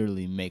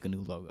literally make a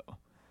new logo.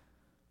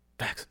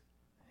 Facts.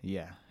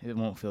 Yeah, it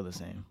won't feel the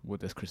same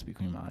with this Krispy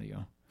Kreme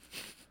audio.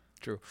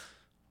 True.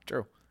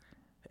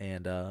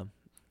 And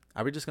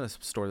are we just gonna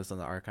store this in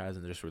the archives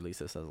and just release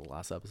this as the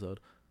last episode?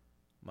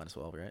 Might as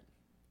well, right?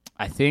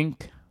 I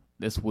think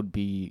this would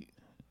be.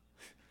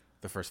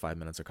 The first 5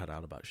 minutes are cut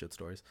out about shit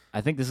stories,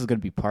 I think this is gonna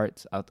be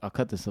parts. I'll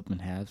cut this up in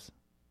halves,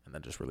 and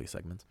then just release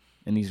segments.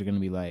 and these are gonna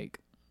be like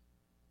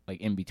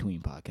in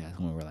between podcasts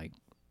when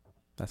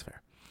That's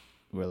fair.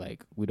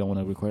 we don't want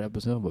to record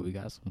episode, but we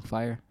got some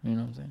fire. You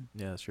know what I'm saying?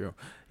 Yeah, that's true.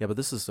 Yeah, but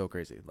this is so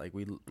crazy.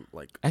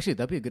 Actually,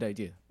 that'd be a good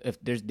idea. If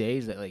there's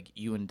days that like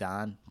you and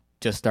Don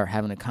just start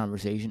having a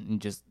conversation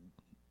and just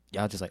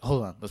y'all just like,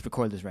 hold on, let's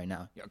record this right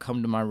now. Y'all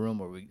come to my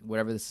room or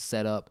whatever this is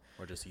set up,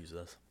 or just use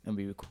this. and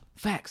we record.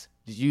 Facts.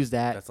 Just use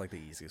that. That's like the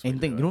easiest way And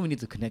to then do you it. don't even need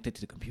to connect it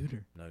to the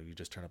computer. No, you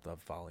just turn up the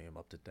volume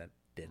up to 10.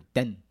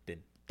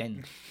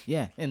 Then,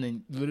 yeah, and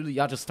then literally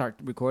y'all just start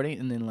recording,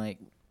 and then like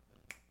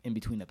in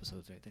between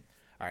episodes right there.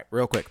 All right,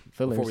 real quick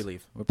Fillers. before we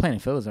leave. We're planning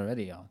fillers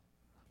already, y'all.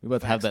 We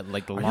about to have that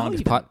like the Are y'all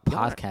longest even- y'all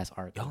aren't- podcast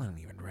arc. Y'all aren't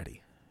even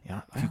ready.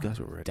 Yeah, If you guys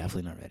were ready,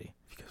 definitely not ready.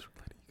 If you guys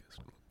were ready, you guys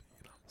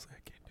would, honestly, I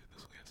can't do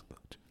this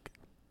without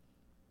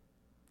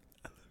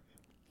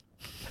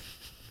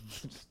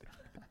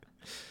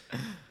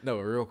you. No,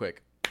 but real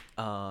quick.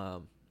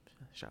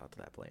 Shout out to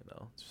that plane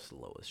though. It's just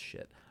slow as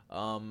shit.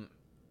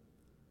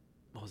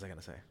 What was I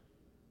gonna say?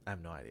 I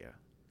have no idea.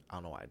 I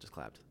don't know why I just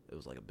clapped. It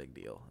was like a big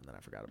deal, and then I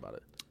forgot about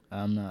it.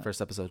 I'm not.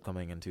 First episode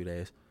coming in 2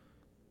 days.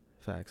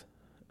 Facts.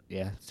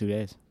 Yeah, it's 2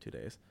 days. 2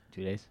 days.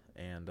 2 days.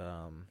 And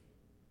I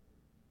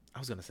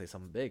was gonna say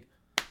something big.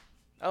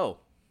 Oh.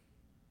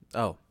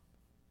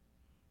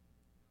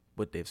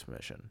 With Dave's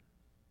permission,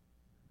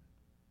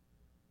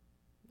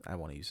 I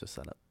want to use this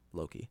setup,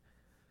 Loki.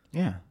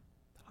 Yeah.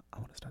 I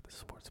want to start the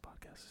sports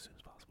podcast as soon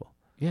as possible.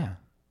 Yeah.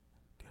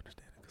 Do you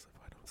understand? Because if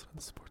I don't start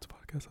the sports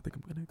podcast, I think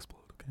I'm gonna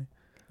explode. Okay?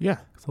 Yeah.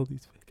 Because all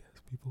these fake ass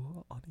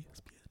people on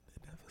ESPN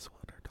and FS1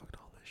 are talking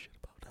all this shit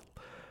about how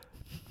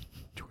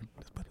Jordan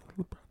is better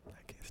than LeBron. And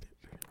I can't stand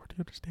it anymore. Do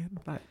you understand?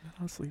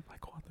 Honestly, if I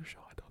go on their show,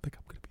 I don't think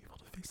I'm gonna be able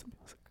to face the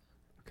music.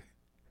 Okay?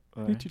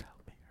 I need you to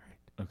help me. All right?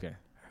 Okay.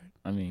 All right.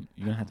 I mean,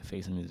 you're gonna have to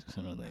face the music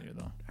sooner or later,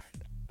 though. All right.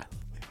 I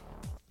love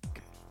you.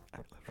 Okay? I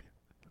love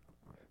you.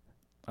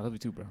 I love you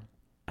too, bro.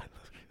 I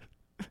love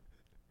you.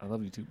 I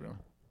love you too, bro.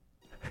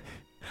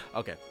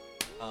 Okay.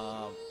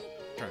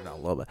 Turn it down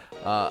a little bit.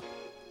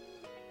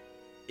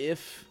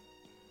 If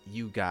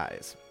you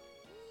guys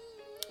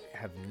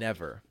have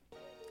never,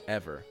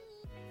 ever,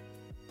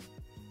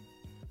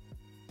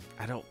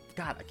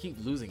 I keep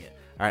losing it.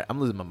 All right, I'm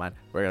losing my mind.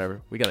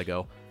 Whatever. We gotta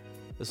go.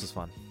 This was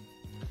fun.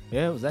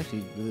 Yeah, it was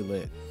actually really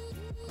lit.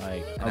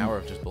 Like An hour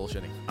of just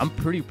bullshitting. I'm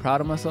pretty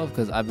proud of myself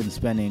because I've been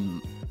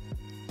spending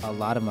a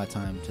lot of my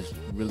time just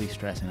really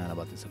stressing out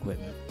about this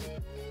equipment.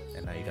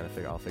 And now you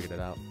gotta I'll figure it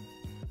out.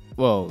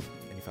 Well,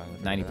 And you finally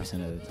figured it out.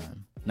 90% of the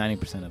time.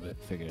 90% of it,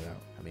 figured it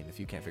out. I mean, if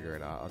you can't figure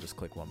it out, I'll just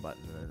click one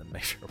button and then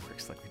make sure it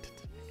works like we did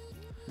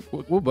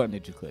today. What button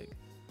did you click?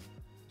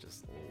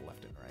 Just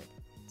left and right.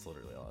 It's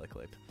literally all I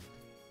clicked.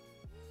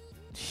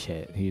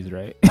 Shit, he's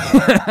right. Dab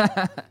on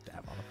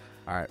them.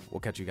 All right, we'll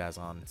catch you guys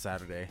on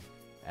Saturday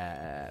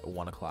at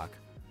 1 o'clock.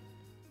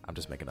 I'm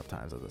just making up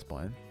times at this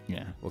point.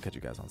 Yeah. We'll catch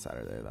you guys on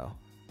Saturday, though.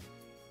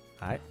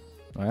 All right.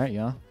 All right,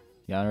 y'all.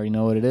 Y'all already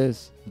know what it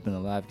is. It's been the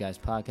Live Guys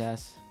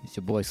podcast. It's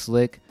your boy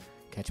Slick.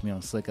 Catch me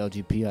on Slick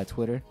LGP on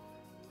Twitter.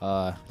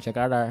 Check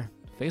out our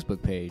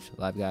Facebook page,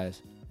 Live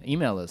Guys.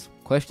 Email us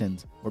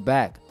questions. We're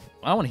back.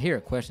 I want to hear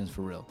questions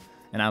for real.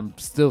 And I'm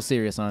still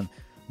serious on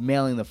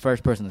mailing the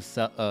first person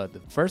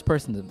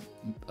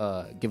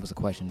to give us a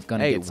question is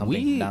gonna Hey, get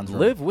something we down his room.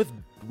 live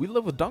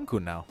with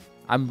Dunku now.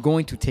 I'm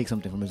going to take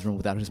something from his room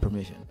without his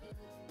permission.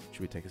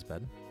 Should we take his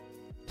bed?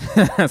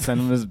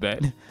 Send him his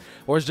bed.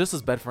 Or it's just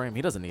his bed frame.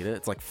 He doesn't need it.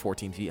 It's like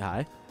 14 feet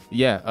high.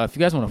 Yeah, if you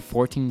guys want a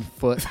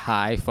 14-foot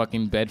high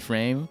fucking bed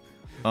frame,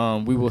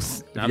 we will.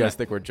 If you guys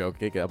think we're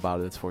joking about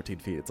it, it's 14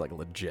 feet. It's like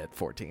legit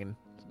 14.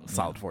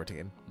 Solid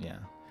 14. Yeah.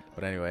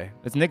 But anyway,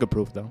 It's nigga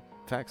proof though.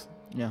 facts.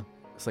 Yeah.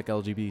 It's like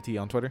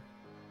LGBT on Twitter.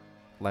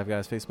 Live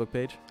Guys Facebook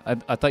page. I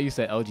thought you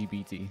said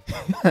LGBT.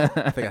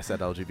 I think I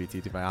said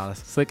LGBT to be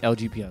honest. It's like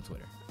LGP on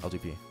Twitter.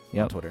 LGP on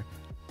Yep. Twitter.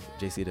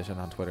 JC Edition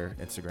on Twitter,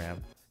 Instagram,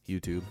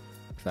 YouTube.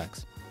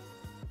 Facts.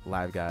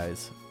 Live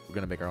Guys. We're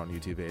going to make our own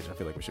YouTube page. I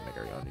feel like we should make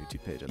our own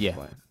YouTube page at Yeah. this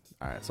point.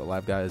 All right. So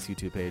Live Guys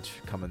YouTube page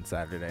coming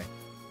Saturday.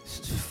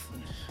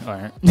 All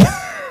right.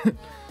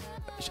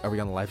 Are we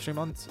going to live stream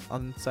on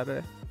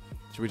Saturday?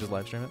 Should we just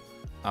live stream it?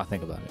 I'll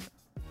think about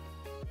it.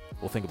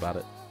 We'll think about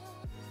it.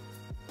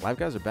 Live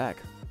Guys are back.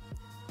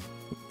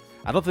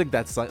 I don't think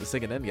that's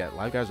sinking in yet.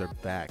 Live Guys are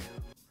back.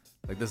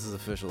 Like, this is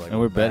official. Like, And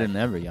we're better back.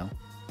 than ever, y'all.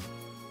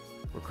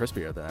 We're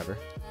crispier than ever,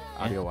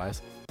 Yeah.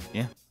 audio-wise.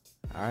 Yeah.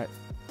 All right.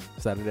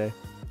 Saturday,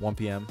 1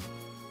 p.m.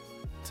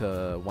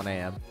 to 1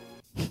 a.m.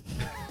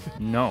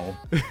 No.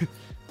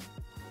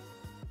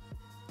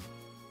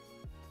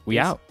 We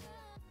Peace. out.